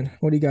shit again?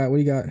 What do you got? What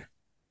do you got?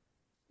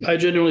 I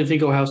genuinely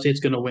think Ohio State's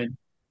going to win.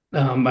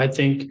 I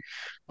think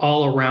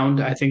all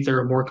around, I think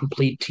they're a more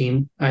complete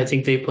team. I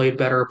think they played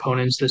better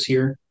opponents this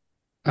year.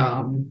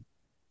 Um,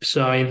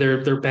 so I mean,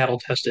 they're battle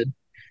tested,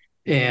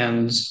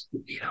 and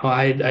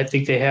I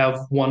think they have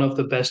one of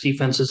the best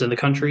defenses in the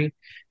country,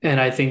 and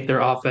I think their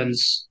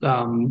offense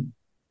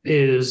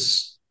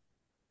is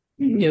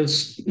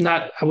it's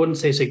not, I wouldn't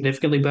say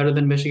significantly better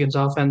than Michigan's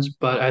offense,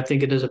 but I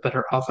think it is a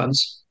better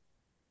offense.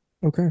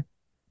 Okay.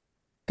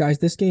 Guys,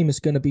 this game is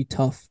going to be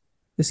tough.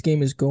 This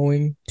game is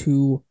going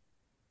to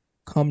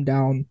come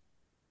down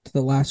to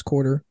the last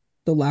quarter,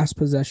 the last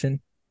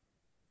possession.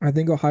 I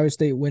think Ohio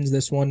State wins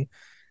this one.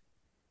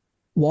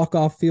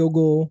 Walk-off field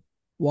goal,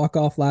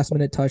 walk-off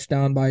last-minute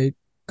touchdown by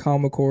Kyle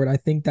McCord. I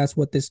think that's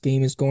what this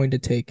game is going to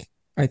take.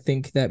 I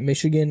think that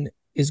Michigan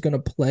is going to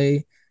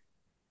play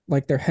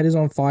like their head is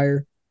on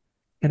fire,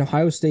 and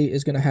Ohio State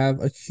is going to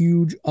have a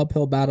huge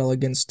uphill battle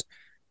against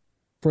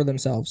for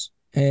themselves.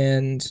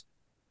 And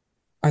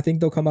I think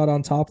they'll come out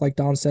on top. Like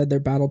Don said, they're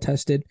battle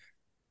tested.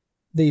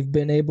 They've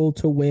been able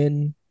to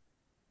win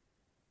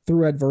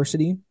through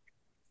adversity.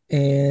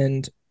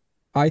 And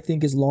I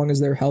think as long as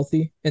they're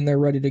healthy and they're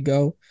ready to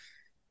go,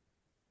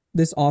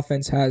 this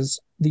offense has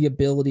the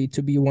ability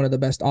to be one of the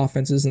best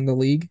offenses in the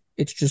league.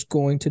 It's just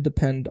going to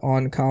depend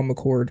on Kyle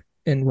McCord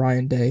and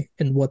Ryan Day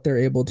and what they're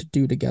able to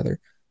do together.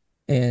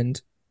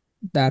 And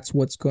that's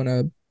what's going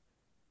to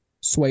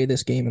sway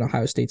this game in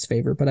Ohio State's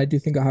favor. But I do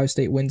think Ohio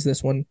State wins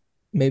this one,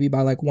 maybe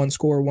by like one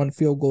score, one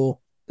field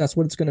goal. That's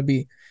what it's going to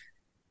be.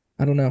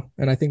 I don't know.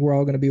 And I think we're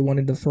all going to be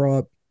wanting to throw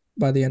up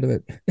by the end of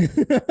it.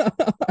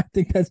 I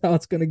think that's how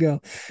it's going to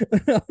go.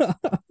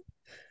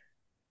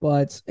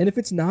 And if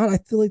it's not, I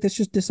feel like that's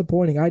just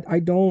disappointing.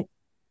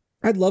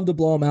 I'd love to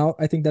blow them out.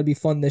 I think that'd be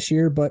fun this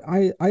year, but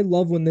I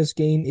love when this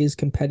game is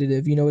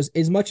competitive. You know,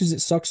 as much as it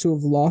sucks to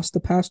have lost the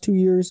past 2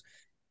 years,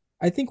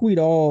 I think we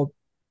all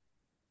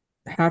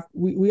have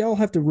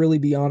to really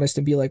be honest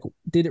and be like,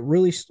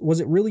 was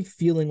it really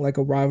feeling like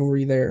a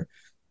rivalry there?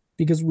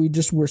 Because we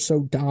just were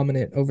so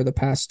dominant over the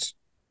past,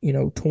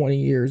 20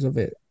 years of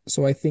it.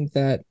 So I think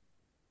that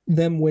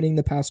them winning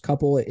the past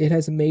couple, it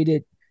has made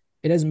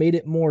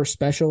it more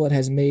special. It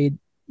has made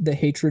the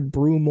hatred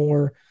brew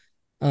more,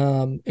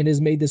 and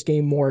has made this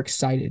game more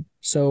excited.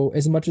 So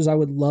as much as I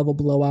would love a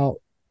blowout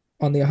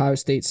on the Ohio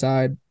State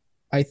side,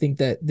 I think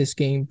that this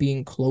game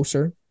being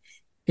closer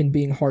and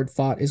being hard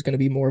fought is going to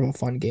be more of a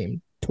fun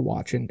game to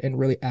watch and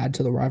really add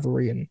to the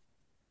rivalry and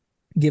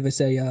give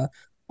us a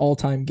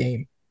all-time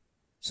game.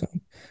 So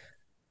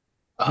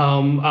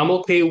I'm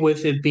okay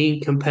with it being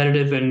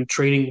competitive and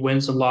trading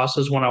wins and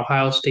losses when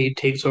Ohio State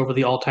takes over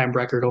the all-time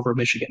record over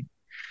Michigan.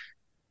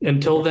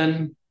 Until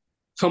then,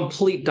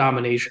 complete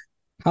domination.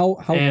 And how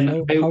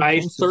I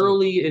close is it?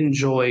 thoroughly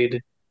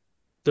enjoyed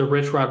the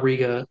Rich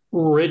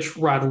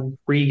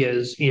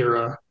Rodriguez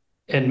era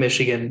in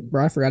Michigan,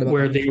 Bro, I forgot about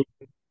where that.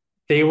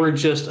 they were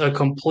just a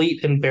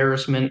complete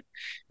embarrassment,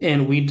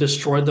 and we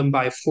destroyed them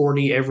by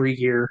 40 every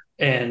year.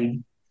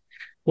 And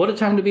what a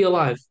time to be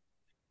alive!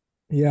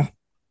 Yeah,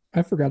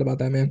 I forgot about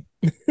that, man.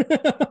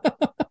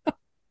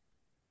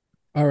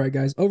 All right,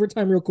 guys.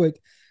 Overtime real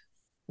quick.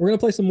 We're going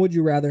to play some Would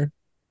You Rather.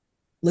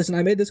 Listen,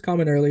 I made this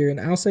comment earlier, and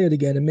I'll say it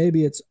again, and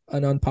maybe it's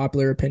an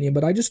unpopular opinion,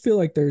 but I just feel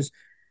like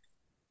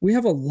we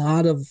have a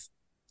lot of,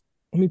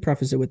 let me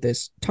preface it with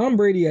this. Tom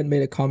Brady had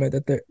made a comment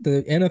that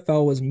the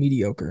NFL was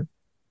mediocre.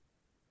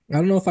 I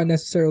don't know if I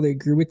necessarily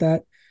agree with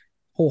that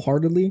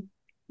wholeheartedly,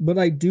 but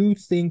I do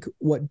think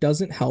what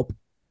doesn't help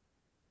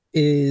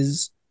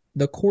is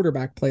the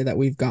quarterback play that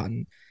we've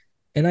gotten.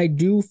 And I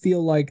do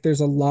feel like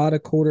there's a lot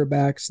of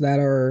quarterbacks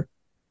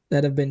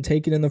that have been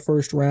taken in the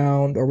first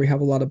round, or we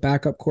have a lot of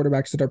backup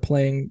quarterbacks that are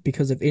playing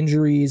because of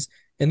injuries.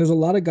 And there's a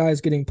lot of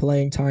guys getting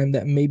playing time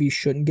that maybe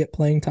shouldn't get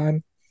playing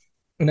time.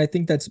 And I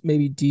think that's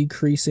maybe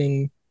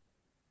decreasing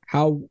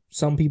how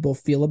some people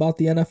feel about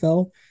the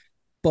NFL.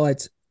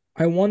 But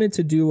I wanted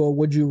to do a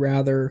would you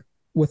rather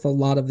with a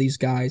lot of these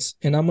guys.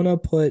 And I'm going to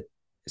put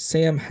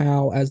Sam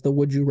Howell as the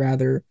would you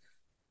rather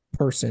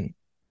person.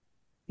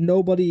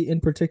 Nobody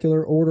in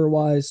particular order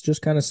wise,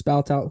 just kind of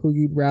spout out who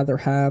you'd rather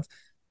have.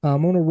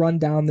 I'm going to run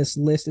down this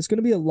list. It's going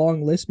to be a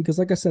long list because,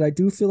 like I said, I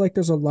do feel like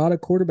there's a lot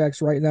of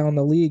quarterbacks right now in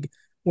the league,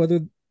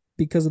 whether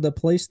because of the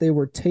place they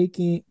were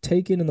taken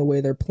and the way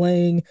they're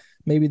playing,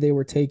 maybe they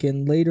were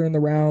taken later in the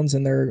rounds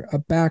and they're a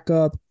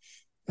backup,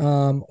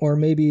 or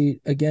maybe,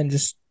 again,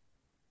 just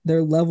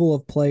their level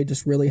of play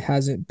just really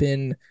hasn't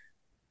been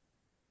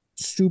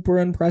super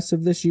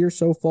impressive this year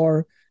so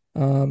far,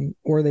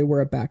 or they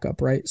were a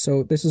backup, right?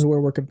 So this is where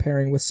we're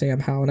comparing with Sam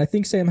Howell. And I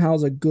think Sam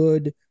Howell's a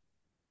good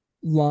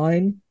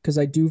line because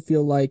I do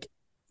feel like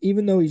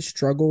even though he's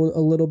struggled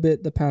a little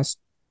bit the past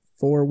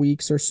 4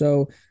 weeks or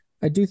so,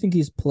 I do think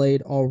he's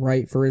played all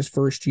right for his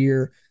first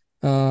year.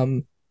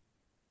 And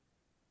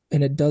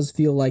it does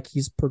feel like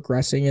he's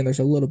progressing and there's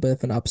a little bit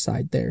of an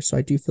upside there. So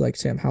I do feel like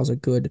Sam Howell's a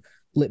good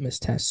litmus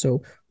test.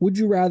 So would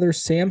you rather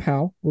Sam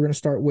Howell? We're going to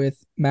start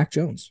with Mac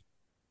Jones.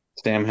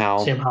 Sam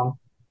Howell. Sam Howell.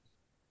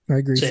 I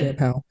agree, Same. Sam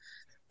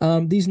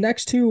Howell. These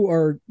next two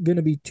are going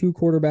to be two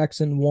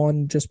quarterbacks in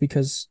one just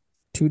because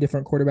two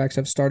different quarterbacks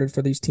have started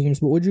for these teams.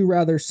 But would you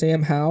rather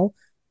Sam Howell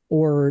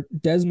or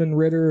Desmond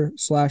Ridder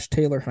 /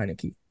 Taylor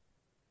Heineke?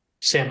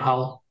 Sam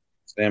Howell.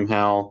 Sam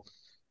Howell.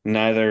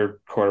 Neither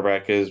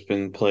quarterback has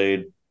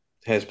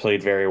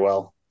played very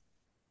well.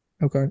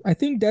 Okay. I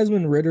think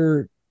Desmond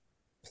Ridder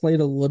played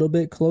a little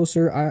bit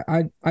closer.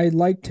 I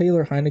like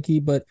Taylor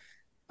Heineke, but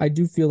I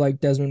do feel like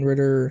Desmond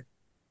Ridder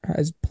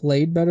has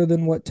played better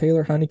than what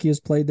Taylor Heineke has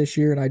played this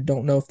year, and I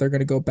don't know if they're going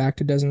to go back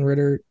to Desmond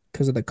Ridder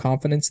because of the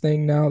confidence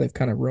thing now. They've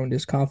kind of ruined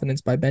his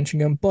confidence by benching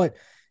him, but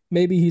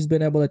maybe he's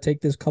been able to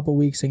take this couple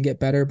weeks and get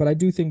better. But I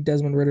do think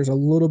Desmond Ritter's a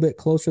little bit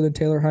closer than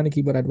Taylor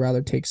Heineke, but I'd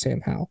rather take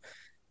Sam Howell.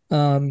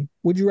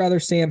 Would you rather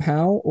Sam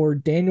Howell or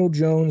Daniel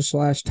Jones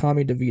slash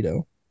Tommy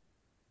DeVito?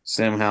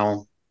 Sam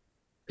Howell.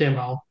 Sam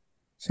Howell.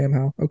 Sam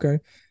Howell. Okay.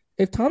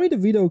 If Tommy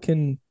DeVito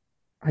can,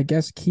 I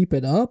guess, keep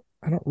it up,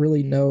 I don't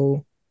really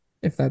know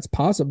if that's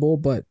possible,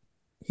 but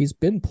he's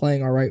been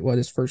playing all right,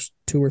 his first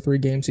 2 or 3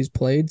 games he's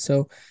played.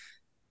 So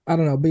I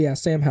don't know. But yeah,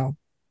 Sam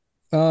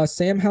Howell.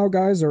 Sam Howell,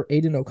 guys, or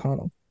Aiden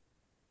O'Connell?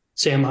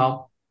 Sam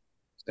Howell.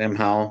 Sam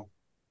Howell.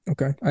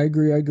 Okay. I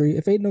agree.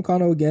 If Aiden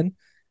O'Connell again,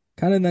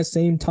 kind of in that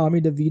same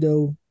Tommy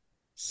DeVito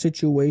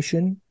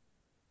situation,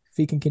 if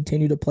he can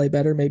continue to play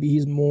better, maybe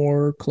he's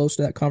more close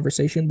to that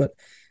conversation. But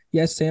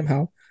yes, Sam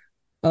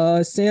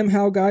Howell. Sam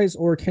Howell, guys,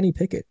 or Kenny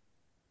Pickett?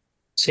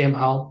 Sam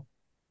Howell.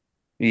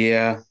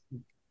 Yeah.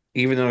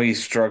 Even though he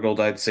struggled,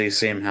 I'd say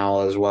Sam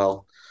Howell as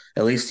well.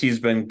 At least he's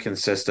been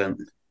consistent.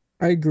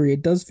 I agree.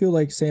 It does feel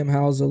like Sam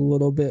Howell's a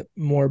little bit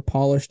more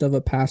polished of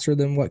a passer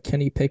than what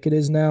Kenny Pickett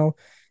is now.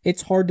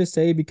 It's hard to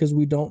say because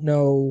we don't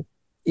know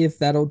if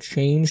that'll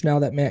change now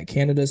that Matt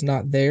Canada's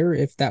not there.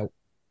 If that,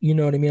 you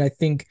know what I mean? I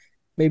think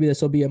maybe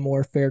this will be a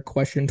more fair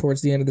question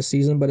towards the end of the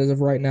season, but as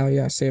of right now,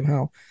 yeah, Sam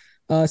Howell.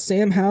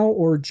 Sam Howell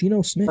or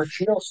Geno Smith?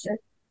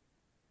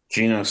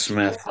 Geno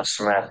Smith.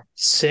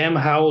 Sam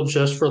Howell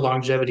just for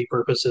longevity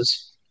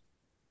purposes.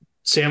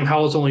 Sam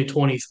Howell's only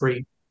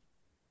 23.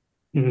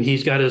 And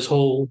he's got his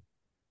whole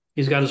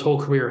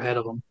career ahead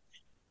of him.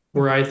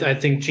 Where I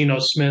think Geno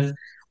Smith,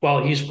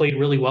 while he's played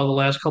really well the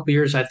last couple of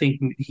years, I think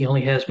he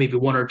only has maybe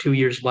 1 or 2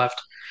 years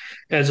left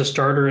as a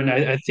starter, and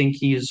I think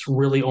he's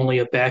really only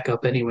a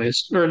backup,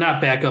 anyways, or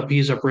not backup.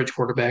 He's a bridge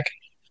quarterback.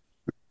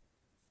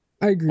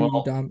 I agree with you,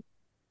 Well, Dom.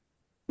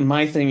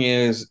 my thing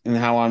is, and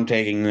how I'm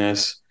taking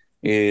this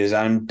is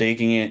I'm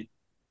taking it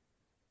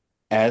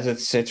as it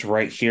sits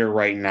right here,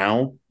 right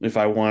now, if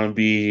I want to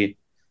be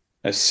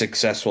a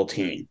successful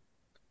team.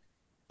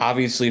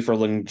 Obviously, for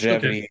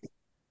Okay.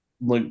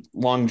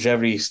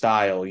 longevity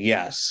style,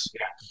 yes,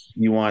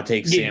 you want to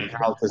take Yeah. Sam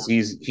Howell because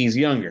he's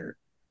younger.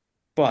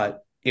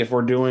 But if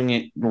we're doing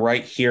it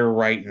right here,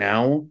 right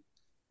now,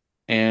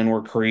 and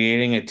we're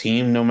creating a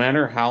team, no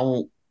matter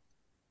how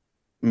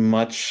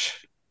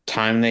much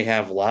time they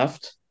have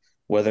left,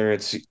 whether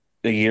it's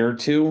a year or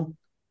two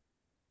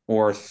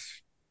or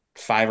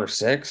 5 or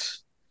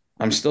 6,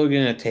 I'm still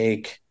going to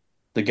take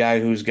the guy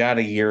who's got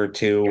a year or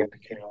two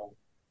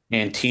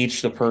and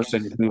teach the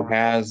person who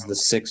has the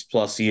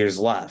 6+ years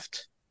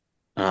left.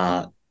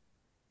 Uh,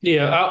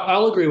 Yeah,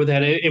 I'll agree with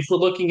that. If we're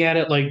looking at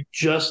it like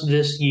just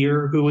this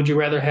year, who would you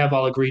rather have?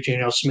 I'll agree,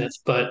 Geno Smith.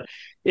 But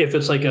if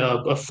it's like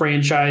a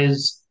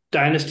franchise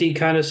dynasty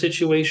kind of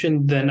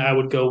situation, then I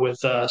would go with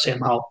Sam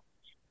Howell.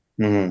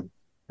 mhm.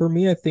 For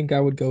me, I think I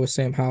would go with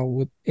Sam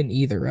Howell in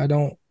either. I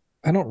don't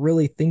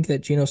really think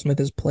that Geno Smith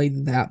has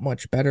played that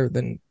much better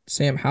than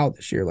Sam Howell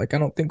this year. Like I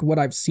don't think what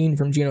I've seen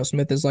from Geno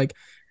Smith is like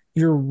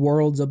your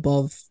worlds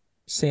above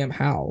Sam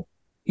Howell.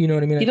 You know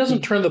what I mean? He I doesn't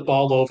think turn the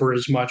ball over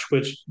as much,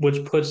 which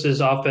puts his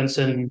offense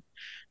in,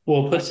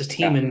 well, puts his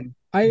team in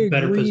I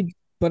better position. agree,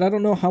 but I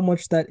don't know how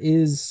much that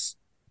is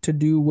to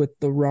do with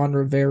the Ron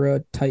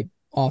Rivera type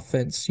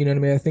offense. You know what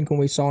I mean? I think when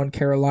we saw in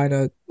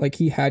Carolina, like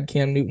he had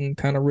Cam Newton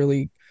kind of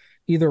really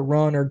either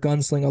run or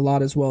gunsling a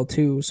lot as well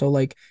too. So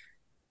like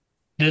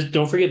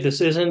Don't forget,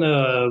 this is an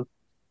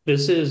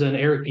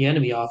Eric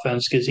Bieniemy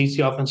offense because he's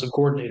the offensive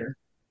coordinator.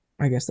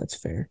 I guess that's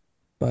fair.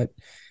 But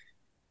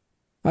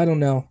I don't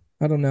know.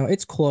 I don't know.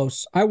 It's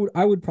close. I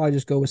would probably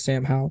just go with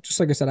Sam Howell. Just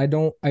like I said, I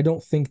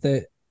don't think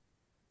that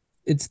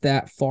it's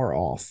that far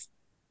off,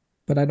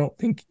 but I don't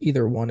think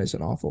either one is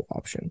an awful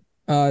option.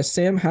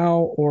 Sam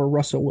Howell or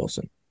Russell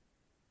Wilson?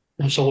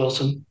 Russell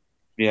Wilson.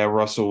 Yeah,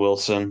 Russell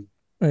Wilson.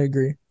 I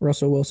agree.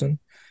 Russell Wilson.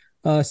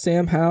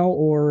 Sam Howell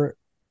or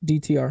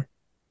DTR?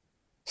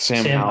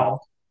 Sam Sam Howell.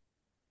 Howell.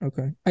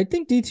 Okay. I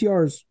think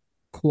DTR is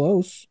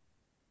close.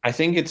 I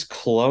think it's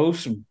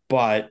close,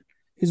 but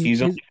His he's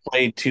his only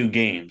played 2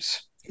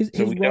 games. his, So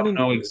his we don't running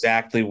know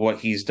exactly what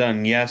he's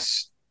done.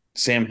 Yes,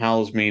 Sam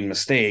Howell's made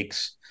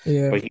mistakes,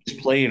 yeah, but he's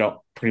played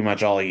pretty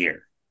much all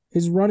year.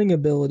 his running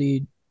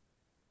ability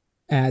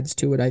adds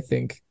to it, I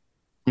think.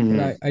 But Hmm.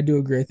 I do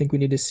agree. I think we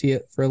need to see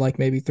it for like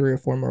maybe 3 or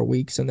 4 more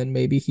weeks, and then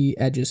maybe he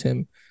edges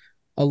him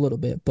a little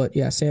bit. But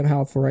yeah, Sam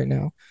Howell for right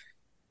now.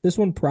 This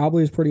one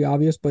probably is pretty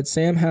obvious, but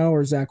Sam Howell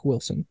or Zach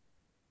Wilson?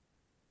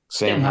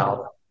 Sam Sam Howell.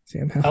 Howell.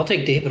 Sam I'll Howell.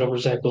 take David over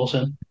Zach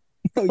Wilson.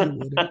 No, you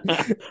wouldn't. No,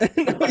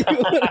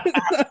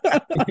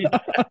 you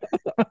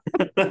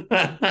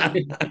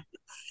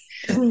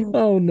wouldn't.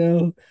 Oh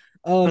no.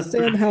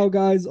 Sam Howell,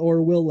 guys,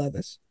 or Will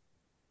Levis?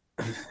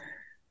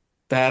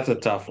 That's a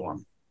tough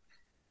one,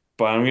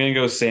 but I'm gonna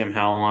go Sam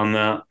Howell on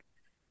that.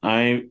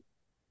 I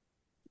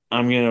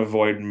I'm gonna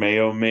avoid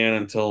Mayo Man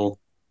until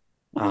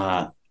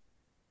uh,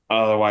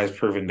 otherwise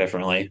proven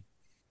differently.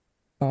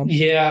 Um,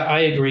 Yeah, I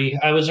agree.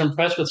 I was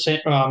impressed with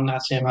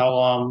not Sam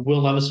Howell,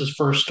 Will Levis's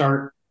first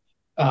start.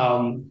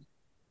 Um,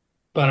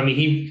 but I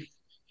mean,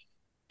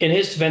 in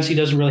his defense, he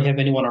doesn't really have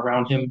anyone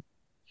around him.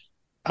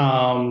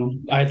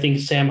 I think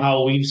Sam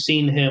Howell, we've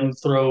seen him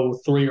throw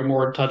three or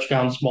more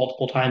touchdowns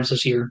multiple times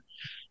this year.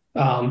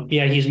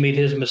 Yeah, he's made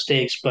his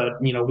mistakes,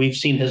 but we've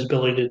seen his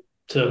ability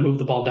to move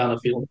the ball down the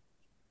field.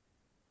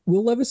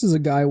 Will Levis is a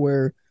guy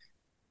where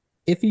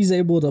if he's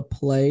able to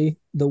play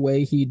the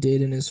way he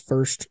did in his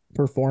first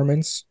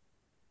performance,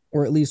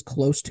 or at least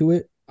close to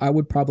it, I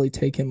would probably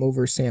take him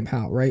over Sam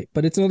Howell, right?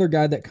 But it's another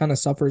guy that kind of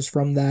suffers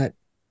from that.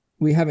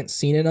 We haven't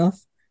seen enough,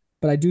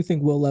 but I do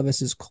think Will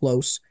Levis is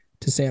close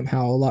to Sam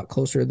Howell, a lot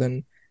closer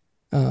than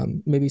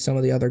maybe some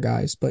of the other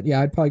guys. But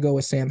yeah, I'd probably go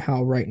with Sam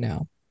Howell right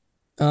now.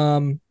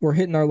 We're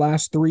hitting our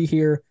last three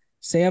here.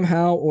 Sam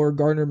Howell or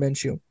Gardner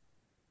Minshew?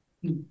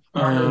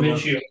 Gardner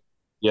Minshew.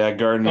 Yeah,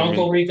 Gardner.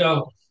 Uncle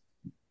Rico.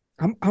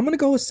 I'm gonna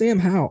go with Sam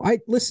Howell.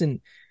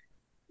 Listen,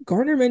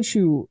 Gardner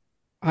Minshew,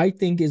 I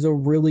think, is a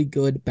really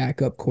good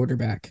backup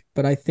quarterback,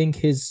 but I think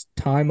his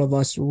time of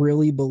us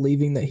really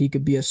believing that he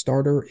could be a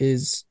starter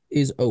is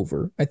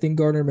over. I think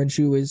Gardner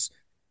Minshew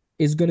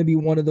is going to be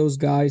one of those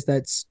guys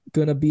that's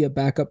going to be a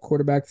backup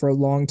quarterback for a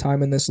long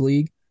time in this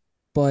league,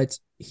 but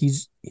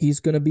he's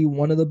going to be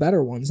one of the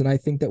better ones, and I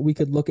think that we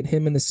could look at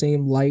him in the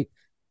same light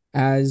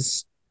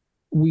as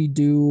we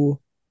do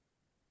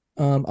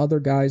other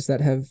guys that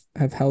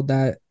have held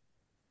that,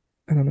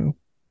 I don't know,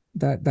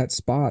 that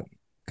spot,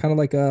 kind of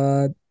like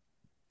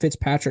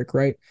Fitzpatrick,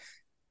 right?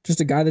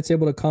 Just a guy that's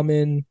able to come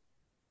in,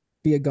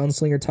 be a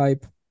gunslinger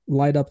type,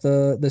 light up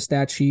the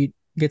stat sheet,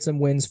 get some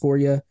wins for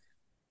you,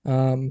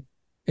 and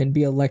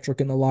be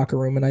electric in the locker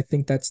room. And I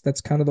think that's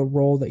kind of the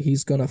role that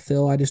he's going to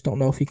fill. I just don't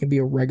know if he can be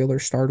a regular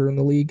starter in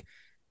the league.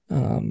 But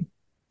I'm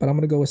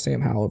going to go with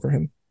Sam Howell over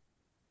him.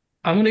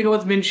 I'm going to go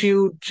with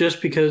Minshew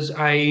just because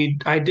I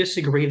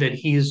disagree that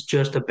he's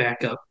just a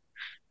backup.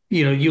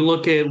 You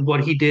look at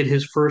what he did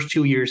his first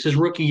 2 years. His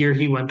rookie year,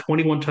 he went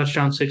 21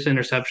 touchdowns, 6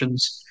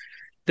 interceptions.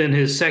 Then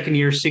his second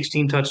year,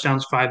 16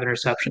 touchdowns, 5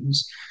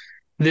 interceptions.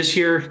 This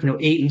year,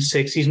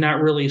 8-6. He's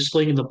not really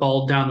slinging the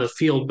ball down the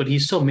field, but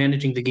he's still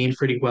managing the game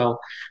pretty well.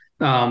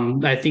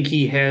 I think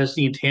he has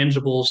the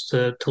intangibles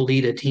to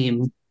lead a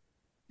team,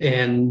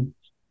 and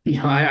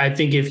I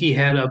think if he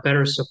had a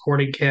better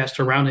supporting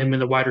cast around him in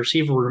the wide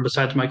receiver room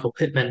besides Michael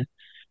Pittman,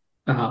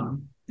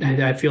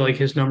 I feel like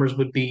his numbers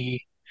would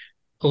be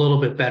a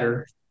little bit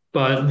better.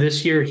 But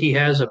this year he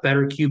has a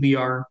better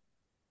QBR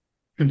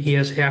and he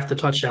has half the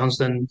touchdowns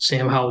than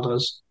Sam Howell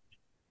does.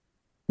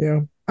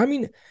 Yeah. I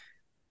mean,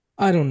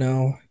 I don't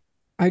know.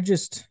 I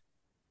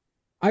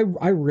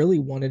really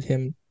wanted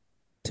him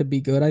to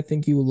be good. I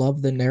think you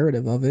love the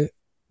narrative of it,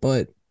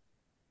 but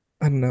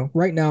I don't know.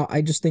 Right now,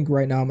 I just think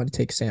right now I'm going to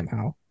take Sam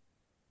Howell.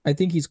 I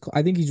think he's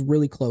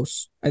really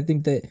close. I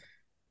think that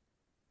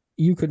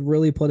you could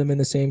really put him in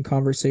the same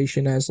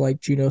conversation as like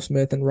Geno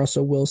Smith and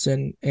Russell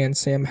Wilson and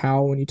Sam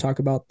Howell when you talk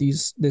about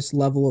this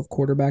level of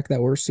quarterback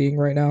that we're seeing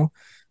right now.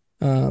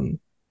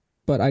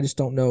 But I just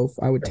don't know if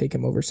I would take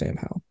him over Sam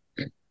Howell.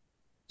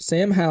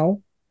 Sam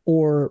Howell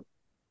or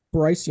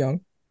Bryce Young.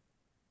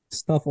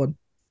 It's a tough one.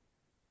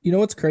 You know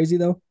what's crazy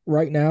though?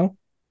 Right now,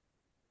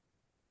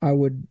 I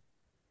would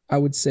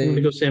say I'm going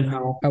to go Sam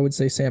Howell. I would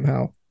say Sam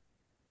Howell.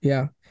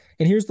 Yeah.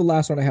 And here's the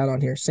last one I had on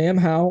here. Sam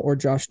Howell or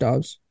Josh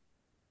Dobbs?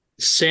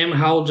 Sam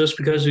Howell, just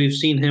because we've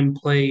seen him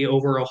play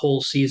over a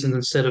whole season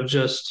instead of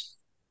just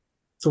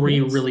three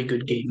Yes. really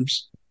good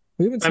games.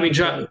 We haven't I seen mean,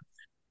 him play.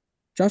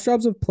 Josh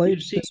Dobbs have played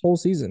this whole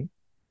season.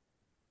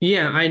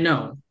 yeah, I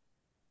know,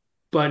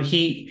 but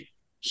he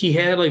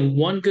had like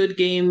one good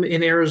game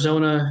in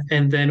Arizona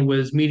and then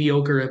was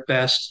mediocre at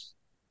best.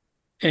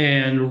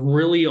 And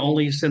really,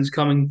 only since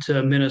coming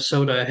to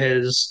Minnesota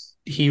has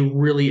he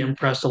really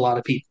impressed a lot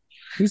of people.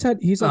 He's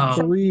had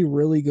 3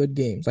 really good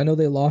games. I know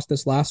they lost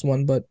this last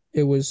one, but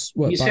it was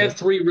what He's had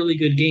 3 really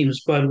good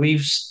games, but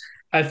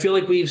I feel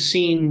like we've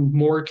seen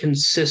more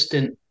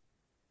consistent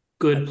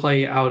good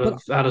play out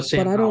of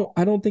Sam but Howell.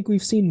 I don't think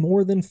we've seen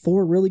more than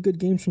 4 really good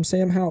games from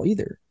Sam Howell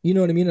either. You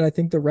know what I mean? And I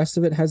think the rest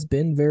of it has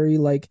been very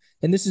like,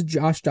 and this is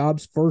Josh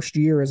Dobbs' first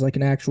year as like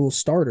an actual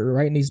starter,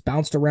 right? And he's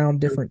bounced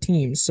around different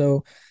teams.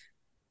 So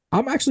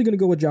I'm actually going to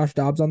go with Josh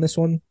Dobbs on this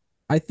one.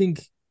 I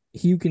think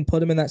you can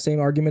put him in that same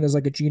argument as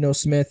like a Geno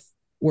Smith,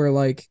 where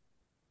like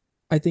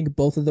I think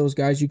both of those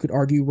guys you could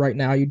argue right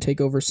now you'd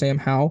take over Sam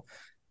Howell,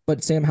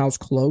 but Sam Howell's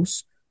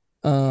close.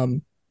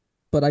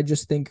 But I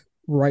just think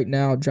right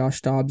now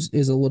Josh Dobbs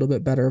is a little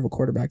bit better of a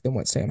quarterback than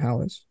what Sam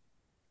Howell is.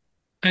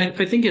 I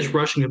think his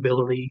rushing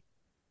ability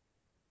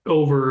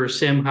over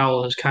Sam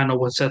Howell is kind of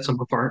what sets him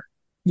apart.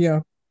 Yeah.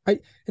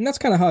 And that's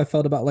kind of how I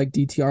felt about like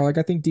DTR. Like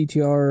I think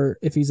DTR,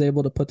 if he's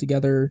able to put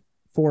together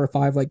 4 or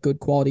 5 like good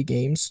quality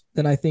games,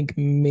 then I think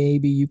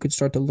maybe you could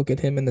start to look at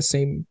him in that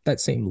same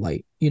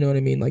light. You know what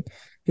I mean? Like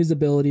his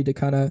ability to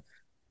kind of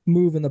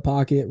move in the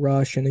pocket,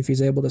 rush, and if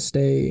he's able to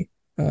stay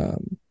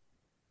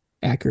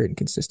accurate and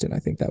consistent, I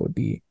think that would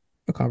be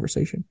a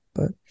conversation.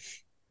 But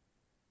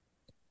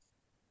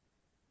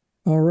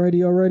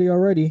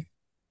alrighty.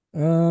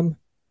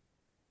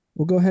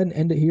 We'll go ahead and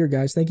end it here,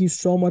 guys. Thank you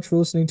so much for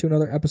listening to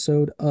another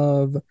episode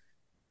of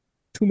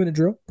 2 Minute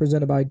Drill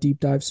presented by Deep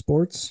Dive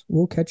Sports.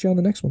 We'll catch you on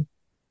the next one.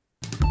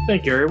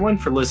 Thank you, everyone,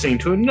 for listening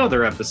to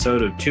another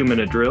episode of 2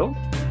 Minute Drill.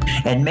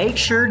 And make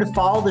sure to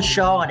follow the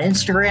show on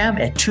Instagram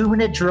at 2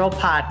 Minute Drill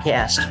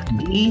Podcast,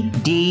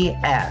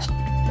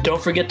 DDS.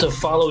 Don't forget to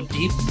follow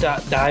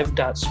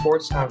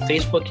deep.dive.sports on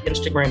Facebook,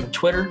 Instagram, and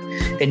Twitter.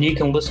 And you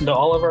can listen to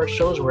all of our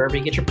shows wherever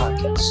you get your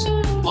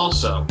podcasts.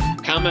 Also,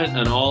 comment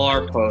on all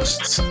our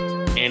posts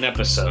and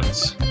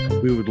episodes.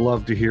 We would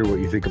love to hear what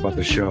you think about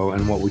the show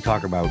and what we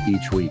talk about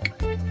each week.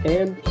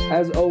 And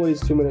as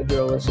always, 2 Minute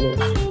Drill listeners,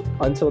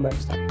 until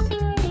next time.